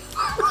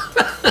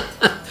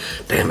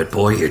 Damn it,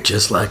 boy, you're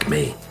just like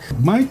me.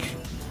 Mike,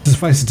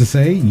 suffice it to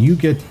say, you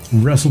get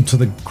wrestled to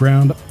the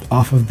ground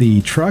off of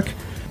the truck,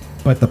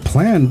 but the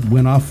plan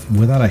went off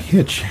without a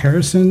hitch.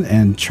 Harrison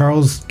and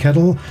Charles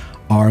Kettle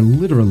are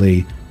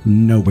literally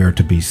nowhere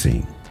to be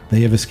seen.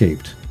 They have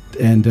escaped.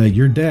 And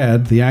your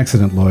dad, the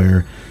accident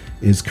lawyer,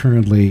 is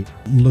currently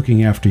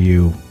looking after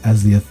you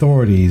as the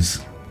authorities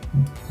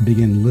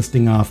begin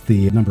listing off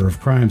the number of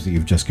crimes that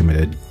you've just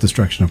committed.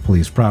 Destruction of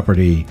police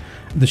property.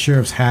 The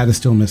sheriff's hat is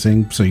still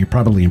missing, so you're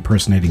probably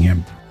impersonating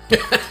him.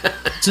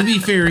 To be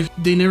fair,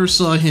 they never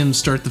saw him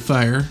start the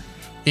fire,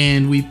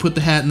 and we put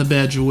the hat and the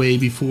badge away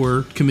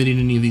before committing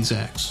any of these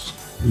acts.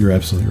 You're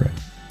absolutely right.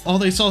 All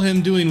they saw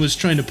him doing was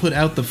trying to put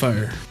out the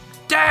fire.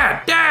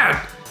 Dad!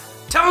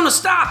 Tell him to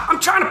stop! I'm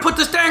trying to put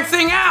this dang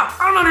thing out!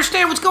 I don't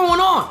understand what's going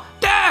on!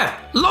 Dad!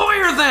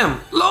 Lawyer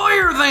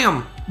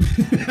them!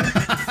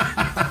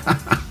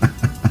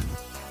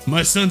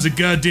 My son's a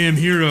goddamn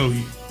hero.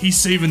 He's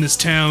saving this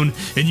town,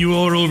 and you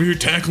all are over here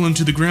tackling him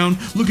to the ground.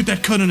 Look at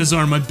that cut on his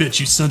arm. I bet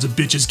you sons of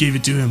bitches gave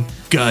it to him.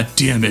 God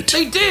damn it.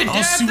 They did, I'll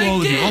Dad, sue they all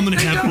of you. did. I'm gonna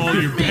They have done all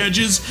your hurt me.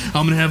 badges.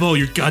 I'm gonna have all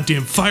your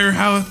goddamn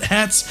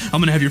hats.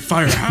 I'm gonna have your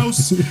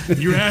firehouse.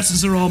 Your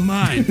asses are all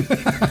mine.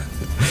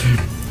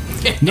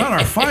 Not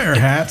our fire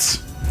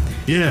hats.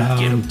 Yeah.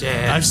 Get 'em,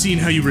 Dad. I've seen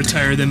how you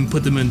retire them,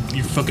 put them in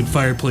your fucking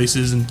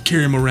fireplaces, and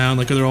carry them around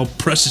like they're all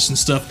precious and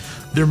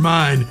stuff. They're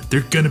mine.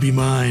 They're gonna be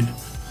mine.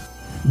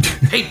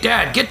 Hey,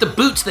 Dad, get the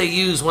boots they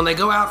use when they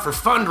go out for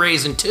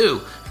fundraising,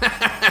 too.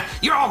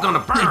 You're all gonna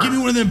burn. Yeah, give me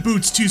one of them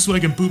boots, too, so I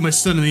can boot my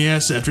son in the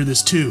ass after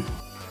this, too.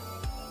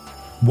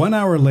 1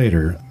 hour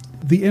later,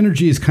 the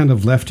energy has kind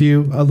of left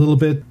you a little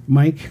bit,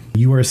 Mike.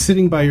 You are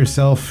sitting by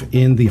yourself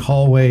in the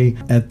hallway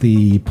at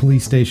the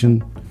police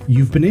station.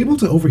 You've been able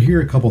to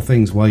overhear a couple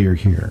things while you're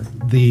here.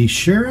 The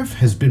sheriff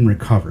has been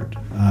recovered.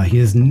 He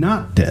is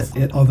not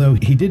dead, although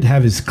he did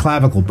have his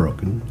clavicle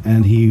broken,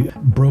 and he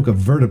broke a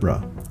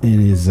vertebra in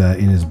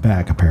his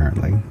back,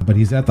 apparently. But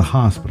he's at the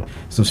hospital.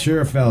 So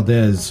Sheriff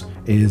Valdez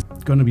is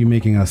going to be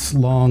making a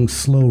long,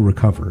 slow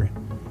recovery.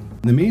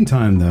 In the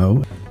meantime,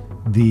 though,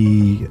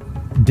 the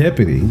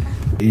deputy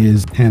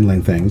is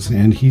handling things,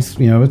 and he's,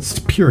 it's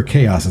pure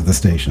chaos at the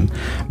station,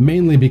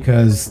 mainly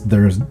because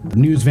there's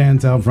news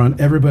vans out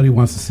front. Everybody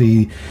wants to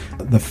see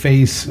the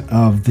face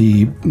of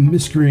the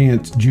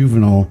miscreant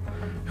juvenile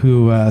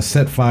who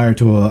set fire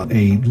to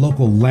a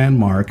local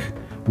landmark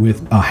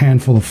with a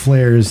handful of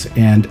flares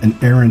and an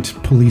errant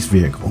police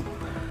vehicle.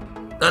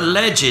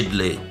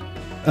 Allegedly.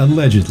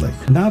 Allegedly.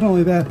 Not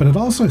only that, but it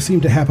also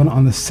seemed to happen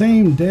on the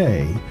same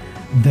day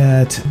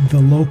that the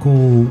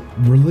local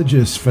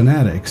religious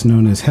fanatics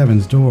known as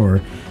Heaven's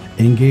Door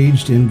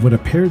engaged in what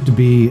appeared to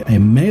be a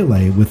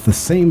melee with the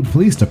same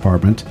police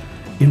department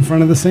in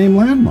front of the same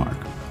landmark.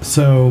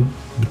 So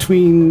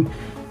between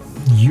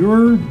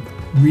your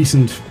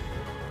recent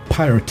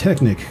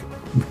pyrotechnic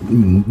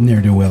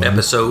ne'er-do-well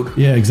Episode.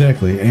 yeah,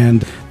 exactly,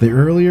 and the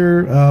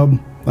earlier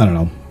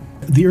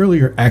the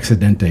earlier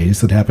accidentes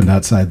that happened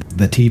outside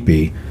the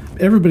teepee,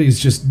 everybody's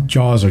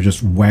jaws are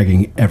just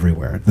wagging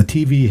everywhere. The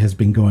TV has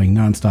been going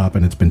nonstop,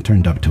 and it's been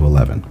turned up to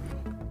 11.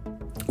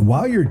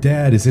 While your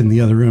dad is in the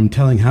other room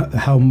telling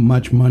how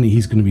much money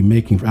he's going to be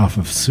making off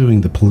of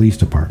suing the police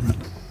department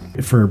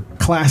for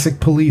classic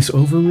police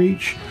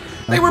overreach.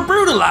 They were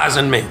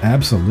brutalizing me.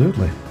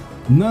 Absolutely.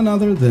 None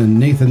other than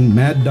Nathan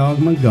Mad Dog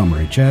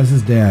Montgomery,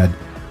 Chaz's dad,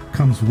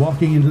 comes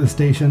walking into the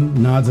station,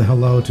 nods a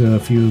hello to a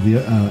few of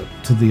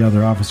the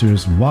other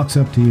officers, walks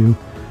up to you,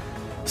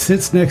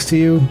 sits next to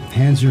you,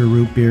 hands you a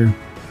root beer.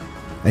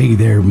 Hey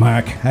there,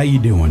 Mike. How you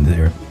doing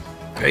there?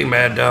 Hey,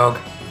 Mad Dog.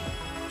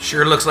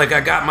 Sure looks like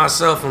I got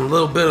myself in a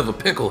little bit of a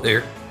pickle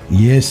here.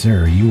 Yes,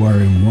 sir. You are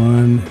in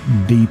one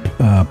deep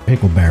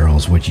pickle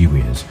barrels, what you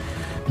is.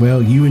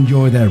 Well, you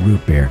enjoy that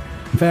root beer.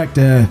 In fact,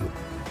 I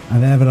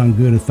have it on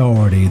good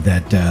authority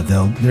that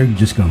they're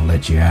just going to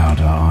let you out.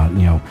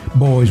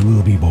 Boys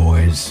will be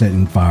boys,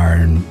 setting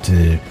fire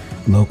to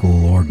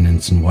local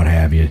ordinance and what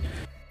have you.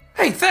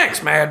 Hey,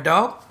 thanks, Mad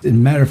Dog. As a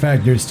matter of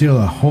fact, there's still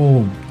a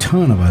whole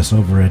ton of us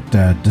over at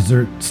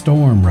Desert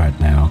Storm right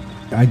now.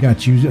 I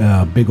got you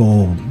a big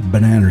old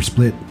banana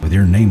split with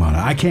your name on it.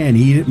 I can't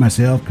eat it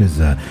myself because,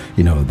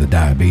 the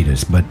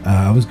diabetes. But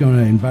I was going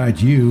to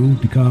invite you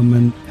to come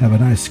and have a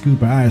nice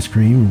scoop of ice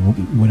cream or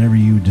whatever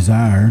you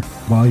desire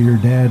while your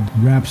dad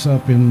wraps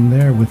up in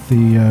there with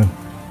the...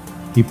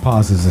 He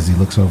pauses as he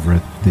looks over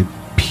at the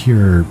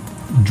pure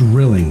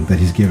drilling that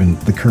he's given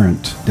the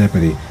current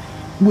deputy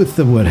with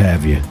the what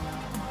have you.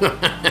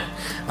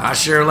 I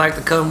sure like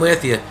to come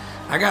with you.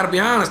 I gotta be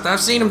honest, I've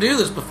seen him do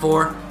this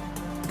before.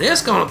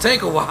 This gonna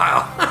take a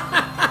while.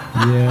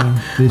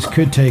 Yeah, this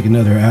could take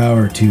another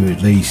hour or two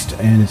at least,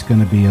 and it's going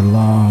to be a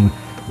long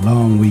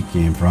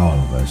weekend for all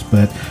of us.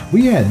 But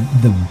we had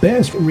the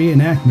best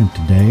reenactment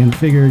today, and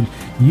figured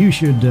you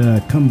should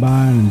come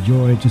by and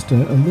enjoy just a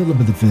little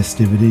bit of the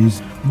festivities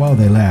while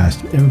they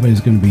last.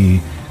 Everybody's going to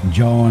be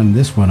jawing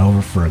this one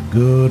over for a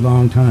good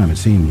long time, it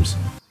seems.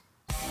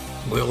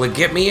 Well,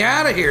 get me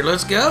out of here.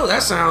 Let's go.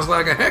 That sounds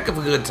like a heck of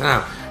a good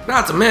time.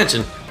 Not to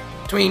mention,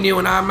 between you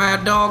and I,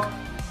 Mad Dog,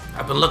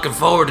 I've been looking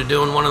forward to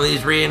doing one of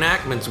these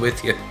reenactments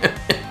with you.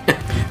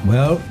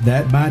 Well,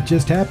 that might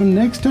just happen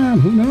next time.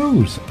 Who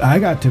knows? I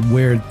got to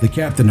wear the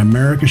Captain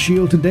America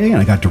shield today,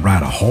 and I got to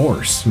ride a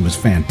horse. It was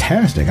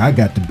fantastic. I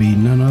got to be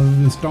none other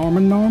than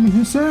Stormin' Norman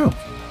himself.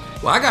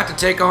 Well, I got to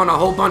take on a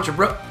whole bunch of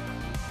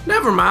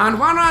Never mind.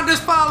 Why not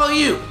just follow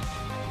you?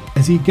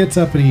 As he gets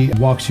up and he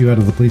walks you out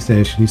of the police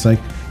station, he's like,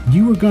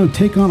 "You were going to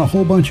take on a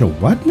whole bunch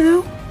of what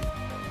now?"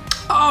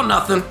 Oh,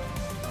 nothing.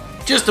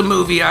 Just a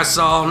movie I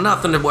saw.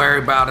 Nothing to worry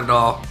about at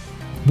all.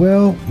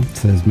 "Well,"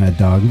 says Mad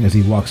Dog as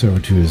he walks over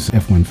to his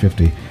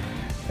F-150.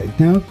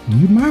 "Now,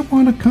 you might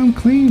want to come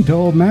clean to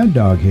old Mad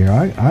Dog here.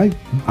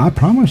 I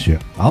promise you.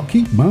 I'll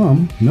keep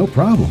mum, no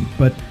problem.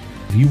 But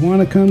if you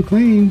want to come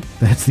clean,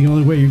 that's the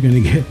only way you're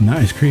going to get an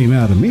ice cream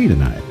out of me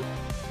tonight.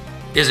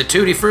 Is it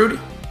Tutti Frutti?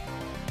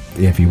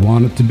 If you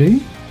want it to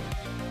be."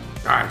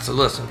 Alright, so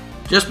listen.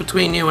 Just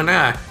between you and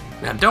I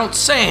Now, don't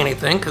say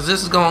anything, because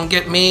this is going to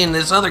get me and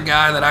this other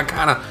guy that I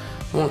kind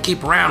of want to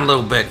keep around a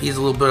little bit. He's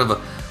a little bit of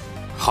a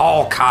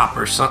hall cop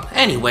or something.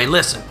 Anyway,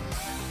 listen.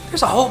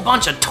 There's a whole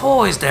bunch of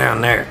toys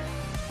down there,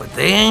 but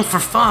they ain't for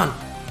fun.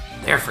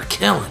 They're for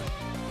killing.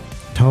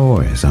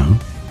 Toys, huh?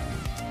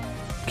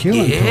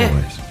 Killing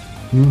toys.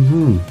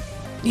 Mm-hmm.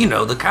 You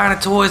know, the kind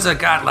of toys that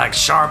got like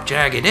sharp,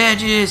 jagged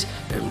edges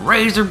and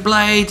razor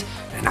blades,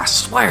 and I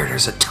swear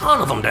there's a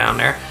ton of them down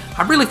there.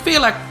 I really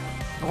feel like,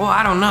 well,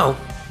 I don't know.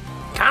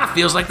 Kind of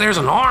feels like there's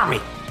an army.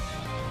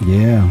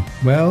 Yeah,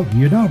 well,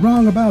 you're not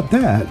wrong about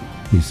that,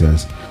 he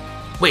says.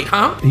 Wait,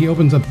 huh? He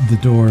opens up the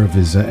door of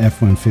his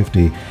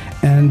F-150,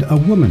 and a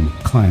woman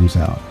climbs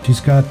out. She's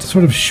got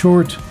sort of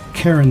short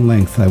Karen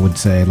length, I would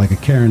say, like a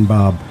Karen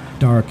bob,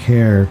 dark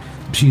hair.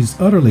 She's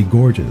utterly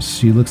gorgeous.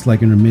 She looks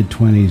like in her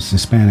mid-20s,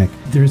 Hispanic.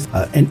 There's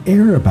an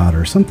air about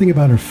her, something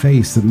about her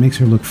face that makes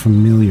her look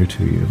familiar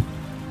to you.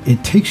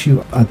 It takes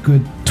you a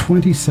good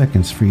 20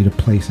 seconds for you to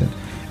place it.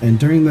 And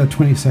during that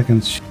 20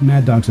 seconds,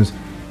 Mad Dog says,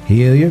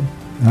 Helia,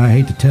 I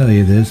hate to tell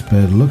you this, but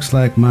it looks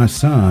like my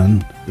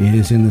son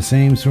is in the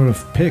same sort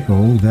of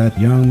pickle that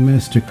young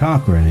Mr.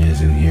 Cochran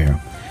is in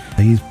here.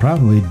 He's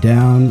probably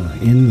down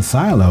in the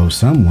silo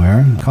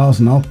somewhere,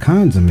 causing all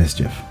kinds of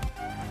mischief.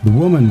 The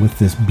woman with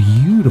this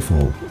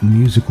beautiful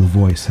musical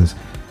voice says,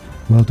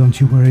 Well, don't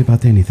you worry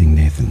about anything,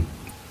 Nathan.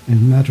 As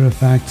a matter of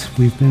fact,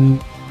 we've been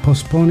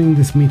postponing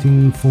this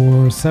meeting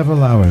for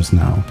several hours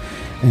now,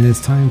 and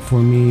it's time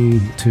for me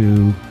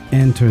to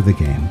enter the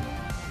game.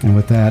 And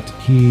with that,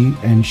 he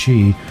and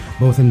she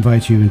both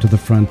invite you into the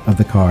front of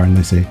the car, and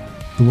they say,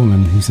 the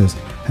woman, he says,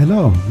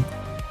 Hello,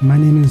 my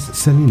name is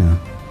Selena.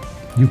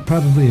 You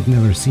probably have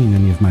never seen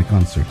any of my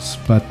concerts,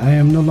 but I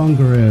am no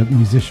longer a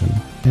musician.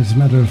 As a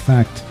matter of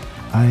fact,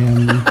 I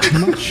am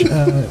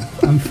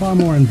I'm far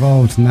more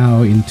involved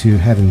now into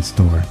Heaven's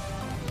Door.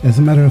 As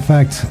a matter of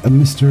fact,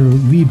 Mr.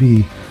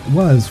 Leby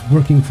was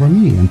working for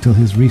me until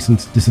his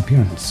recent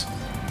disappearance.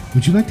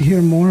 Would you like to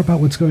hear more about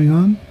what's going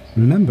on?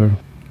 Remember,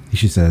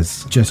 she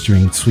says,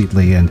 gesturing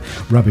sweetly and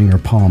rubbing her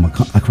palm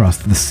across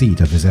the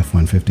seat of his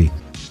F-150.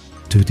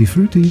 Tutti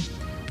frutti.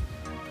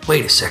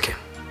 Wait a second.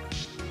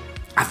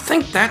 I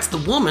think that's the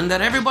woman that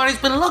everybody's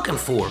been looking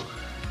for.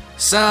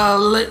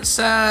 Selena?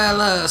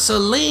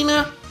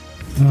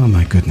 Oh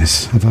my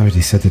goodness, I've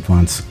already said it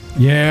once.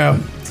 Yeah,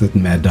 said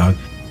Mad Dog.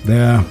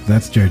 Yeah,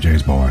 that's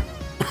JJ's boy.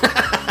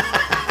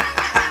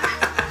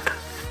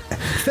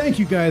 Thank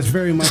you guys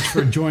very much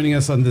for joining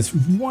us on this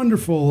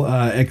wonderful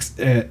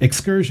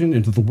excursion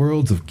into the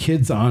worlds of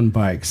Kids on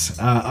Bikes.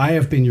 I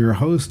have been your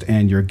host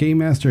and your game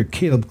master,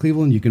 Caleb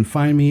Cleveland. You can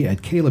find me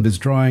at Caleb is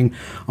Drawing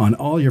on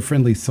all your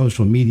friendly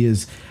social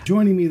medias.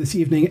 Joining me this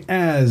evening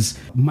as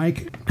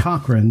Mike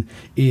Cochran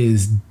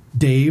is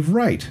Dave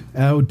Wright.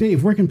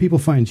 Dave, where can people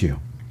find you?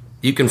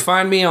 You can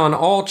find me on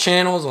all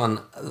channels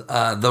on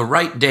The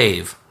Right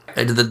Dave.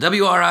 The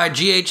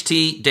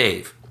WRIGHT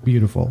Dave.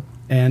 Beautiful.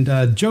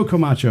 And Joe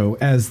Camacho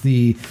as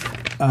the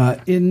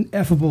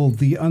ineffable,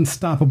 the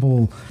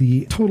unstoppable,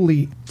 the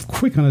totally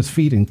quick on his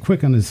feet and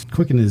quick in his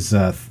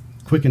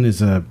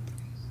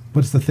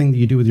what's the thing that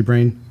you do with your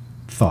brain?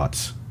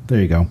 Thoughts.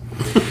 There you go.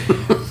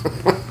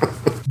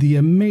 The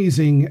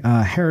amazing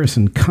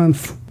Harrison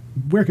Kunth.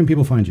 Where can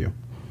people find you?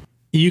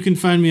 You can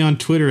find me on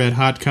Twitter at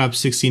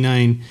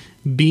HotCop69,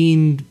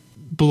 being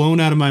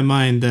blown out of my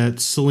mind that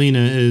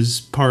Selena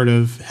is part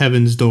of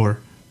Heaven's Door.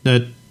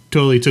 That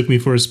totally took me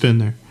for a spin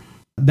there.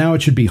 Now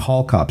it should be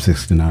Hall Cop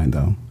 69,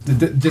 though.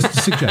 Just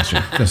a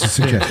suggestion. Just a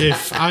suggestion.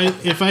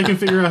 If I can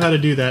figure out how to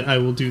do that, I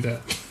will do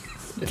that.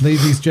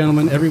 Ladies,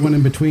 gentlemen, everyone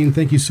in between,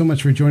 thank you so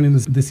much for joining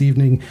us this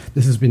evening.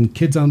 This has been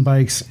Kids on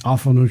Bikes,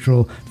 Awful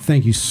Neutral.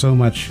 Thank you so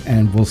much,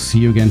 and we'll see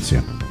you again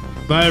soon.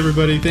 Bye,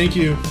 everybody. Thank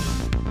you.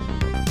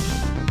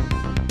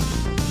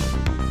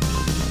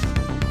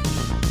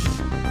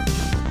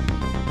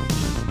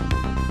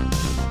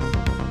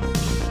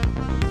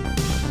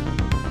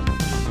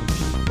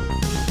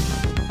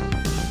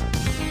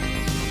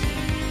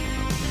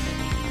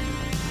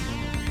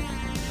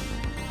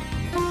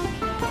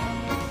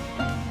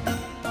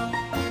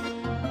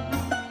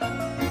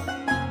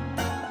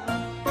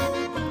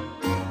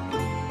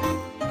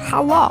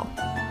 Hello,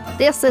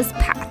 this is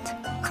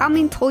Pat,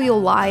 coming to you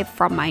live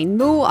from my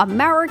new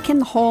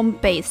American home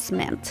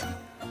basement.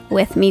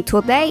 With me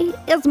today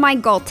is my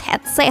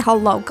Goathead. Say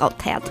hello,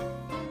 Goathead.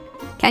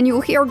 Can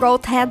you hear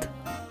Goathead?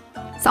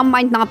 Some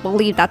might not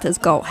believe that is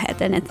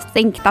Goathead and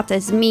think that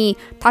is me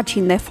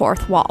touching the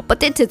fourth wall,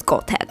 but it is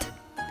Goathead.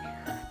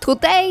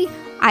 Today,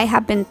 I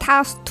have been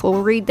tasked to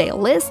read a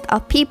list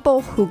of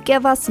people who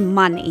give us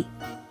money.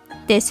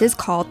 This is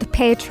called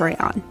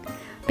Patreon.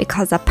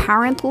 Because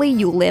apparently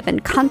you live in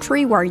a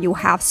country where you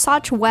have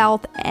such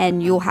wealth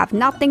and you have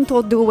nothing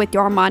to do with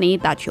your money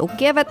that you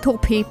give it to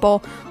people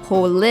who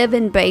live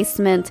in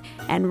basement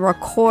and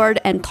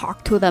record and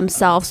talk to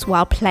themselves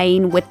while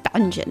playing with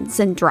Dungeons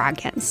and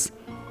Dragons.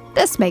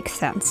 This makes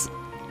sense.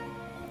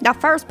 The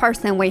first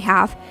person we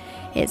have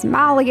is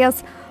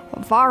Malleus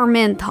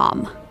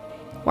Varmintum.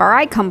 Where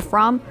I come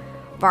from,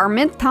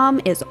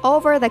 Varmintum is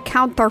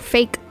over-the-counter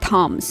fake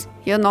Tums,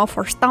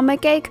 for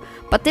stomach ache,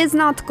 but it's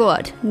not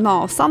good.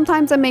 No,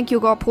 sometimes it make you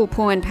go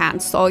poo-poo in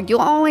pants, so you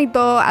only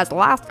do as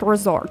last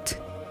resort.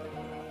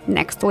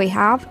 Next we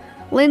have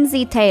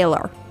Lindsay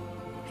Taylor.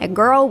 A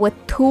girl with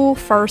 2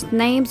 first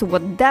names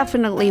would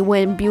definitely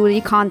win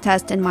beauty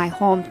contest in my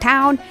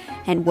hometown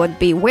and would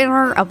be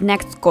winner of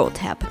next Gold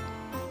Tip.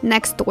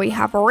 Next we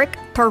have Rick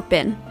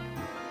Turpin.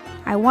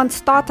 I once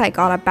thought I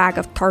got a bag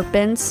of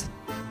turpins,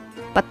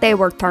 but they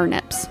were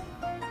turnips,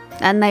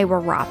 and they were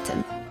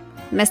rotten.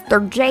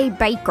 Mr. J.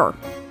 Baker.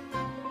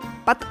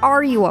 But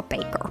are you a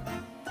baker?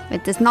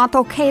 It is not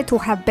okay to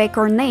have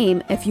baker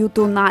name if you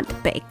do not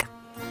bake.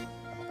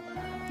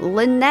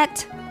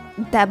 Lynette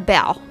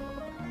DeBell.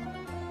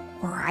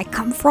 Where I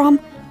come from,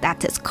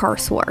 that is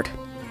curse word.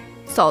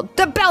 So,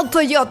 DeBell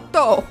to you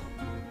too!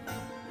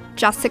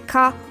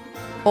 Jessica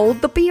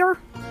Oldbeer?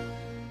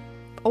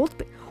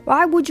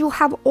 Why would you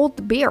have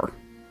old beer?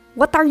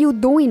 What are you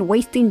doing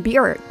wasting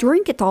beer?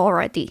 Drink it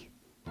already.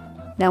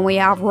 Then we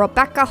have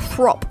Rebecca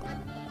Thrope.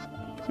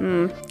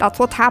 That's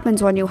what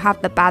happens when you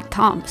have the bad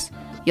Tums.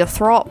 You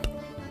throw up.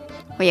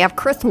 We have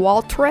Chris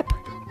Waltrip.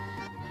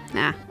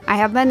 Nah, I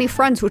have many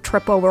friends who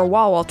trip over a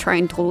wall while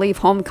trying to leave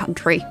home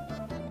country.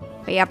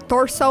 We have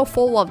Torso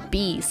Full of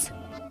Bees.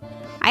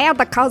 I had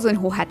a cousin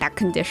who had that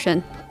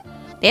condition.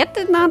 It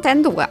did not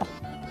end well.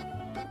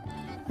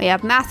 We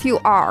have Matthew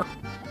R.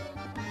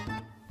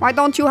 Why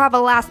don't you have a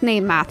last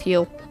name,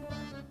 Matthew?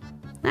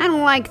 I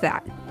don't like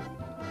that.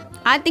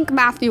 I think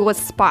Matthew was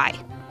spy.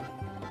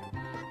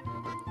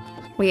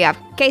 We have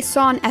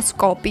Quezon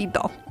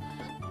Escobedo.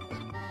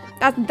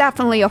 That's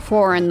definitely a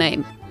foreign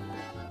name.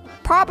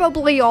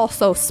 Probably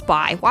also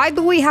spy. Why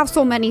do we have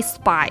so many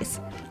spies?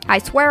 I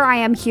swear I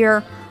am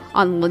here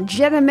on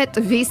legitimate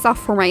visa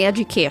for my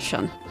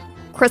education.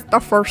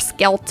 Christopher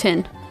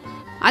Skelton.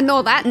 I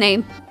know that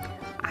name.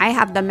 I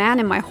have the man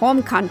in my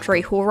home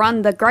country who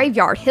run the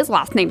graveyard. His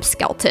last name's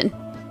Skelton.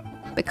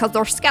 Because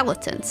they're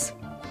skeletons.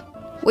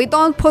 We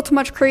don't put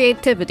much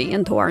creativity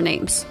into our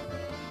names.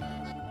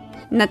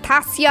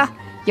 Natasha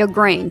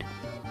Yagrain.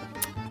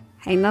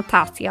 Hey,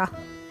 Natasha.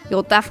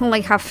 You'll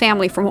definitely have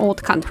family from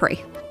old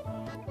country.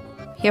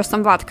 Here's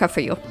some vodka for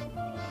you.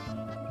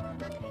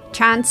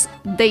 Chance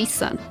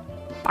Dyson.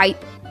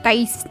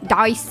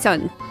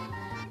 Dyson.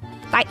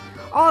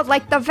 Oh,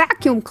 like the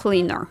vacuum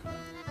cleaner.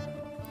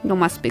 You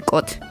must be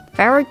good.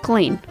 Very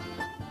clean.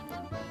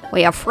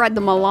 We have Fred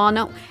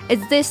Milano.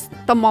 Is this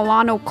the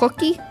Milano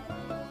cookie?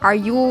 Are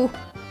you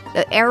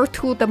the heir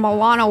to the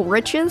Milano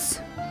riches?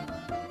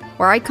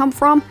 Where I come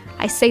from,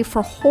 I save for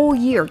a whole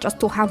year just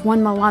to have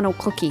one Milano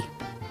cookie.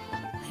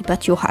 I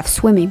bet you'll have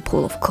swimming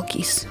pool of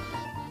cookies.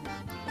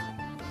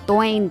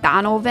 Dwayne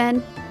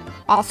Donovan.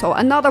 Also,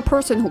 another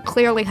person who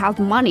clearly has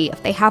money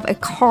if they have a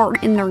car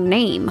in their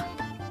name.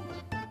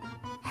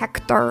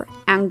 Hector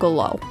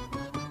Angolo.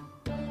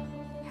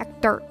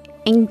 Hector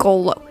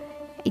Angolo.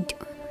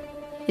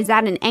 Is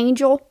that an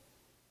angel?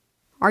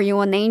 Are you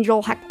an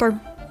angel, Hector?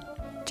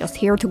 Just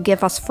here to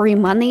give us free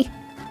money?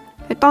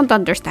 I don't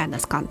understand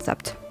this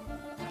concept.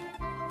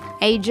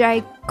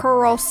 AJ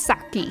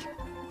Kurosaki.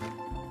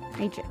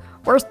 AJ.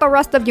 Where's the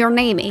rest of your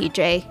name,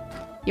 AJ?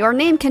 Your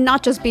name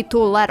cannot just be 2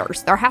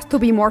 letters. There has to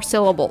be more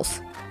syllables.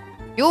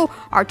 You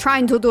are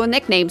trying to do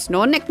nicknames.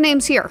 No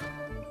nicknames here.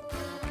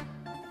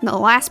 The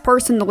last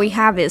person that we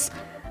have is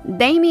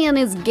Damien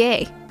is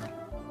gay.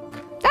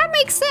 That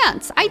makes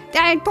sense. I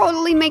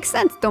totally makes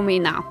sense to me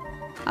now.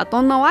 I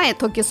don't know why it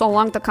took you so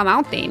long to come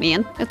out,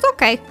 Damien. It's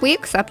okay. We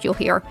accept you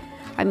here.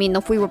 I mean,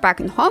 if we were back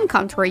in home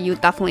country,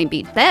 you'd definitely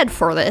be dead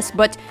for this,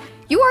 but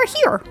you are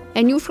here,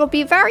 and you should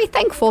be very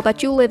thankful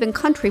that you live in a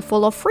country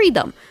full of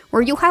freedom,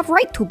 where you have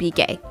right to be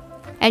gay.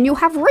 And you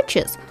have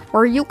riches,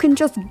 where you can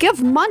just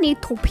give money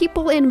to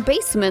people in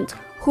basement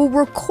who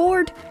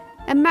record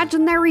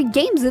imaginary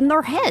games in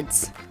their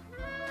heads.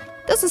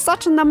 This is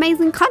such an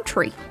amazing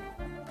country.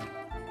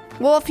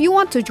 Well, if you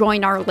want to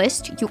join our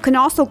list, you can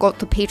also go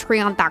to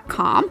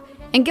patreon.com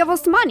and give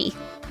us money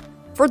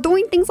for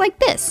doing things like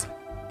this.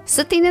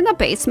 Sitting in a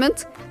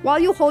basement while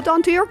you hold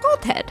on to your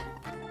goat head.